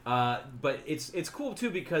know, but it's cool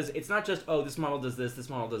too, because it's not just this model does this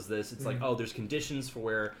model does this. It's like there's conditions for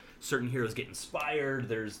where certain heroes get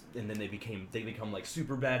inspired. And then they become like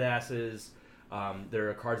super badasses. There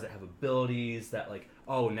are cards that have abilities that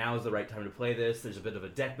now is the right time to play this. There's a bit of a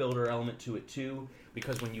deck builder element to it too,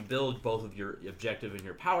 because when you build both of your objective and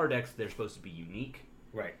your power decks, they're supposed to be unique.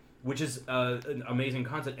 Right. Which is an amazing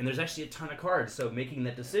concept, and there's actually a ton of cards, so making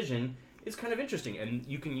that decision is kind of interesting. And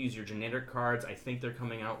you can use your generic cards. I think they're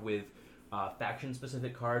coming out with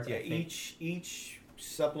faction-specific cards. Yeah, each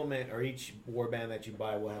supplement or each warband that you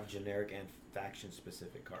buy will have generic and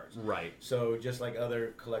faction-specific cards. Right. So just like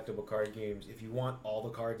other collectible card games, if you want all the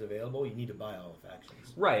cards available, you need to buy all the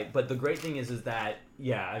factions. Right, but the great thing is that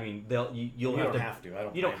I mean you don't have to.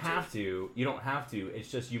 You don't have to.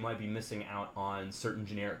 It's just you might be missing out on certain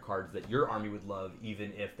generic cards that your army would love,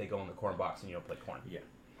 even if they go in the corn box and you don't play corn. Yeah.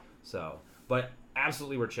 So, but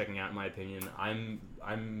absolutely worth checking out in my opinion. I'm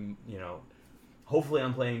hopefully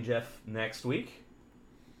I'm playing Jeff next week.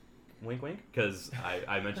 Wink, wink, because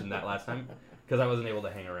I mentioned that last time, because I wasn't able to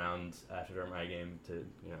hang around after my game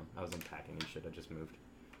I was unpacking and shit. I just moved.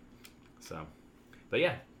 So, but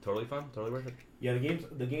yeah, totally fun, totally worth it. Yeah,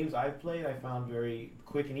 the games I've played I found very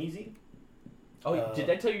quick and easy. Oh, did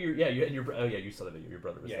I tell you? You saw the video. Your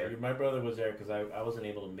brother was there. Yeah, my brother was there because I wasn't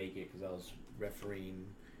able to make it because I was refereeing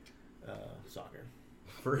soccer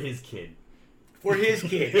for his kid. For his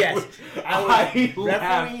kid, yes. I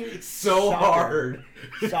laughed so hard.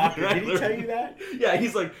 Soccer. Did he tell you that? Yeah,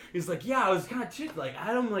 he's like, yeah, I was kind of chick. Like,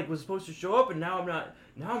 Adam was supposed to show up, and now I'm not.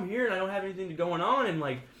 Now I'm here, and I don't have anything going on. And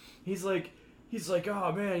he's like,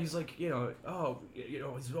 oh man, he's like, he's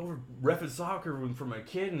over reffing soccer for my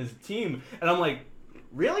kid and his team, and I'm like,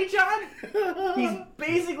 really, John? He's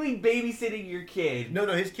basically babysitting your kid. No,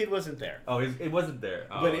 his kid wasn't there. Oh, it wasn't there.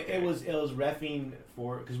 Oh, but okay. it was reffing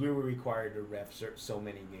because we were required to ref so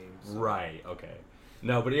many games. So. Right. Okay.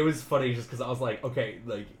 No, but it was funny just because I was like, okay,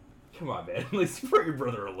 come on, man, let's support your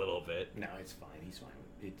brother a little bit. No, it's fine. He's fine.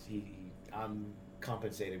 I'm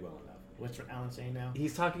compensated well enough. What's Alan saying now?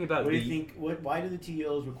 He's talking about. What do you think? Why do the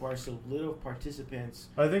TOs require so little participants?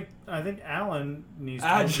 I think Alan needs to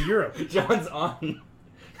go to Europe. John's on.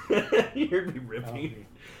 You heard me ripping.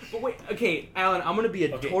 But wait, okay, Alan, I'm gonna be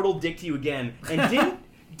a total dick to you again. And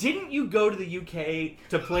didn't you go to the UK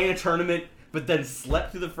to play in a tournament, but then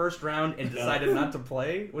slept through the first round and decided not to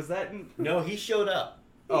play? Was that? No, he showed up.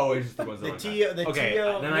 Oh, it just wasn't the TO.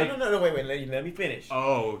 No. Wait. Let me finish.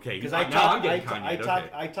 Oh, okay. Because I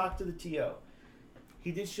talked to the TO.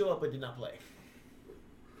 He did show up, but did not play.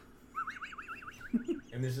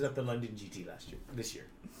 And this is at the London GT this year.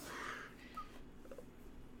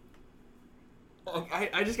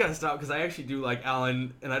 I just gotta stop because I actually do like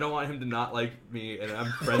Alan, and I don't want him to not like me, and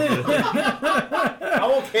I'm friends with him.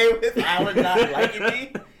 I'm okay with Alan not liking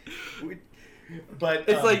me, but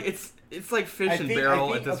it's like fish and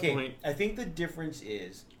barrel at this point. I think the difference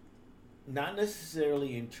is not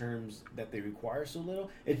necessarily in terms that they require so little.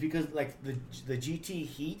 It's because the GT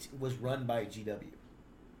Heat was run by GW.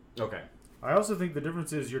 Okay. I also think the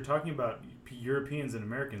difference is you're talking about Europeans and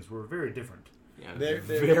Americans who are very different. Yeah, they're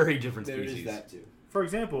very different there species. There is that too. For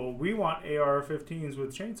example, we want AR-15s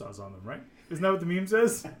with chainsaws on them, right? Isn't that what the meme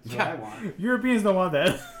says? That's what I want. Europeans don't want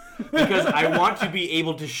that. Because I want to be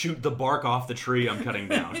able to shoot the bark off the tree I'm cutting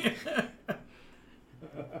down.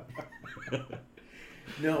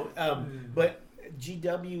 No, but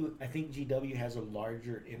GW, I think GW has a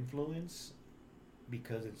larger influence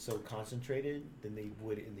because it's so concentrated than they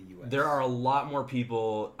would in the U.S. There are a lot more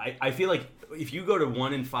people. I feel like if you go to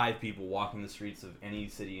 1 in 5 people walking the streets of any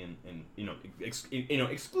city in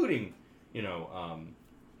excluding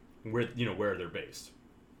where they're based.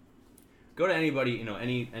 Go to anybody,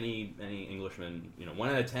 any Englishman, 1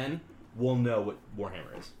 out of 10 will know what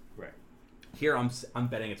Warhammer is. Right. Here, I'm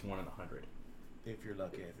betting it's 1 in 100. If you're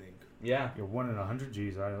lucky, I think. Yeah. You're 1 in 100.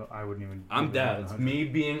 Geez, I wouldn't even. I'm dead. It's me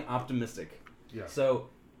being optimistic. Yeah. So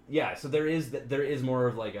there is more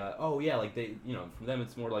of like a like they from them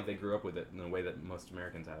it's more like they grew up with it in a way that most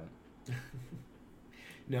Americans haven't.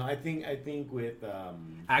 No, I think with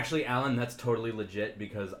Actually, Alan, that's totally legit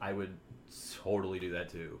because I would totally do that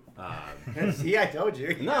too. See, I told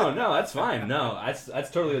you. No, that's fine. No, that's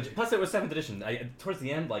totally legit. Plus, it was 7th edition. Towards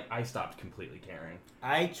the end, I stopped completely caring.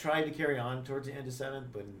 I tried to carry on towards the end of 7th,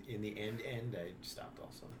 but in the end, I stopped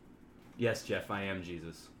also. Yes, Jeff, I am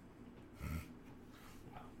Jesus.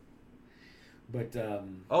 Wow. But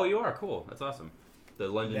oh, you are cool. That's awesome. The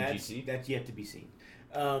London GT. That's yet to be seen.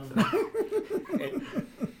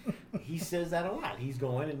 He says that a lot. He's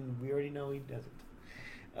going, and we already know he doesn't.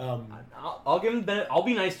 I'll give him. I'll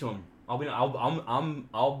be nice to him. I'll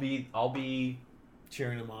be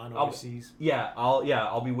cheering him on overseas.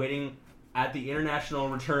 I'll be waiting at the international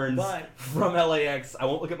returns from LAX. I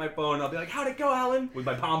won't look at my phone. I'll be like, "How'd it go, Alan?" With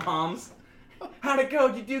my pom poms. How'd it go?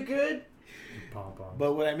 Did you do good? Pom-poms.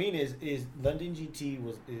 But what I mean is London GT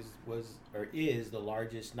is the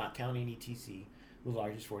largest, not counting ETC, the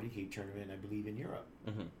largest 40K tournament I believe in Europe.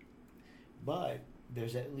 Mm-hmm. But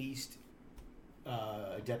there's at least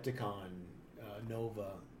Adepticon,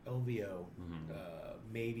 Nova, LVO,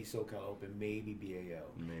 maybe SoCal Open, maybe BAO,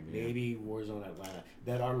 maybe Warzone Atlanta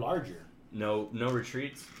that are larger. No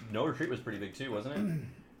retreats. No retreat was pretty big too, wasn't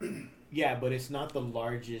it? Yeah, but it's not the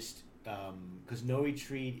largest because No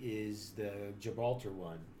Retreat is the Gibraltar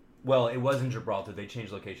one. Well, it was in Gibraltar. They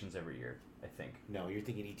change locations every year, I think. No, you're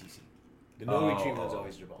thinking ETC. The No Retreat one's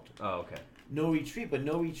always Gibraltar. Oh, okay. No Retreat, but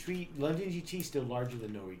No Retreat, London GT is still larger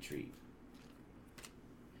than No Retreat.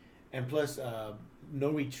 And plus, No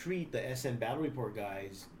Retreat, the SN Battle Report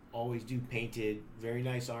guys always do painted, very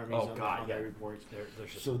nice armies on their reports. They're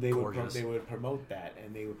just so they gorgeous. would promote that,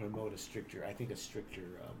 and they would promote a stricter.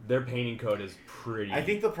 Their painting code is pretty. I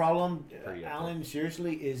think the problem, Alan,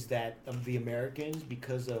 seriously, is that the Americans,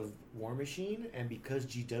 because of War Machine and because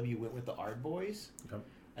GW went with the Ard Boys,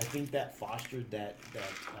 I think that fostered that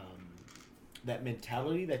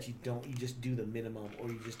mentality that you just do the minimum or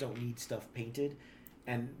you just don't need stuff painted.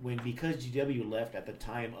 And because GW left at the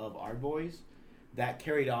time of Ard Boys, that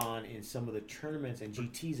carried on in some of the tournaments and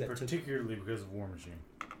GTs that particularly because of War Machine.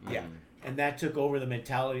 Yeah, and that took over the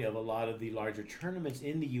mentality of a lot of the larger tournaments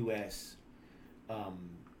in the U.S.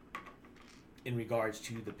 In regards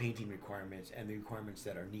to the painting requirements and the requirements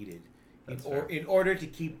that are needed in order to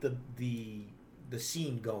keep the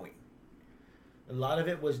scene going. A lot of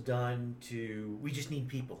it was done we just need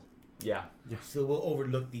people. Yeah. So we'll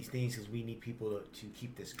overlook these things because we need people to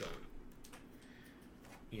keep this going.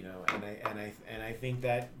 And I think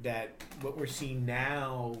that what we're seeing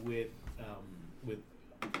now with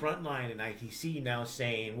Frontline and ITC now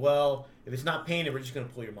saying, well, if it's not painted, we're just going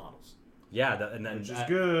to pull your models. Yeah, which is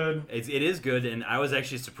good. It is good, and I was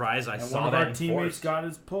actually surprised. I saw one that of our teammates got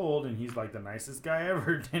his pulled, and he's like the nicest guy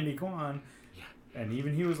ever, Danny Kwan. Yeah. And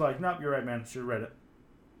even he was like, "Nope, you're right, man. Should have read it."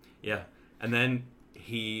 Yeah, and then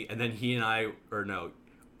he and I,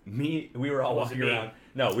 we were all walking around.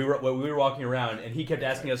 No, we were walking around, and he kept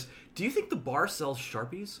asking us, "Do you think the bar sells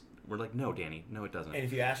Sharpies?" We're like, "No, Danny, no, it doesn't." And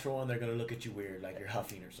if you ask for one, they're going to look at you weird, like you're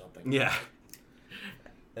huffing or something. Yeah.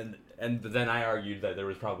 And then I argued that there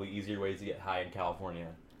was probably easier ways to get high in California.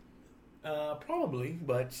 Probably,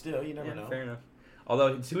 but still, you never know. Fair enough.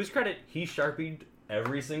 Although, to his credit, he Sharpied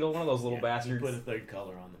every single one of those little bastards. He put a third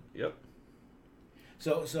color on them. Yep.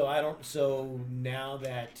 So now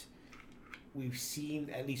that we've seen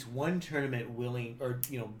at least one tournament willing or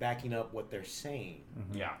backing up what they're saying.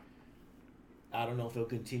 Mm-hmm. Yeah. I don't know if they'll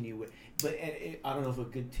continue with, I don't know if they'll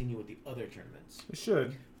continue with the other tournaments. It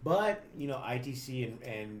should. But ITC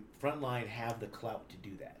and Frontline have the clout to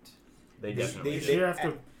do that. They definitely they have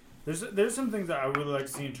to. There's some things that I would really like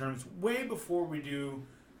to see in terms way before we do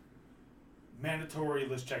mandatory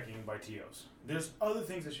list checking by TOs. There's other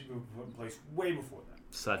things that should be put in place way before that.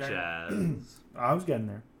 Such as I was getting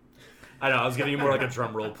there. I know I was getting more like a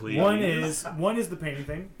drum roll, please. One is the painting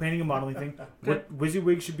thing, painting and modeling thing. What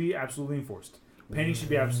WYSIWYG should be absolutely enforced. Painting should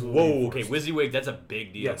be absolutely enforced. Okay, WYSIWYG, that's a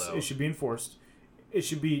big deal, yes, though. It should be enforced. It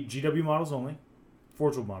should be GW models only,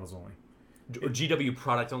 Forge World models only. Or GW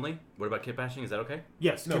product only? What about kit bashing? Is that okay?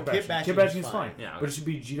 Yes, No, kit bashing. Kit is bashing is fine. Yeah, okay. But it should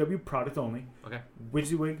be GW product only. Okay.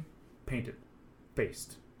 WYSIWYG, painted,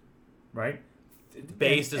 based, right?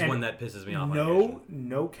 Based is one that pisses me off.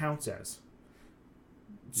 No counts as.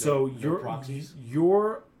 So no proxies?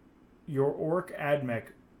 your orc admech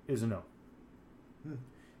is a no.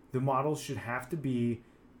 The models should have to be.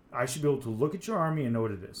 I should be able to look at your army and know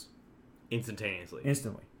what it is Instantaneously.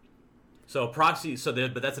 instantly. So proxy,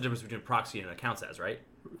 but that's the difference between proxy and a counts as, right?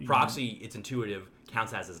 Proxy, it's intuitive.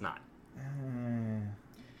 Counts as is not.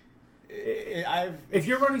 If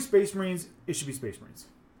you're running Space Marines, it should be Space Marines.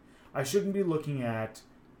 I shouldn't be looking at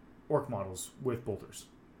orc models with bolters.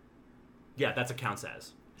 Yeah, that's a counts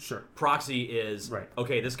as. Sure. Proxy is, right.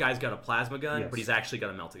 Okay, this guy's got a plasma gun, Yes. but he's actually got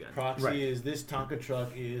a melt-a-gun. Proxy is this Tonka truck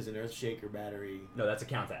is an Earthshaker battery. No, that's a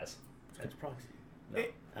counts as. That's proxy. No.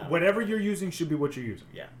 Whatever you're using should be what you're using.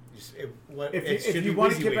 Yeah. If you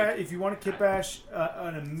want to kit bash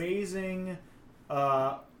an amazing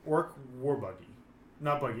orc war buggy,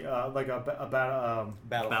 not buggy, like a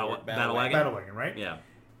Battle wagon? battle wagon, right? Yeah.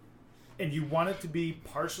 And you want it to be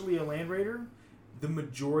partially a land raider, the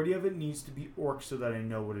majority of it needs to be orc so that I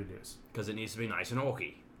know what it is. Because it needs to be nice and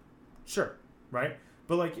orky. Sure, right?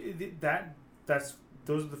 But like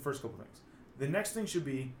those are the first couple things. The next thing should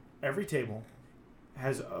be every table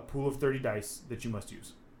has a pool of 30 dice that you must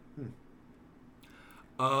use.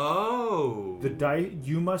 Oh. The die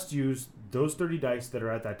you must use those 30 dice that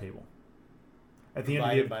are at that table. At the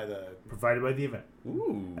provided end of the by provided by the event.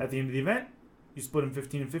 Ooh. At the end of the event, you split them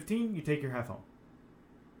 15 and 15. You take your half home.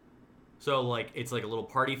 So like it's like a little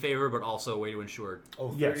party favor, but also a way to ensure.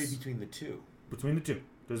 30 Yes. between the two. Between the two,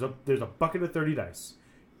 there's a bucket of 30 dice.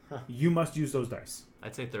 Huh. You must use those dice.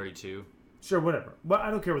 I'd say 32. Sure, whatever. But I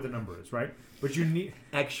don't care what the number is, right? But you need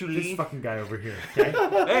Actually, this fucking guy over here. Okay,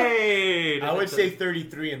 hey. I would say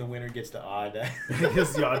 33, and the winner gets the odd. this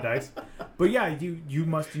is the odd dice. But yeah, you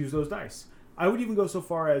must use those dice. I would even go so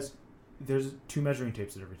far as there's 2 measuring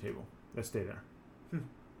tapes at every table that stay there.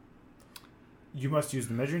 You must use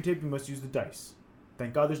the measuring tape. You must use the dice.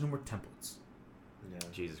 Thank God there's no more templates. Yeah.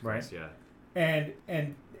 Jesus Christ, yeah.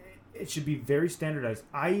 And it should be very standardized.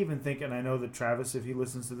 I even think, and I know that Travis, if he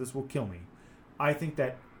listens to this, will kill me. I think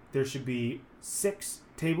that there should be 6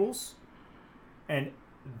 tables, and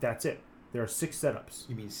that's it. There are 6 setups.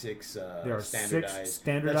 You mean 6 There are standardized? 6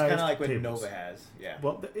 standardized That's kind of like what tables. Nova has. Yeah.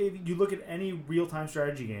 Well, if you look at any real-time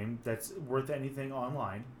strategy game that's worth anything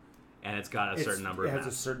online, And it's got a certain number of It has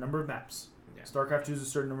maps. a certain number of maps. Yeah. StarCraft 2 is a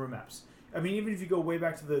certain number of maps. I mean, even if you go way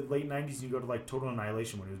back to the late 90s and you go to like Total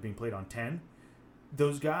Annihilation when it was being played on 10,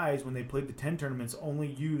 those guys, when they played the 10 tournaments, only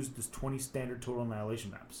used this 20 standard Total Annihilation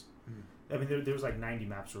maps. I mean, there was like 90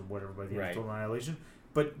 maps or whatever by the end of Total Annihilation,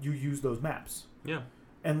 but you use those maps. Yeah.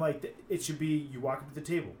 And like, it should be, you walk up to the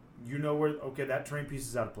table. You know where, okay, that terrain piece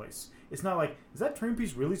is out of place. It's not like, is that terrain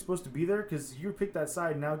piece really supposed to be there? Because you picked that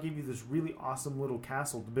side and now gave you this really awesome little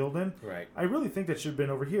castle to build in. Right. I really think that should have been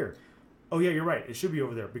over here. Oh, yeah, you're right. It should be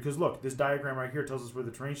over there. Because look, this diagram right here tells us where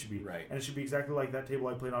the terrain should be. Right. And it should be exactly like that table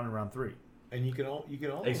I played on in round 3. And you can all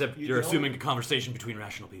Except you're assuming a conversation between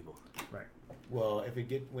rational people. Right. Well, if it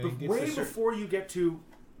get when it gets Way to certain, before you get to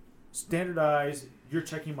standardize, you're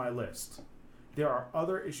checking my list. There are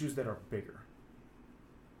other issues that are bigger.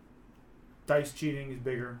 Dice cheating is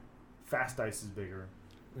bigger. Fast dice is bigger.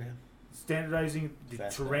 yeah. Standardizing the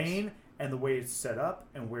Fast terrain dice. and the way it's set up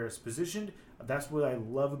and where it's positioned. That's what I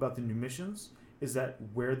love about the new missions, is that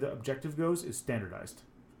where the objective goes is standardized.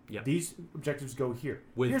 Yep. These objectives go here.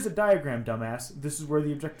 With- Here's a diagram, dumbass. This is where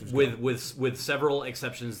the objectives go. With several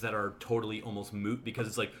exceptions that are totally almost moot, because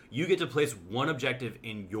it's like you get to place one objective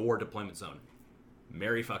in your deployment zone.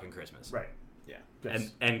 Merry fucking Christmas. Right. Yeah.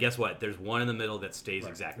 Yes. And guess what? There's one in the middle that stays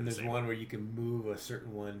Right. exactly And the there's same. one where you can move a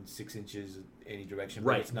certain one 6 inches any direction.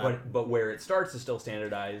 Right, It's not, but where it starts is still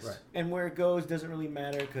standardized. Right. and where it goes doesn't really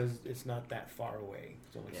matter because it's not that far away.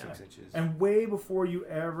 It's only Yeah. 6 inches. And way before you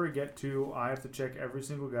ever get to, I have to check every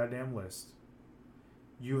single goddamn list,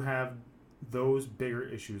 you have those bigger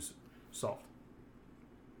issues solved.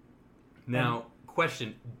 Now,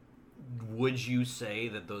 question: would you say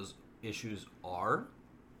that those issues are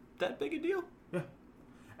that big a deal? Yeah.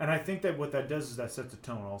 And I think that what that does is that sets a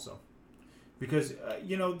tone also. Because,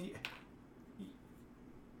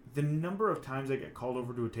 the number of times I get called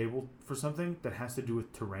over to a table for something that has to do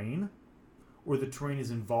with terrain, or the terrain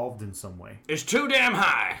is involved in some way, It's too damn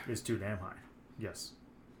high. is too damn high. Yes.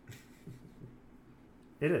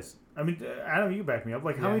 It is. I mean, Adam, you back me up.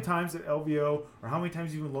 Like, how many times at LVO, or how many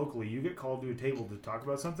times even locally, you get called to a table to talk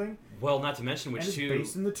about something? Well, not to mention which and it's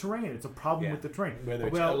based in the terrain. It's a problem with the terrain. Whether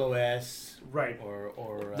it's LOS, right,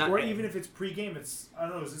 or even if it's pre-game, it's I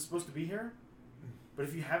don't know. Is this supposed to be here? But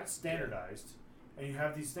if you have it standardized, and you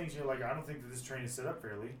have these things, you're like, I don't think that this terrain is set up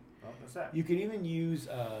fairly. Well, that's that. You can even use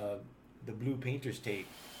the blue painter's tape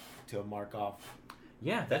to mark off.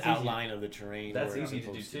 Yeah, the outline of the terrain. That's easy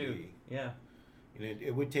to do too. Yeah. And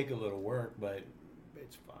it would take a little work, but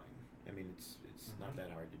it's fine. I mean, it's not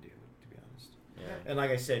that hard to do, to be honest. Yeah. And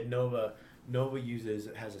like I said, Nova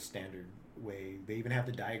has a standard way. They even have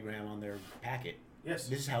the diagram on their packet. Yes.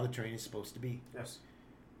 This is how the terrain is supposed to be. Yes.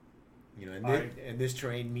 You know, and this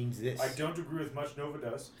terrain means this. I don't agree with much Nova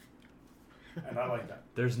does, and I like that.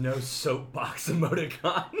 There's no soapbox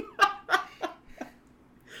emoticon.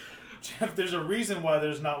 Jeff, there's a reason why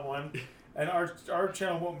there's not one. And our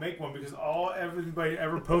channel won't make one because everybody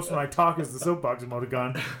ever posts when I talk is the soapbox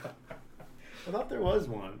emoticon. I thought there was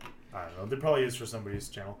one. I don't know. There probably is for somebody's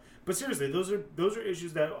channel. But seriously, those are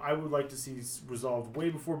issues that I would like to see resolved way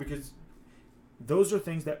before, because those are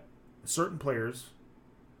things that certain players,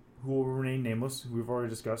 who will remain nameless, who we've already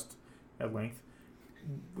discussed at length,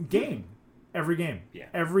 every game. Yeah.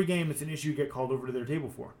 Every game, it's an issue you get called over to their table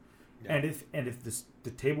for. Yeah. And if the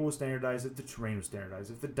table was standardized, if the terrain was standardized,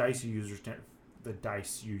 if the dice you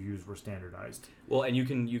use were standardized. Well, and you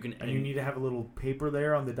need to have a little paper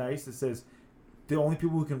there on the dice that says the only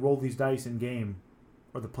people who can roll these dice in game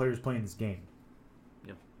are the players playing this game.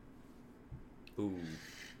 Yeah. Ooh.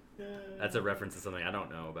 That's a reference to something I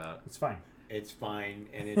don't know about. It's fine. It's fine,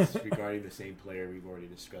 and it's regarding the same player we've already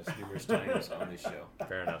discussed numerous times on this show.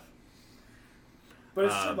 Fair enough. But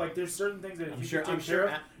it's true, like, there's certain things that if you take care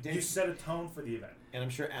of, you set a tone for the event. And I'm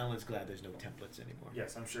sure Alan's glad there's no templates anymore.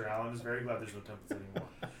 Yes, I'm sure Alan is very glad there's no templates anymore.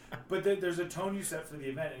 But there's a tone you set for the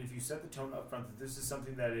event, and if you set the tone up front that this is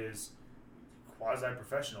something that is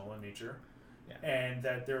quasi-professional in nature, and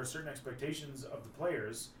that there are certain expectations of the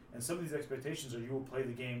players, and some of these expectations are you will play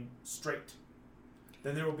the game straight,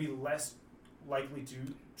 then there will be less likely to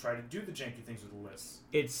try to do the janky things with the lists.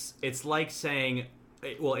 It's like saying...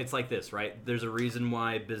 Well, it's like this, right? There's a reason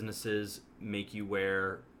why businesses make you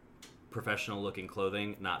wear professional-looking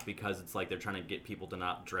clothing, not because it's like they're trying to get people to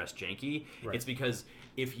not dress janky. Right. It's because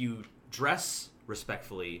if you dress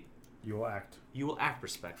respectfully... You will act. You will act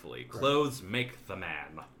respectfully. Right. Clothes make the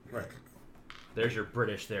man. Right. There's your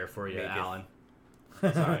British there for you, Alan.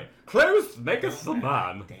 Sorry. Clothes maketh the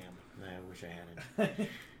man. Damn. I wish I had it.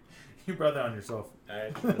 You brought that on yourself.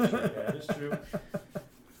 That is true.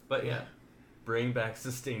 But yeah. Bring back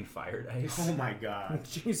sustained fire dice. Oh my god.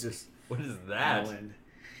 Jesus. What is that? Alan.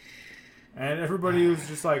 And everybody was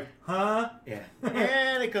just like, huh? Yeah.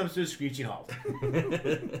 And it comes to a screeching halt.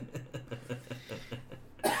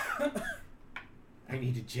 I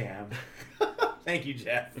need to jam. Thank you,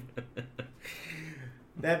 Jeff.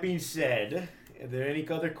 That being said, are there any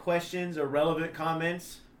other questions or relevant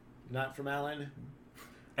comments? Not from Alan?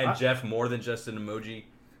 And Jeff, more than just an emoji.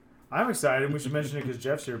 I'm excited. We should mention it because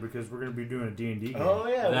Jeff's here, because we're going to be doing a D&D game. Oh,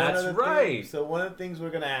 yeah. That's right. So one of the things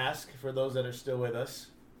we're going to ask, for those that are still with us,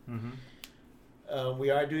 we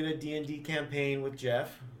are doing a D&D campaign with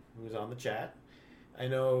Jeff, who's on the chat. I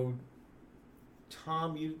know,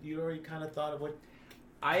 Tom, you already kind of thought of what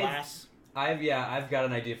class? I've got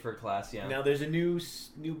an idea for a class, yeah. Now, there's a new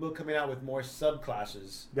book coming out with more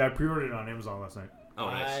subclasses. Yeah, I pre-ordered it on Amazon last night. Oh,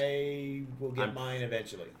 nice. I will get mine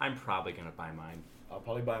eventually. I'm probably going to buy mine. I'll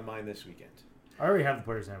probably buy mine this weekend. I already have the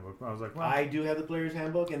player's handbook. I was like, well, I do have the player's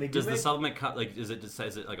handbook, and they does the supplement cut like is it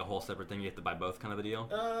like a whole separate thing? You have to buy both, kind of a deal.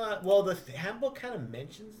 Well, the handbook kind of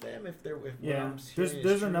mentions them if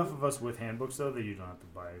there's enough of us with handbooks though that you don't have to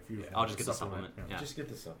buy. If you, I'll just get the supplement. Yeah. Just get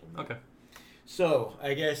the supplement. Okay. So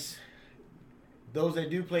I guess those that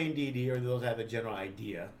do play in D&D or those that have a general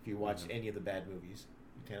idea, if you watch any of the bad movies,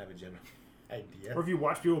 you kind of have a general idea. Or if you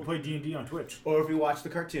watch people play D&D on Twitch. Or if you watch the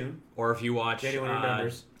cartoon. Or if you watch anyone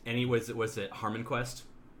remembers. Was it Harmon Quest,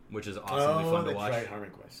 which is awesomely fun to watch. Right, Harmon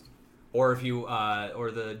Quest. Or if you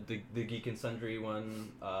or the Geek and Sundry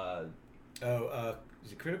one.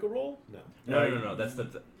 Is it Critical Role? No. That's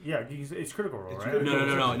it's Critical Role, right?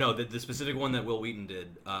 Critical No. The specific one that Will Wheaton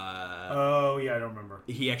did. I don't remember.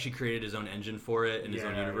 He actually created his own engine for it in his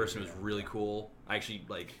own universe, and it was really cool. I actually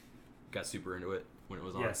got super into it when it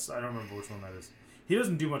was on. Yes, I don't remember which one that is. He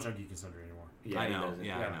doesn't do much on Geek and Sundry anymore. Yeah, I know. I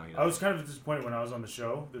know. I was kind of disappointed when I was on the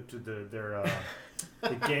show, the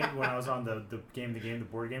game when I was on the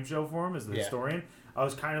board game show for him as the historian. I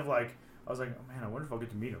was like, oh man, I wonder if I'll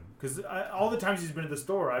get to meet him, because all the times he's been at the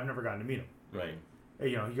store, I've never gotten to meet him. Right.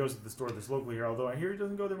 He goes to the store that's locally here, although I hear he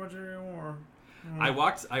doesn't go there much anymore. I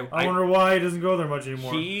walked. I wonder why he doesn't go there much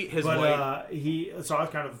anymore. His but, wife. So I was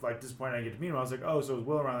kind of like disappointed I didn't get to meet him. I was like, oh, so is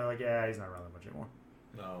Will around? They're like, yeah, he's not around that much anymore.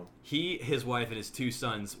 No. His wife, and his 2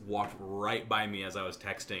 sons walked right by me as I was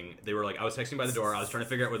texting. They were like, I was texting by the door. I was trying to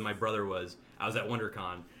figure out where my brother was. I was at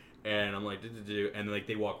WonderCon, and I'm like, and like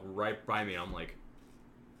they walked right by me. I'm like,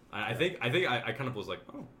 I think I kind of was like,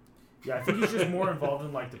 oh. Yeah, I think he's just more involved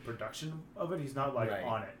in like the production of it. He's not like Right.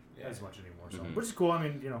 on it as much anymore. So, which is cool. I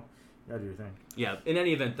mean, you gotta do your thing. Yeah. In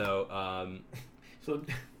any event, though, So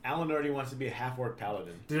Alan already wants to be a half-orc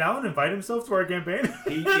paladin. Did Alan invite himself to our campaign?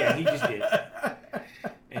 He just did.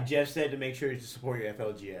 And Jeff said to make sure to support your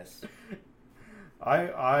FLGS.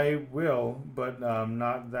 I will, but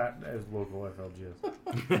not that as local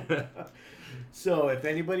FLGS. So if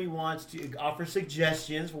anybody wants to offer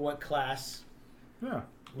suggestions for what class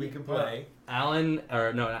we can play. Alan,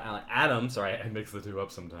 or no, not Alan, Adam, sorry, I mix the 2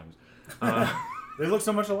 up sometimes. They look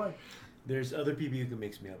so much alike. There's other people you can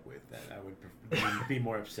mix me up with that I would be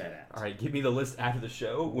more upset at. All right, give me the list after the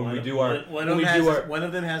show when One we of- do our one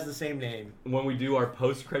of them has the same name. when we do our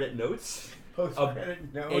post-credit notes.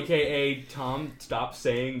 Post-credit notes. AKA Tom, stop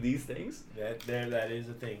saying these things. That is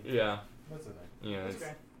a thing. Yeah. That's the thing. Yeah. That's It's,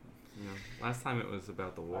 okay. last time it was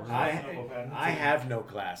about the war. I have no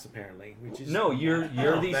class apparently, which is No, you're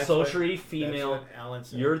the that's sultry that's female. what Alan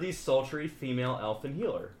said. You're the sultry female elfin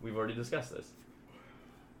healer. We've already discussed this.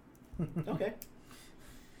 Okay.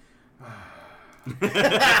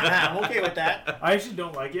 I'm okay with that. I actually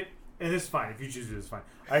don't like it, and it's fine. If you choose it, it's fine.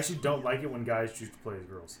 I actually don't like it when guys choose to play as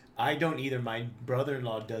girls. I don't either. My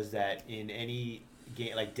brother-in-law does that in any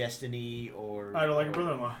game, like Destiny or. I don't like a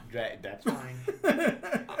brother-in-law. That's fine.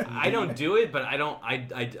 I don't do it, but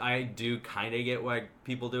I do kind of get why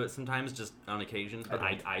people do it sometimes, just on occasions. But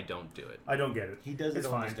I don't do it. I don't get it. He does It's it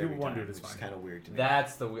fine. almost People every want time, to do it. It's which is fine. kind of weird to me.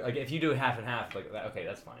 That's like if you do half and half like that. Okay,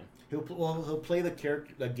 that's fine. He'll play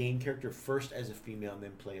the game character first as a female and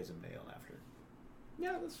then play as a male after.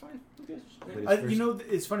 Yeah, that's fine.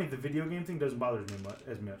 It's funny. The video game thing doesn't bother me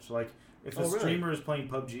as much. Like if a streamer is playing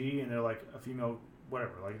PUBG and they're like a female,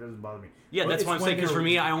 whatever. Like it doesn't bother me. Yeah, But that's it's what I'm when saying. Because they're- for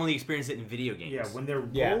me, I only experience it in video games. Yeah, when they're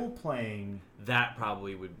role playing, that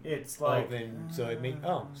probably would. it's like it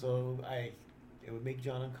would make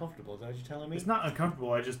John uncomfortable. Is that what you're telling me? it's not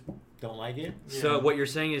uncomfortable. I just Don't like it. So what you're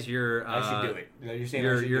saying is you're. I should do it. You're saying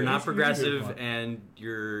You're not You should do progressive, it. and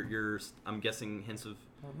you're. I'm guessing hints of.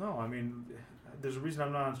 well, no. I mean, there's a reason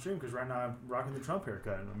I'm not on stream because right now I'm rocking the Trump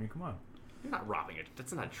haircut. I mean, come on. You're not robbing it.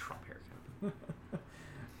 That's not a Trump haircut.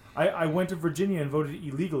 I went to Virginia and voted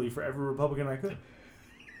illegally for every Republican I could.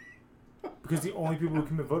 Because the only people who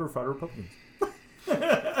commit voter fraud are Republicans.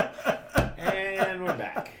 And we're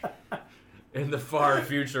back. In the far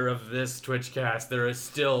future of this Twitchcast, there is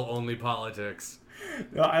still only politics.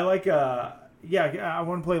 No, I like, I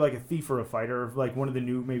want to play like a thief or a fighter, or like one of the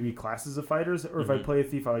new maybe classes of fighters. Or if I play a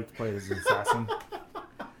thief, I like to play as an assassin.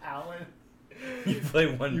 Alan. You play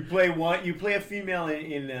one. You play a female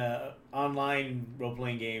in online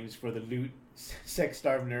role-playing games for the loot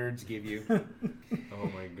sex-starved nerds give you. Oh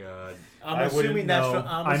my god.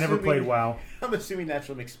 I never played WoW. I'm assuming that's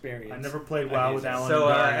from experience. I never played WoW with Alan. So,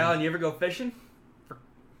 and Brian. Alan, you ever go fishing?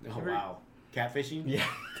 Oh wow, catfishing. Yeah.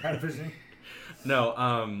 Catfishing. No,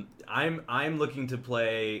 I'm looking to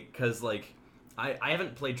play because like I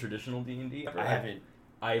haven't played traditional D&D. I haven't.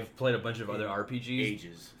 I've played a bunch of other RPGs.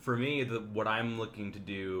 Ages. For me, what I'm looking to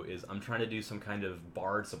do is I'm trying to do some kind of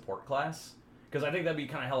bard support class because I think that'd be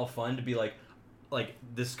kind of hella fun to be like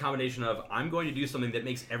this combination of I'm going to do something that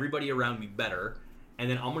makes everybody around me better,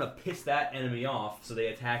 and then I'm gonna piss that enemy off so they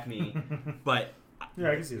attack me, but.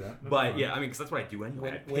 Yeah, I can see that. But yeah, I mean, because that's what I do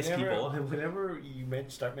anyway. I piss people. Whenever you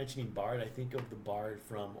start mentioning Bard, I think of the Bard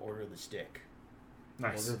from Order of the Stick.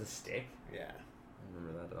 Nice. Order of the Stick? Yeah. I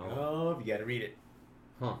remember that. Oh. Oh, you got to read it.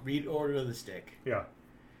 Huh. Read Order of the Stick. Yeah.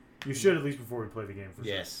 You should at least before we play the game for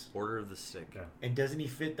Yes. Order of the Stick. Yeah. And doesn't he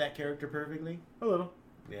fit that character perfectly? sure. A little.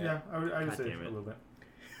 Yeah. Yeah, I would God say damn a it. little bit.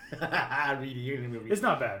 Read it. You're gonna read It's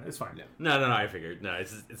not bad. It's fine. No. No, I figured. No,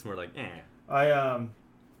 it's more like,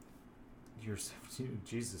 You're 17.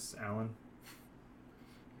 Jesus, Alan.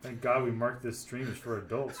 Thank God we marked this stream as for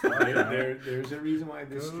adults. There's a reason why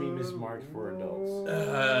this stream is marked for adults.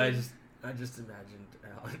 I just imagined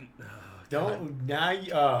Alan. Don't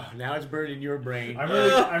now. Now it's burned in your brain.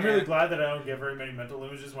 I'm really glad that I don't get very many mental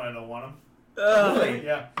images when I don't want them. Really?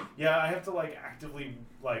 Yeah. I have to like actively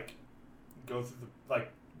like go through the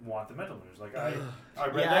like want the mental images. Like I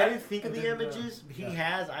read that. I didn't think of the images. He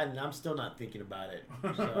has. I'm still not thinking about it.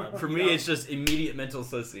 So, For me, it's just immediate mental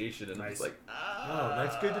association, and Nice. I'm just like, oh,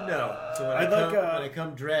 that's good to know. So when I'd when like, I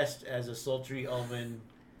come dressed as a sultry elven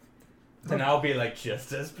Then I'll be like,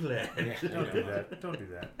 just as planned. Don't do that. Don't do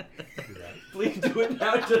that. Don't do that. Please do it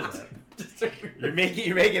now. Just You're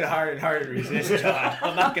making it hard and harder to resist, John.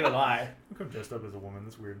 I'm not gonna lie. I'm dressed up as a woman.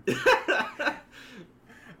 That's weird.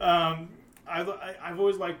 I've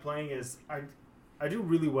always liked playing as I do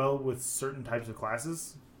really well with certain types of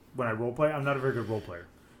classes when I roleplay. I'm not a very good role player.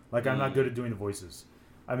 Like I'm not good at doing the voices.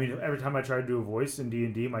 I mean, every time I try to do a voice in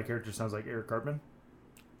D&D, my character sounds like Eric Cartman.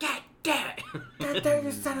 God damn it!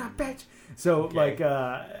 You son of a bitch. So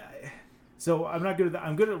so I'm not good at that.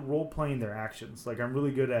 I'm good at role playing their actions. Like I'm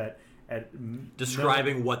really good at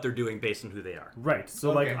describing what they're doing based on who they are. Right.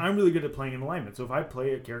 So like I'm really good at playing in alignment. So if I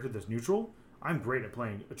play a character that's neutral, I'm great at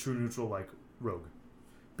playing a true neutral like rogue,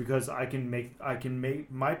 because my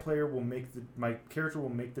character will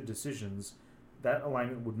make the decisions that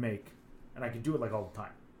alignment would make, and I can do it like all the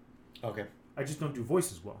time. Okay. I just don't do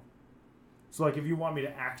voices well. So like if you want me to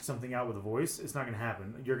act something out with a voice, it's not going to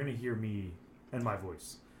happen. You're going to hear me and my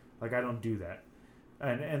voice. Like I don't do that.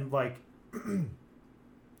 And like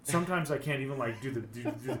sometimes I can't even like do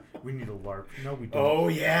we need a LARP. No, we don't. Oh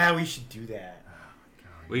yeah, we should do that.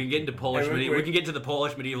 We can get into Polish. We can get to the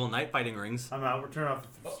Polish medieval knight fighting rings. I'm out. We're turning off.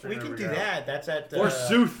 We can do that. That's at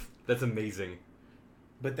Forsooth. That's amazing.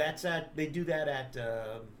 But they do that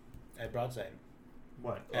at Broadside.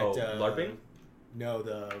 What? At, LARPing? No,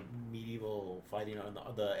 the medieval fighting on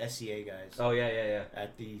the SCA guys. Oh yeah.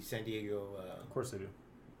 At the San Diego. Of course they do.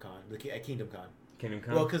 Con at Kingdom Con. Kingdom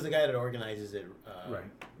Con. Well, because the guy that organizes it,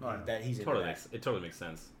 right? That he's it totally makes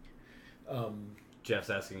sense. Jeff's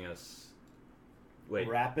asking us. Wait.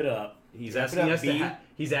 Wrap it up. He's asking us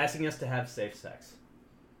to have safe sex.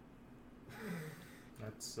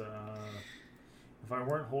 That's if I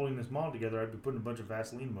weren't holding this model together, I'd be putting a bunch of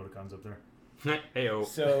Vaseline emoticons up there. Heyo.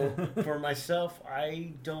 So for myself,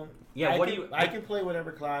 I don't. Yeah. I can play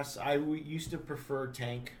whatever class. I used to prefer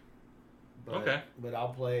tank. Okay. But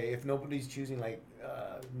I'll play if nobody's choosing like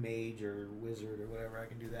mage or wizard or whatever. I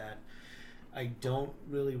can do that. I don't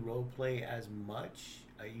really role play as much.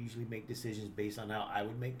 I usually make decisions based on how I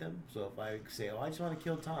would make them. So if I say, "Oh, I just want to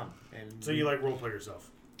kill Tom," and so you like role play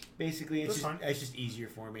yourself. Basically, it's just easier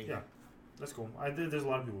for me. Yeah, that's cool. There's a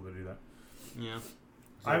lot of people that do that. Yeah.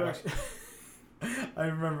 I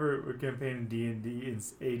remember a campaign in D&D in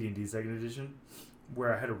AD&D Second Edition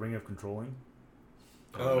where I had a ring of controlling.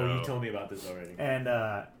 No. You told me about this already. And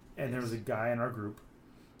there was a guy in our group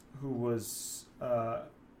who was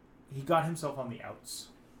he got himself on the outs.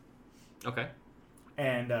 Okay.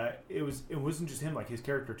 And it wasn't just him, like his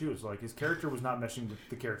character too. So like his character was not meshing with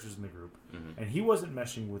the characters in the group, and he wasn't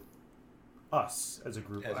meshing with us as a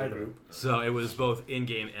group either. So it was both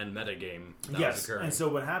in-game and meta-game that was occurring. And so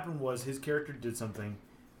what happened was his character did something,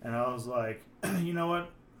 and I was like, you know what,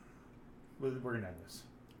 we're gonna end this.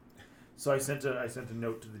 So I sent a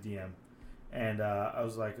note to the DM, and I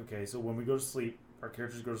was like, okay, so when we go to sleep, our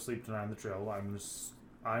characters go to sleep tonight on the trail.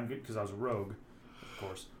 I'm because I was a rogue, of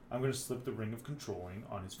course. I'm going to slip the ring of controlling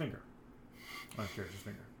on his finger, on his character's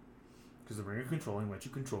finger, because the ring of controlling lets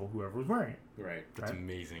you control whoever was wearing it. Right. That's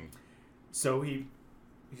amazing. So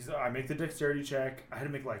I make the dexterity check. I had to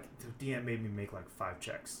make the DM made me make 5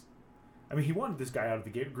 checks. I mean, he wanted this guy out of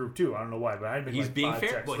the group too. I don't know why, but I had to make 5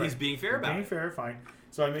 checks. Well, he's being fair about it. Being fair, fine.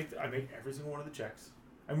 So I make every single one of the checks.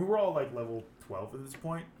 I mean, we're all level 12 at this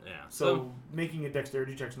point. Yeah. So making a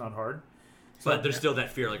dexterity check's not hard. But there's still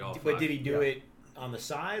that fear, oh, fuck. But did he do it on the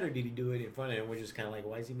side, or did he do it in front of him? We're just kind of like,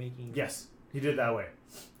 why is he making... Yes, he did it that way.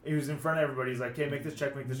 He was in front of everybody. He's like, okay, make this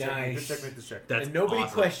check, make this check, make this check, make this check. That's and nobody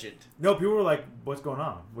awesome. questioned. No, people were like, what's going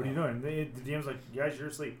on? What are you doing? The DM's like, guys, you're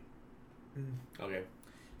asleep. Okay.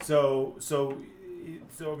 So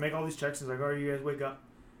make all these checks. He's like, all right, you guys wake up.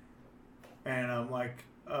 And I'm like,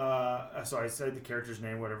 so I said the character's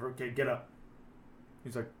name, whatever. Okay, get up.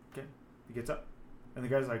 He's like, okay. He gets up. And the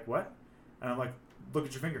guy's like, what? And I'm like, look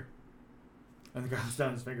at your finger. And the guy was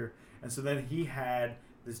down his finger. And so then he had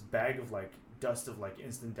this bag of dust of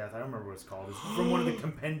instant death. I don't remember what it's called. It's from one of the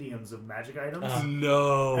compendiums of magic items.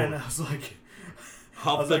 No. And I was like,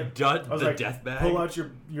 death bag? Pull out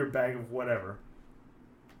your bag of whatever.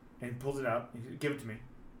 And he pulls it out. He said, give it to me.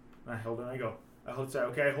 And I held it and I hold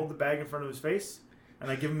the bag in front of his face and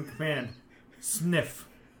I give him a command. Sniff.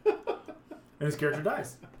 And his character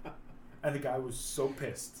dies. And the guy was so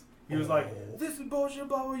pissed. He was like, this is bullshit,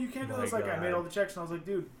 blah, blah, you can't do this. I made all the checks, and I was like,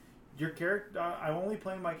 dude, your character, I'm only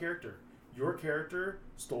playing my character. Your character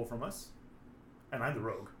stole from us, and I'm the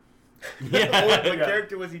rogue. Yeah. What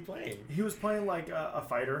character was he playing? He was playing a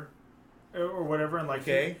fighter or whatever,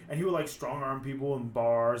 and he would strong arm people in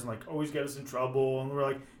bars and always get us in trouble, and we're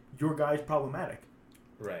like, your guy's problematic.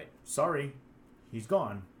 Right. Sorry, he's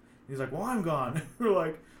gone. He's like, well, I'm gone. We're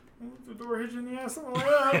like, The door hit you in the ass, something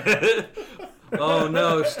like that. Oh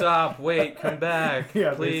no! Stop! Wait! Come back!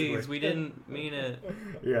 Yeah, please. basically. We didn't mean it.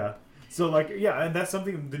 Yeah. So like, yeah, and that's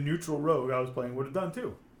something the neutral rogue I was playing would have done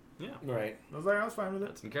too. Yeah, Right. I was fine with it.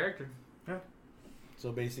 that's in character. Yeah.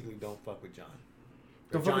 So basically, don't fuck with John.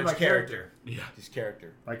 Don't fuck with John's my character. Yeah. His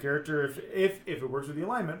character. My character, if it works with the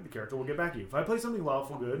alignment, the character will get back to you. If I play something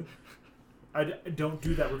lawful good, I don't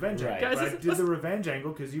do that revenge Right. angle. Guys, But I let's- did the revenge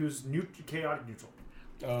angle because he was chaotic neutral.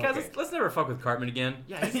 Oh, Guys, okay. let's never fuck with Cartman again.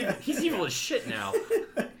 Yeah, he's evil as shit now.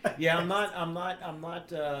 Yeah,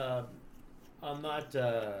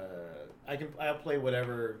 I'll play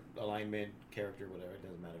whatever alignment, character, whatever. It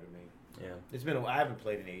doesn't matter to me. Yeah. I haven't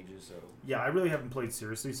played in ages, so. Yeah, I really haven't played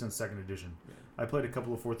seriously since 2nd edition. Yeah. I played a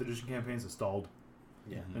couple of 4th edition campaigns that stalled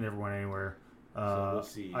Yeah. and never went anywhere. So we'll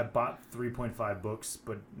see. I bought 3.5 books,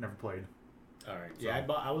 but never played. All right. Yeah,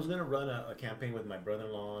 I was gonna run a campaign with my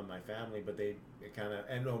brother-in-law and my family, but they kind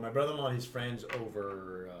of my brother-in-law and his friends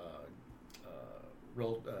over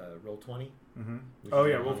Roll20. Mm-hmm. which Oh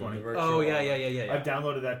is yeah, on Roll20. the virtual Oh yeah. I've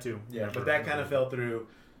downloaded that too. Yeah, Never- but that kind never of fell through,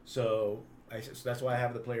 so so that's why I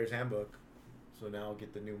have the player's handbook. So now I'll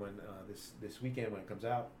get the new one this weekend when it comes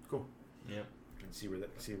out. Cool. Yeah. And see where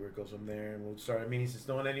it goes from there, and we'll start. I mean, since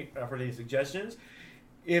no one offered any suggestions,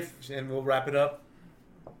 and we'll wrap it up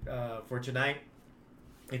for tonight.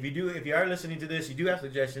 If you are listening to this, you do have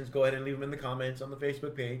suggestions, go ahead and leave them in the comments on the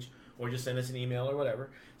Facebook page, or just send us an email or whatever.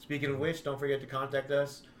 Speaking of which, don't forget to contact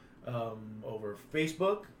us over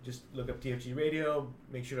Facebook. Just look up TFG Radio.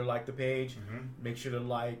 Make sure to like the page. Mm-hmm. Make sure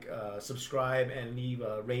to subscribe, and leave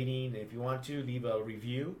a rating. If you want to, leave a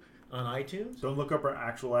review on iTunes. Don't look up our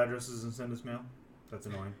actual addresses and send us mail. That's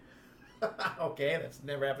annoying. Okay, that's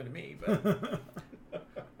never happened to me, but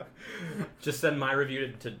Just send my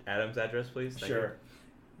review to Adam's address, please. Thank sure.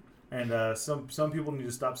 And some people need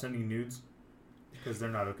to stop sending nudes because they're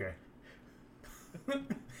not okay.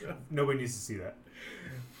 Nobody needs to see that.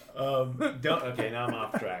 Don't. Okay, now I'm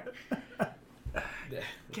off track.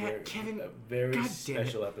 Kevin, a very God damn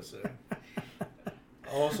special episode.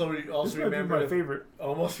 Also This might be remember my to, favorite.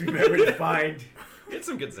 almost remember to find. It's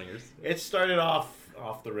some good singers. It started off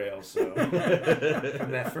the rails. So from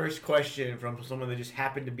that first question from someone that just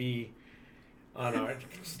happened to be on our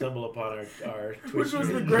stumble upon our Twitch. Which was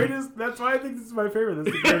the stream. greatest. That's why I think this is my favorite.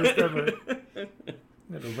 That's the greatest ever.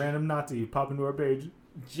 Had a random Nazi pop into our page.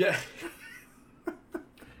 Yeah.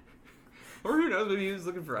 Or who knows? Maybe he was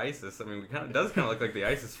looking for ISIS. I mean, it does kind of look like the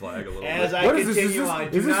ISIS flag a little As bit. I What is this? continue on,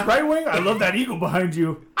 do Is this not- right wing? I love that eagle behind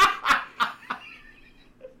you.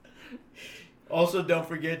 Also, don't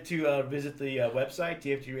forget to visit the website,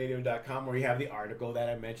 tfgradio.com, where you have the article that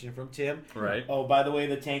I mentioned from Tim. Right. Oh, by the way,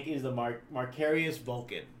 the tank is the Marcarius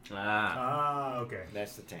Vulcan. Ah. Okay.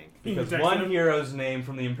 That's the tank. Because Jackson. one hero's name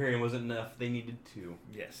from the Imperium wasn't enough. They needed two.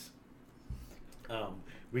 Yes.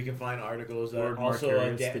 We can find articles. Lord Also,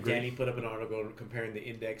 Marcarius the Great. Danny put up an article comparing the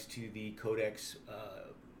index to the Codex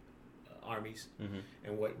armies Mm-hmm.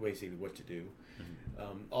 and basically what to do.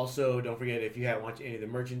 Also, don't forget, if you want any of the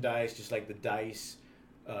merchandise, just like the dice,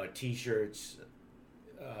 T-shirts,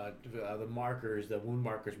 the markers, the wound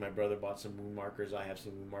markers. My brother bought some wound markers. I have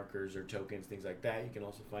some wound markers or tokens, things like that. You can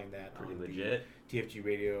also find that Pretty on legit. the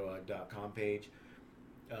TFGradio.com page.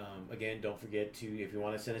 Again, don't forget to, if you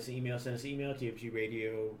want to send us an email,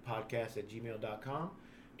 tfgradiopodcast@gmail.com.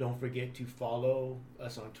 Don't forget to follow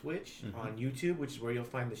us on Twitch, on YouTube, which is where you'll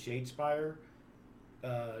find the Shadespire,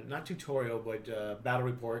 not tutorial, but battle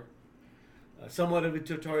report. Somewhat of a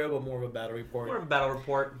tutorial, but more of a battle report. More of a battle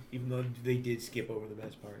report. Even though they did skip over the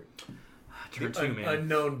best part. Turn The two, man.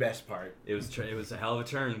 unknown best part. It was a hell of a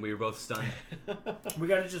turn. We were both stunned. We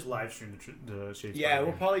gotta just live stream the Shades. Yeah,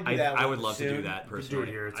 we'll probably do that. I would love to soon. do that Do personally.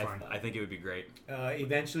 it here. It's fine. I think it would be great.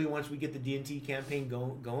 Eventually, once we get the D&T campaign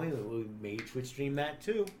going, we may Twitch stream that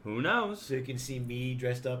too. Who knows? So you can see me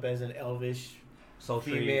dressed up as an elvish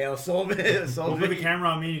Sultry. female We'll put the camera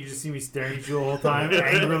on me. You can just see me staring at you the whole time,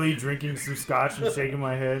 angrily drinking some scotch and shaking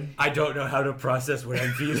my head. I don't know how to process what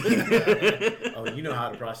I'm feeling. Oh, you know how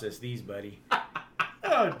to process these, buddy.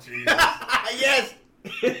 Oh Jesus! Yes!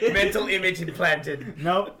 Mental image implanted.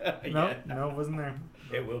 Nope. Yeah. Nope. Wasn't there.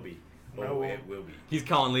 It will be. Oh, No. it will be. He's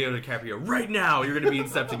calling Leo DiCaprio right now. You're going to be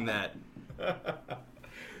incepting that.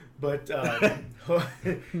 But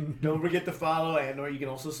don't forget to follow, or you can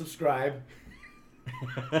also subscribe.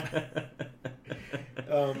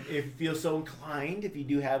 If you feel so inclined, if you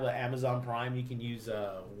do have an Amazon Prime, you can use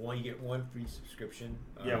you get one free subscription.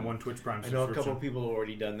 Yeah, one Twitch Prime I know a couple subscription. of people have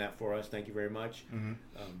already done that for us. Thank you very much. Mm-hmm.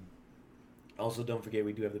 Also, don't forget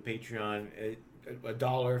we do have the Patreon.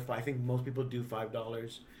 $1. I think most people do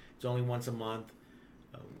 $5. It's only once a month.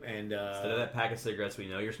 And instead of that pack of cigarettes, we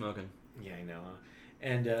know you're smoking. Yeah, I know.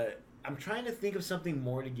 And I'm trying to think of something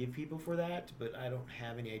more to give people for that, but I don't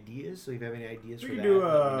have any ideas. So if you have any ideas for that, let me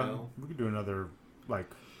know. We could do another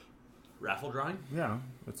Raffle drawing? Yeah,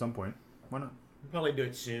 at some point. Why not? We'll probably do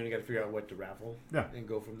it soon. I got to figure out what to raffle. Yeah. And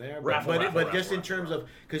go from there. Raffle, but just in terms of,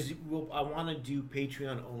 because I want to do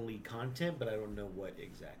Patreon only content, but I don't know what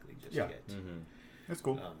exactly just yet. Mm-hmm. That's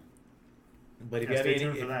cool. But if you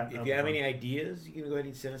have any ideas, you can go ahead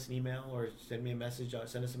and send us an email or send me a message.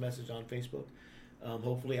 Send us a message on Facebook.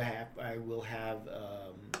 Hopefully, I will have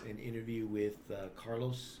an interview with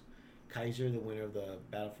Carlos Kaiser, the winner of the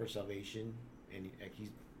Battle for Salvation, and he's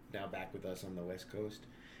now back with us on the West Coast,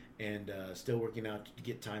 and still working out to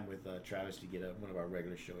get time with Travis to get one of our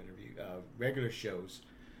regular shows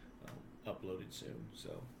uploaded soon.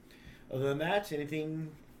 So, other than that,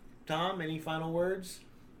 anything, Tom? Any final words?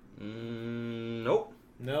 Nope.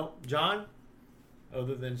 No, John.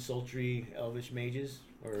 Other than sultry elvish mages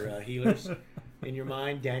or healers in your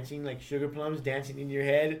mind, dancing like sugar plums, dancing in your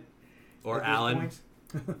head, or Alan.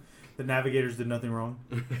 The navigators did nothing wrong.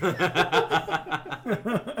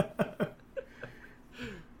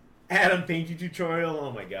 Adam painting tutorial.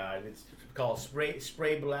 Oh my God! It's called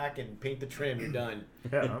spray black and paint the trim. You're done.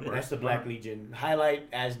 Yeah, that's the Black Legion. Highlight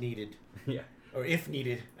as needed. Yeah. Or if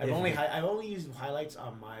needed. I've only used highlights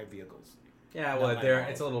on my vehicles. Yeah, well,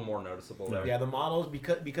 it's a little more noticeable there. Yeah, the models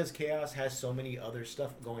because Chaos has so many other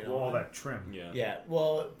stuff going on. All that trim. Yeah. Yeah.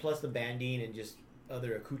 Well, plus the banding and just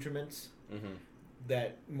other accoutrements. Mm-hmm.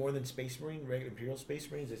 That more than Space Marine, regular Imperial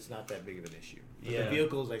Space Marines, it's not that big of an issue. But Yeah. the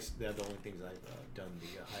vehicles, they're the only things I've done the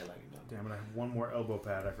highlighting on. Damn it! I have one more elbow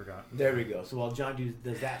pad. I forgot. There we go. So while John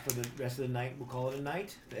does that for the rest of the night, we'll call it a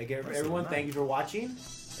night. Again, everyone, thank you for watching, and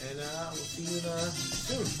we'll see you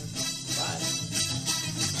soon.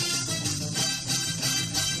 Bye.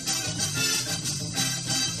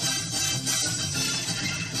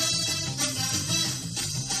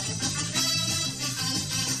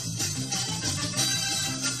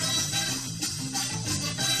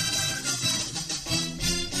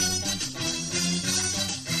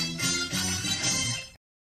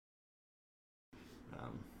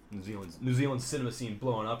 New Zealand cinema scene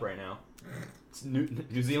blowing up right now. It's New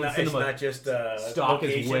Zealand cinema. It's not just stock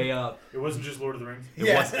location. is way up. It wasn't just Lord of the Rings.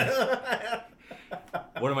 Yes.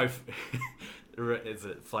 One of my is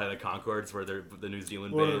it Flight of the Conchords where they're the New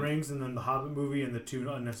Zealand Lord band. of the Rings, and then the Hobbit movie, and the 2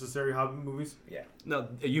 unnecessary Hobbit movies. Yeah. No,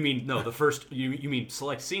 you mean the first. You mean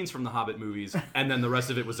select scenes from the Hobbit movies, and then the rest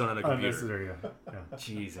of it was done on a computer. Unnecessary, yeah.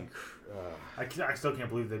 Jeez, I still can't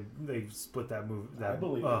believe they split that movie. I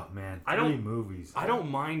believe oh man, I don't- 3 movies. I don't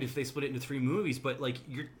mind if they split it into 3 movies, but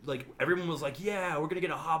everyone was like, yeah, we're gonna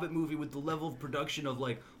get a Hobbit movie with the level of production of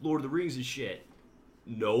like Lord of the Rings and shit.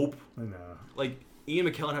 Nope. No. Like Ian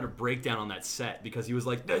McKellen had a breakdown on that set because he was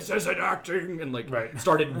like, "This isn't acting," and Right.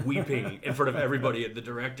 started weeping in front of everybody. And the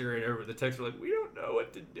director and everybody, the techs were like, "We don't know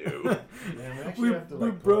what to do." Man,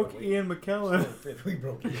 We broke Ian McKellen. We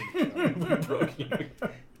broke Ian. We broke Ian.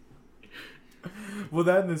 Well,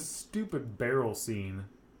 that and this stupid barrel scene.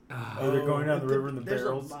 Where they're going down the river in the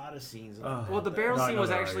barrels. There's a lot of scenes. Well, the barrel No, I scene know was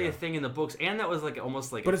that, actually yeah. a thing in the books, and that was like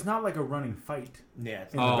almost like. But it's not like a running fight. Yeah,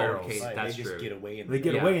 it's in the barrels. Okay, That's they just true. get away in They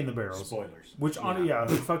get Yeah. away in the barrels. Spoilers. Which,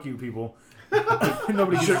 fuck you people.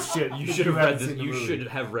 Nobody gives a shit. You if should have haven't read this. seen the You movie. should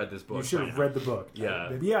have read this book. You should by have now. read the book.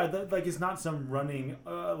 Yeah. Yeah, it's not some running,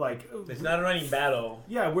 It's not a running battle.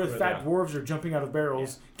 Yeah, where Where fat they- dwarves are jumping out of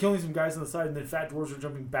barrels, killing some guys on the side, and then fat dwarves are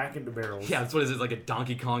jumping back into barrels. Yeah, that's what is it like a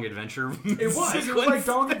Donkey Kong adventure? It was like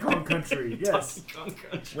Donkey Kong Country, yes. Donkey Kong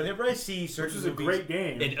Country. Whenever I see Which certain is a movies, great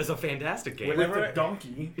game. It is a fantastic game. with Whenever- the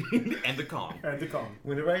donkey And the Kong. and the Kong.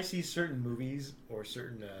 whenever I see certain movies or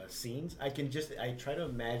certain scenes, I try to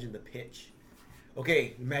imagine the pitch.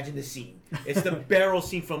 Okay, imagine the scene. It's the barrel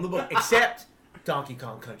scene from the book, except Donkey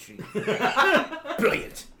Kong Country.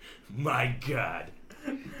 Brilliant. My God.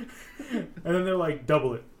 And then they're like,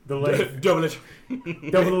 double it. The length. Double it.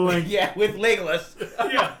 Double the length. Yeah, with Legolas.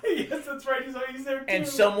 Yeah, yes, that's right. He's there too. And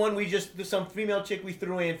some female chick we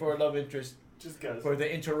threw in for a love interest, Just guys. for the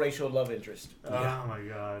interracial love interest. Oh my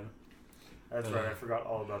god. That's right. I forgot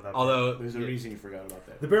all about that. Although There's a reason you forgot about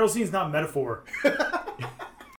that. The barrel scene's not metaphor.